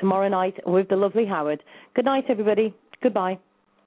all tomorrow night with the lovely Howard. Good night, everybody. Goodbye.